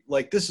 okay,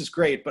 like this is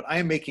great, but I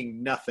am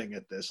making nothing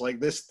at this. Like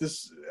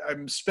this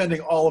I'm spending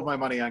all of my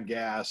money on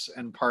gas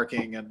and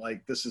parking, and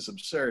like this is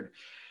absurd.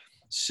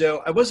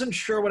 So I wasn't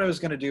sure what I was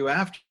going to do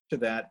after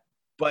that,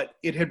 but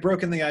it had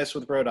broken the ice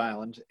with Rhode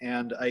Island,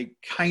 and I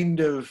kind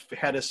of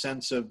had a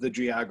sense of the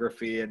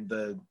geography and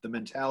the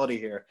mentality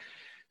here.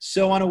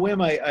 So on a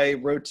whim, I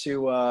wrote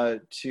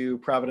to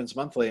Providence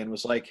Monthly and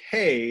was like,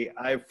 hey,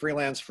 I've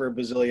freelanced for a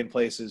bazillion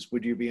places.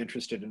 Would you be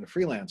interested in a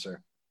freelancer?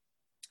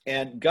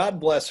 And God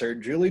bless her,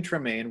 Julie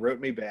Tremaine wrote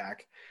me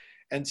back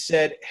and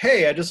said,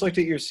 hey, I just looked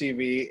at your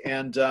CV,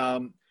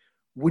 and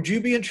would you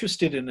be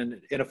interested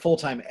in a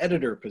full-time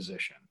editor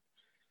position?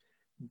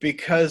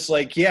 Because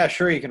like, yeah,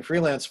 sure, you can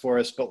freelance for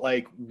us, but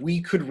like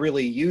we could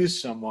really use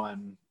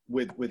someone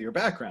with your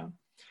background.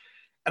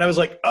 And I was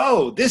like,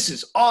 oh, this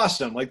is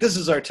awesome. Like, this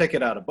is our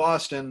ticket out of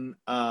Boston.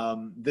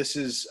 This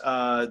is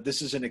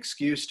an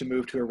excuse to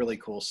move to a really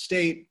cool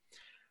state.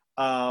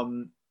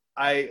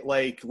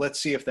 Let's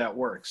see if that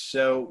works.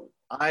 So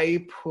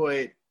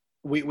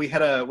we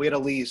had a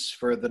lease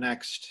for the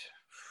next,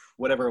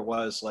 whatever it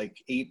was, like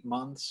 8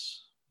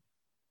 months.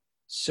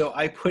 So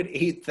I put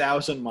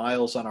 8,000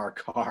 miles on our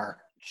car.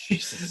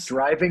 Jesus.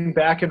 Driving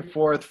back and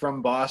forth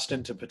from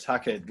Boston to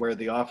Pawtucket, where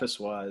the office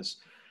was.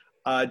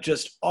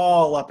 Just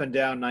all up and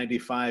down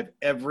 95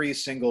 every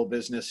single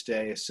business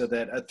day, so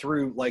that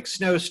through like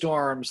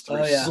snowstorms,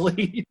 through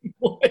sleet,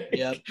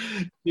 like,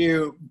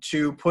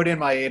 to put in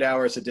my 8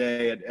 hours a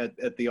day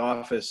at the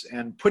office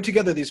and put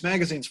together these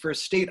magazines for a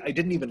state I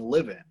didn't even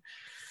live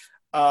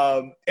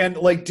in, and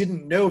like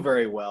didn't know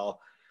very well.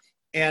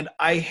 And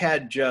I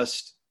had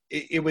just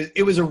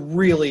it was a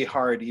really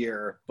hard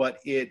year, but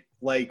it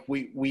like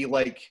we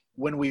like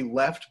when we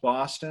left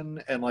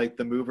Boston and like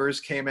the movers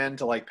came in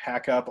to like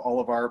pack up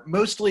all of our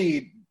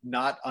mostly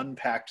not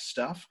unpacked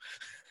stuff.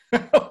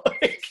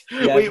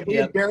 We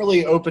had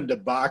barely opened a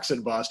box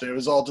in Boston. It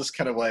was all just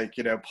kind of like,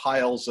 you know,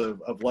 piles of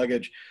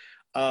luggage.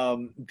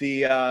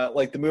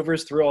 The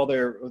movers threw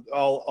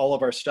all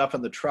of our stuff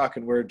in the truck,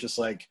 and we're just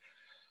like,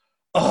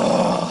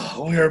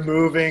 Oh, we are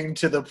moving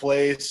to the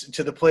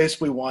place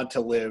we want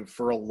to live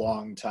for a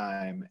long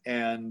time. What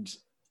And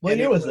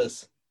year it was was,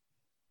 this?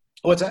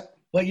 what's that?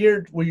 What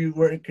year were you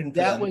working for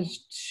That them?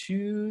 was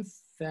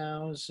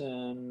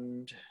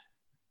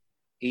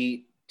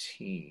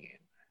 2018.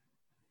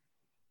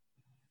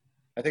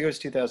 I think it was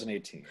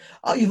 2018.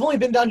 Oh, you've only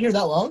been down here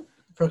that long?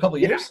 For a couple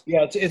Yeah, years?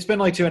 yeah, it's been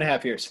like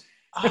 2.5 years.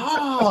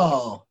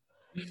 Oh,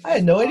 I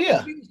had no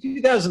idea. Maybe it was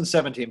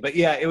 2017, but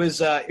yeah,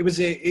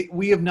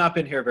 we have not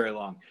been here very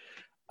long.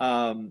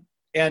 Um,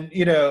 and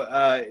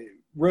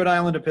Rhode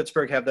Island and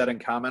Pittsburgh have that in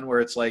common,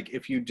 where it's like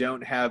if you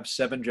don't have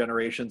 7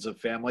 generations of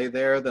family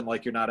there, then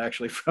like you're not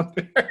actually from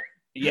there.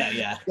 Yeah,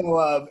 yeah.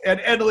 So,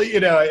 and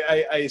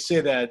I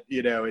say that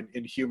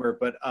in humor,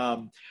 but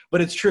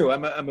it's true.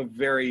 I'm a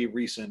very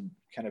recent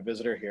kind of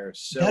visitor here.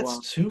 So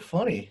That's too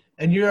funny.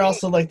 And you're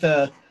also like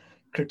the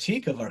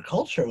critique of our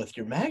culture with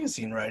your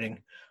magazine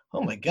writing.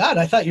 Oh my God,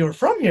 I thought you were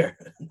from here.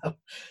 I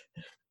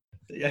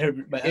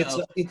heard my,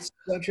 it's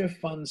such a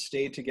fun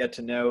state to get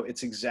to know.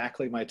 It's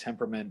exactly my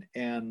temperament,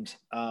 and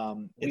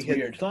we it's had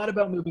weird. thought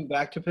about moving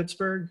back to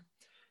Pittsburgh,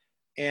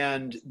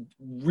 and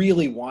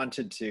really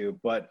wanted to,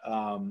 but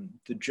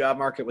the job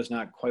market was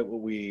not quite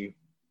what we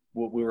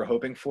were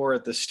hoping for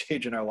at this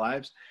stage in our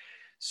lives.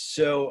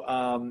 So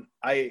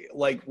I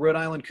like Rhode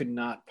Island could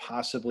not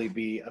possibly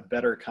be a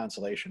better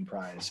consolation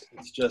prize.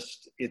 It's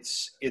just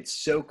it's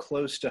so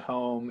close to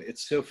home.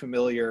 It's so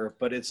familiar,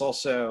 but it's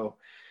also,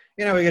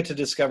 we get to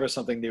discover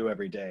something new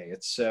every day.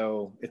 It's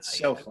so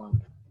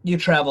fun. You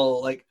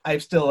travel I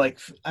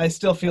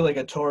still feel like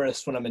a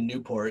tourist when I'm in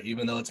Newport,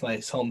 even though it's my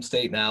home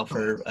state now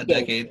for a So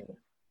decade.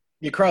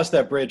 you cross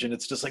that bridge and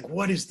it's just like,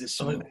 what is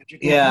this I'm like, magical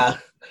place? yeah,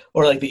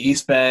 or like the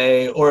East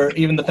Bay, or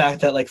even the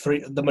fact that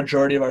the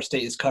majority of our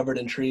state is covered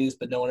in trees,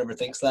 but no one ever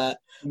thinks that.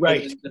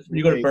 Like Right. if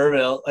you go to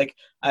Burville, like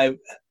I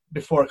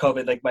before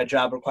COVID, like my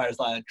job requires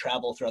a lot of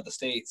travel throughout the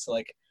state. So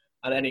like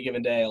on any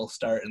given day, I'll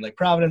start in like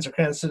Providence or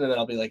Cranston, and then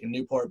I'll be like in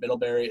Newport,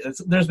 Middlebury.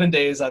 There's been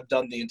days I've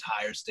done the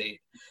entire state,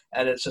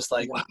 and it's just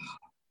like Wow.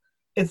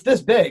 it's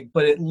this big,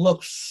 but it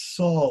looks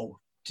so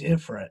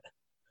different.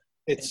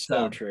 It's It's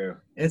so true.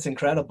 it's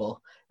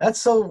incredible. That's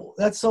so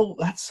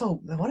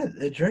what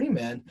a journey,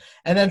 man.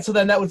 And then so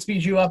then that would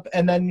speed you up,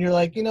 and then you're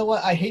like, you know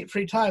what? I hate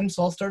free time,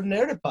 so I'll start a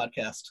narrative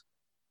podcast.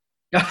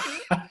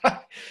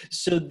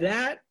 So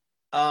that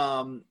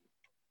um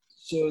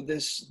so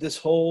this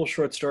whole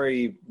short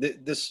story,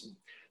 this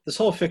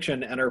whole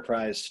fiction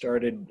enterprise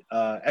started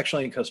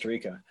actually in Costa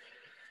Rica.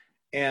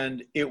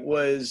 And it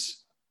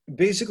was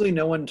basically,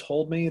 no one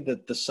told me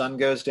that the sun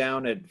goes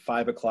down at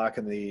 5 o'clock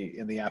in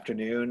the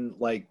afternoon,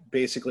 like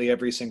basically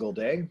every single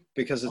day,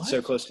 because it's so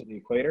What? close to the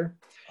equator.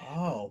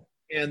 Oh,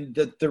 And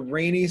that the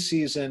rainy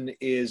season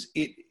is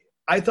it.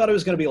 I thought it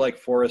was going to be like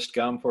Forrest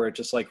Gump, where it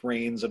just like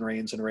rains and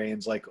rains and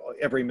rains, like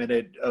every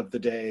minute of the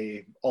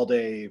day, all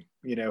day,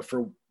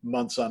 for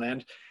months on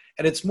end.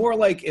 And it's more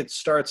like it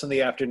starts in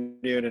the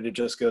afternoon and it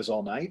just goes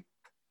all night.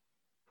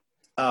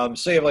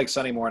 So you have like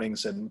sunny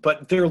mornings,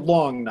 but they're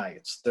long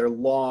nights. They're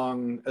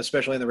long,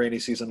 especially in the rainy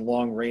season,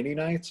 long rainy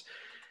nights.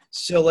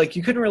 So like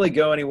you couldn't really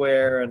go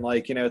anywhere, and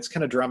like it's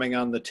kind of drumming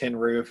on the tin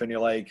roof, and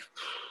you're like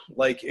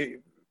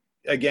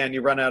again,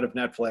 you run out of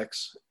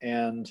Netflix.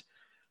 And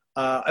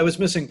I was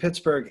missing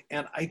Pittsburgh,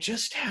 and I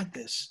just had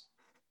this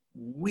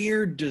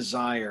weird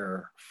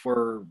desire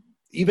for,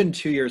 even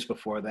 2 years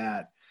before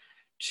that,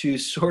 to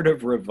sort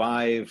of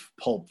revive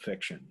pulp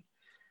fiction.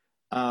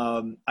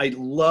 I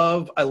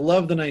love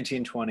the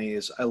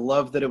 1920s. I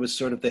love that it was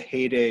sort of the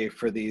heyday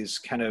for these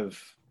kind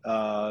of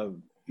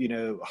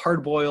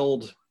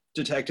hard-boiled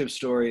detective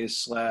stories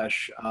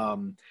slash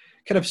kind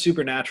of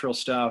supernatural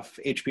stuff.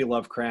 H.P.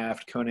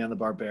 Lovecraft, Conan the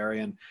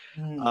Barbarian.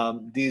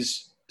 hmm.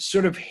 These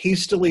sort of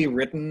hastily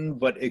written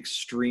but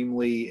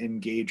extremely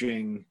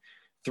engaging,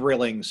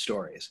 thrilling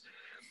stories.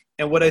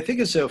 And what I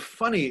think is so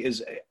funny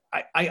is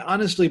I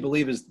honestly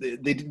believe is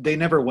they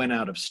never went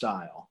out of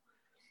style.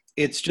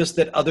 It's just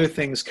that other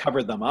things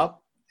covered them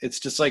up. It's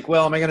just like,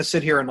 well, am I going to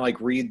sit here and like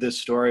read this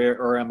story,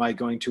 or am I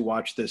going to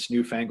watch this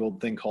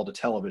newfangled thing called a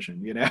television?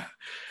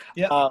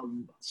 Yep.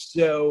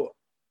 So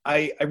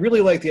I really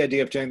like the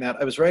idea of doing that.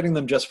 I was writing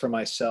them just for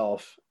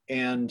myself,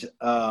 and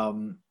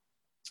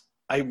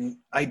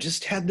I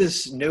just had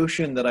this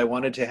notion that I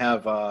wanted to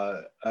have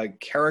a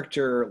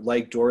character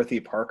like Dorothy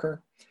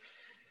Parker,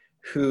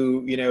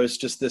 who is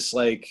just this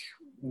like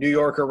New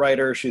Yorker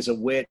writer. She's a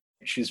wit.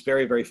 She's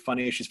very, very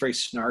funny. She's very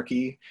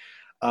snarky.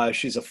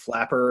 She's a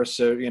flapper,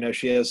 so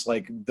she has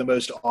like the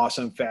most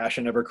awesome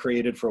fashion ever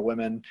created for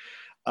women.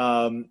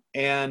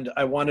 And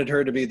I wanted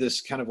her to be this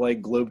kind of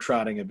like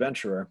globetrotting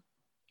adventurer,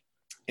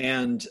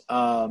 and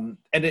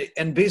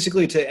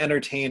basically to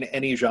entertain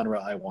any genre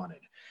I wanted.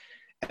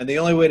 And the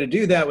only way to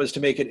do that was to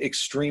make it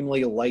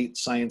extremely light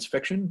science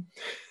fiction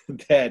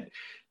that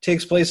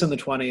takes place in the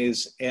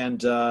 20s.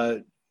 And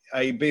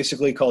I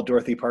basically call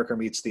Dorothy Parker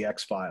meets the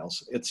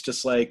X-Files. It's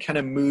just like kind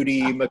of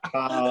moody,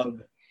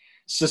 macabre,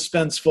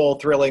 suspenseful,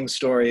 thrilling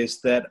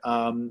stories that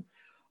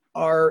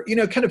are,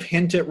 kind of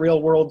hint at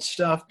real world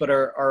stuff, but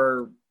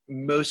are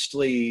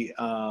mostly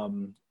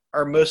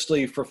are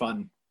mostly for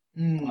fun,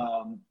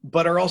 Mm.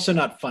 but are also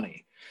not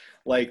funny.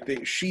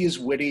 Like she's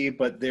witty,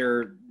 but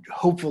they're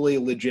hopefully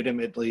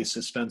legitimately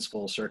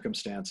suspenseful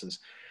circumstances,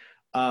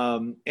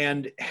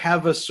 and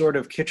have a sort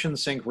of kitchen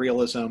sink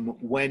realism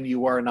when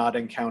you are not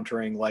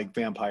encountering like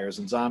vampires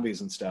and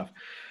zombies and stuff.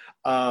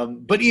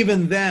 But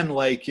even then,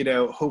 like, you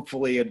know,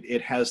 hopefully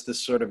it has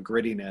this sort of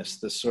grittiness,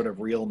 this sort of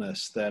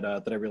realness that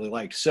I really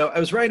liked. So I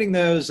was writing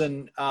those,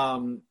 and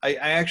I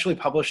actually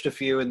published a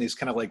few in these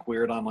kind of like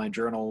weird online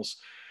journals.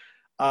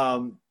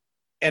 Um,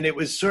 and it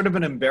was sort of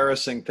an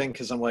embarrassing thing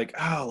because I'm like,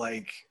 oh,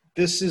 like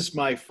this is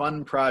my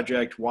fun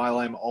project while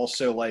I'm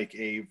also like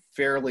a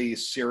fairly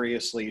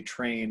seriously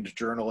trained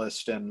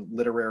journalist and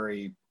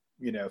literary,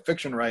 you know,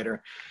 fiction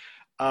writer.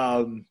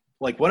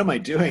 Like, what am I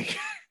doing?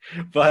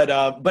 But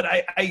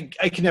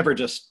I can never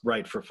just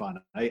write for fun.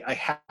 I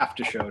have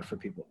to show it for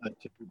people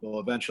to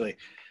people eventually.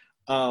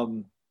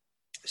 Um,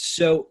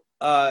 so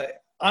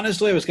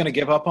honestly, I was going to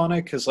give up on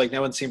it because like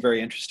no one seemed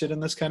very interested in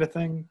this kind of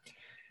thing.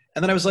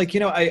 And then I was like, you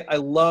know, I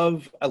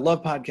love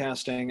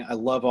podcasting. I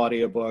love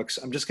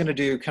audiobooks. I'm just going to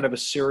do kind of a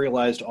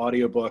serialized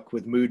audiobook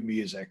with mood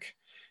music.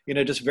 You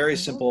know, just very I love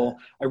that. simple.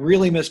 I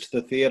really missed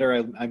the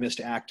theater. I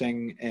missed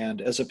acting. And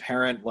as a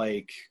parent,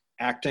 like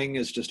acting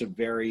is just a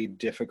very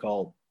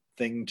difficult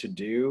thing to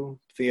do.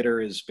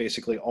 Theater is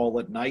basically all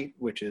at night,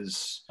 which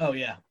is Oh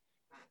yeah.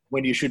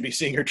 when you should be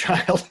seeing your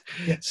child.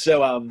 Yeah.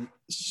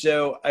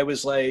 So I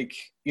was like,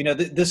 you know,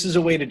 this is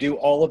a way to do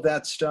all of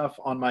that stuff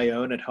on my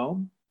own at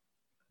home.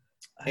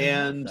 I love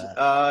And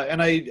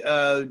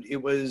that.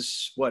 it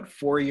was what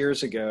 4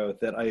 years ago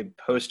that I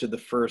posted the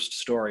first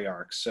story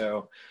arc.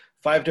 So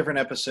 5 different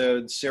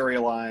episodes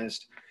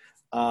serialized,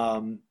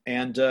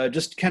 and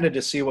just kind of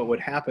to see what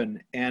would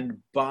happen. And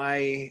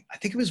by I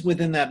think it was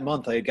within that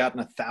month, I had gotten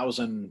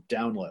 1,000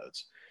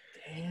 downloads.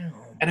 Damn.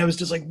 And I was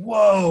just like,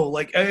 whoa,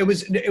 like it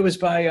was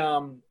by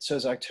so it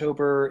was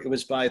October, it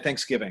was by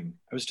Thanksgiving.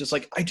 I was just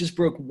like, I just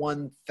broke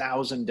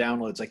 1,000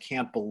 downloads. I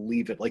can't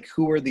believe it. Like,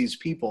 who are these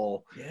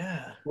people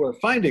Yeah. who are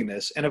finding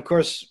this? And of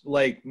course,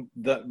 like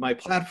my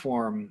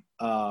platform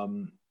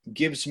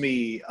gives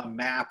me a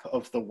map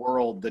of the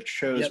world that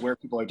shows Yep. where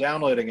people are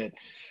downloading it.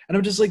 And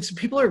I'm just like, so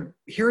people are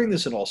hearing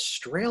this in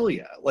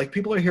Australia. Like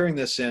people are hearing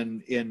this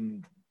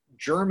in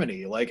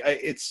Germany. Like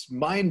it's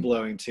mind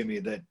blowing to me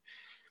that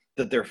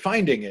they're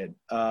finding it,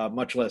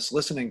 much less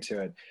listening to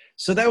it.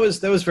 So that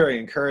was very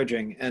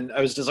encouraging. And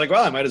I was just like,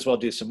 well, I might as well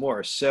do some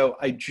more. So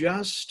I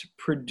just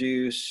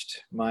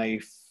produced my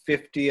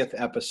 50th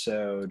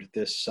episode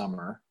this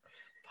summer,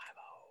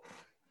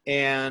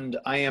 and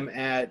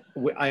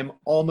I'm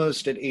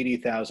almost at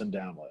 80,000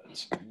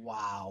 downloads.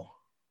 Wow.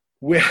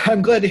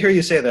 I'm glad to hear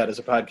you say that as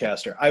a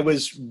podcaster. I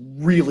was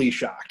really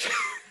shocked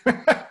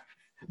that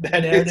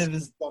it's Narrative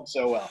is done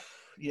so well.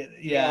 yeah,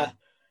 yeah.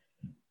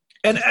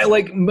 And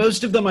like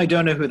most of them, I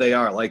don't know who they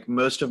are. Like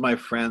most of my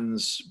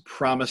friends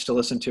promise to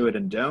listen to it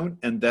and don't,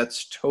 and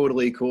that's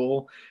totally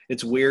cool.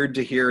 It's weird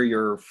to hear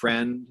your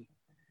friend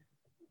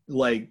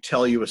like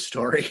tell you a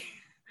story,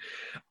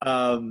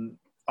 um,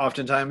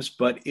 oftentimes,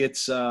 but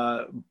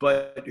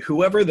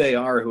whoever they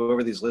are,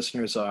 whoever these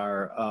listeners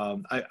are,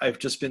 I've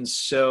just been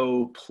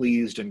so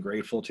pleased and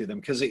grateful to them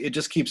because it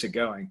just keeps it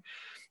going,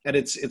 and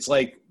it's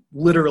like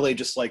literally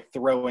just like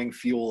throwing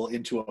fuel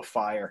into a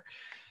fire.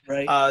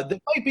 Right. That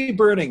might be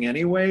burning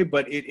anyway,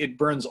 but it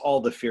burns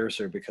all the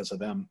fiercer because of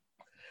them.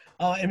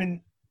 Oh, I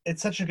mean,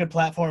 it's such a good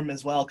platform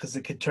as well because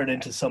it could turn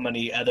into so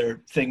many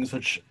other things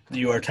which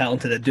you are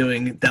talented at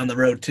doing down the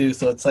road too.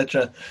 So it's such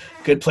a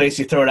good place.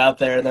 You throw it out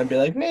there and then be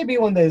like, maybe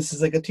one day this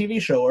is like a TV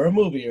show or a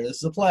movie or this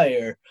is a play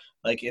or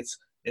like it's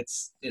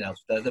you know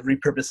the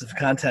repurpose of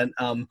content.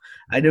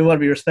 I do want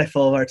to be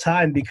respectful of our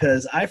time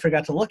because I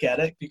forgot to look at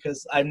it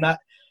because I'm not.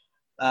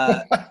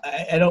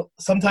 I don't.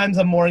 Sometimes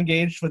I'm more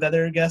engaged with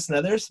other guests than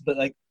others, but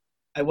like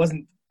I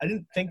wasn't. I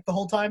didn't think the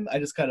whole time. I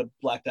just kind of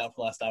blacked out for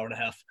the last hour and a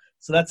half.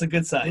 So that's a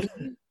good sign.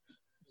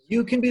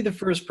 You can be the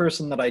first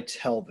person that I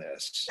tell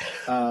this,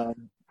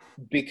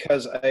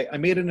 because I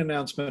made an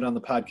announcement on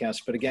the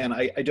podcast, but again,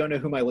 I don't know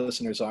who my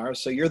listeners are.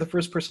 So you're the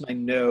first person I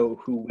know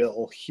who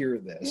will hear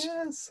this.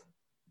 Yes.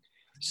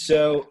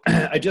 So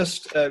I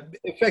just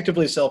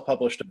effectively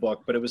self-published a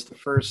book, but it was the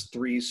first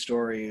 3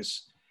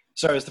 stories.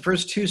 Sorry, it was the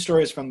first 2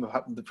 stories from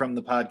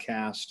the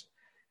podcast,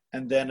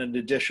 and then an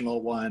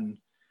additional one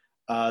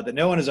that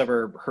no one has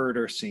ever heard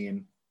or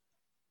seen.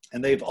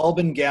 And they've all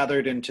been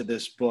gathered into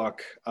this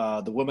book,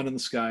 The Woman in the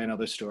Sky and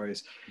Other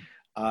Stories.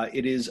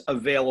 It is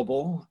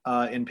available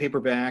in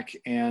paperback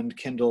and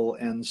Kindle,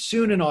 and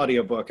soon an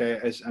audiobook.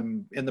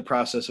 I'm in the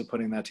process of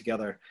putting that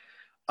together.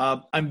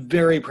 I'm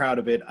very proud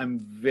of it. I'm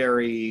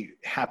very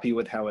happy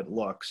with how it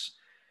looks.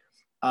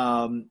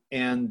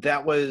 And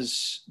that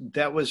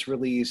was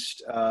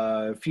released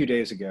a few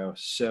days ago.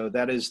 So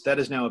that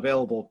is now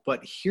available. But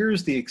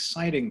here's the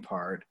exciting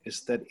part: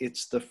 is that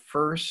it's the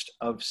first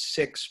of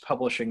 6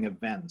 publishing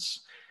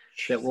events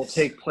that will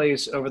take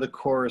place over the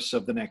course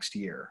of the next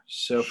year.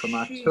 So from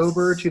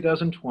October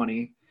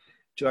 2020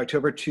 to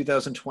October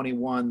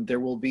 2021,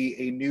 there will be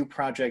a new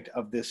project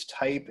of this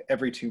type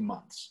every 2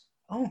 months.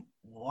 Oh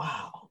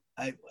wow!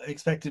 I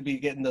expect to be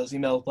getting those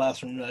email blasts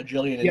from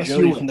Jillian and Yes, you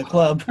Jody will. from the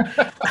club.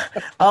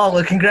 Oh,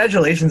 well,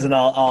 congratulations and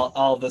all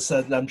of this.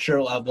 And I'm sure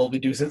we'll be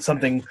doing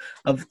something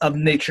of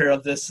nature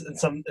of this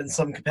in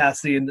some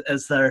capacity, and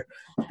as the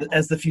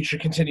future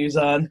continues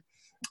on.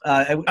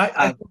 I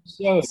I'm think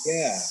so,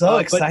 yeah. so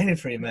But excited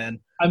for you, man.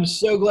 I'm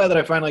so glad that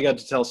I finally got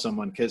to tell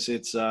someone, because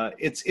it's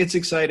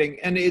exciting,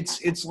 and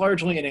it's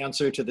largely an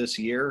answer to this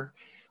year.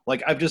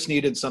 Like, I've just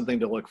needed something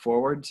to look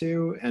forward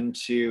to, and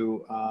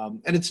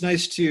it's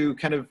nice to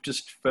kind of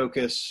just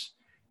focus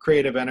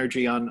creative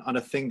energy on a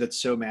thing that's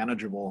so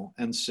manageable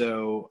and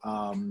so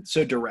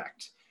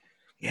direct.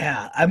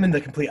 Yeah, I'm in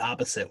the complete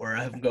opposite, where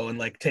I'm going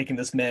like taking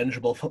this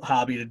manageable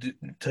hobby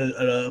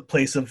to a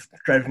place of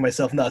driving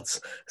myself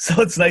nuts.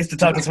 So it's nice to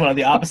talk to someone on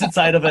the opposite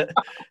side of it,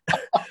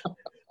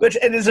 which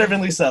and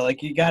deservingly so.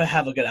 Like you got to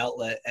have a good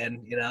outlet,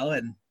 and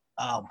and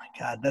oh my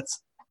god,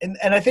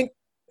 and I think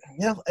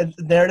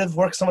narrative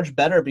works so much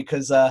better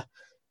because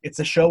it's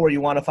a show where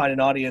you want to find an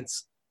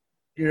audience.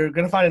 You're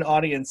going to find an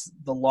audience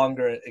the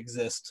longer it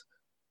exists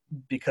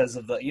because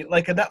of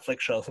like a Netflix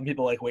show. Some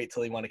people like wait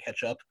till they want to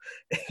catch up.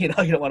 You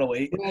don't want to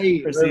wait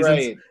Right, for seasons.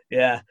 right.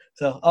 Yeah.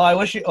 So, I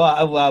wish you.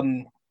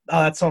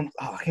 That's some.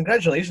 Oh,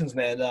 congratulations,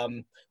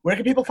 man. Where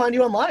can people find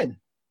you online?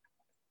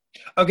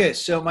 Okay,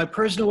 so my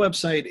personal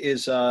website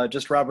is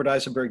just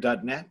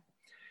roberteisenberg.net.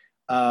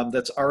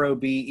 That's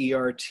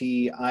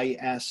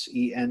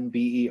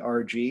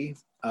ROBERTISENBERG.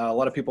 A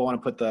lot of people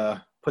want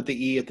to put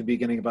the E at the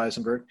beginning of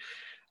Eisenberg,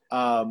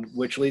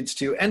 which leads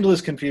to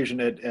endless confusion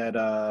at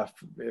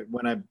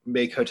when I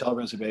make hotel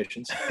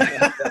reservations.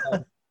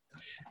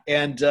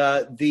 And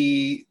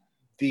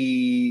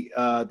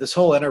this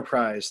whole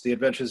enterprise, The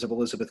Adventures of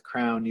Elizabeth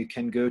Crown, you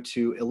can go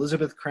to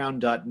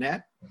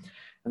elizabethcrown.net.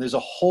 And there's a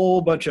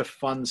whole bunch of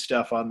fun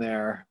stuff on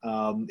there,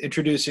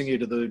 introducing you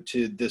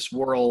to this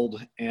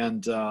world,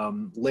 and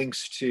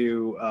links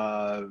to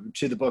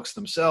the books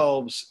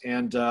themselves,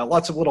 and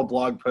lots of little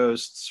blog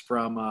posts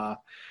from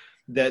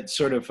that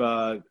sort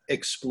of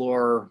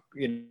explore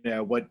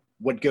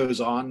what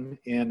goes on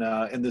in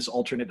this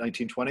alternate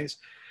 1920s.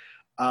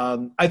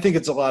 I think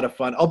it's a lot of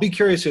fun. I'll be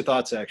curious your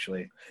thoughts,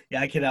 actually. Yeah,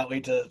 I cannot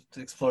wait to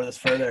explore this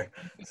further.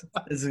 This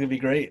is gonna be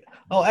great.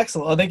 Oh,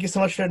 excellent. Well, thank you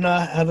so much, and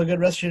have a good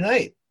rest of your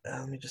night.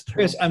 Let me just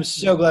Chris, I'm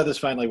so glad this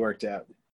finally worked out.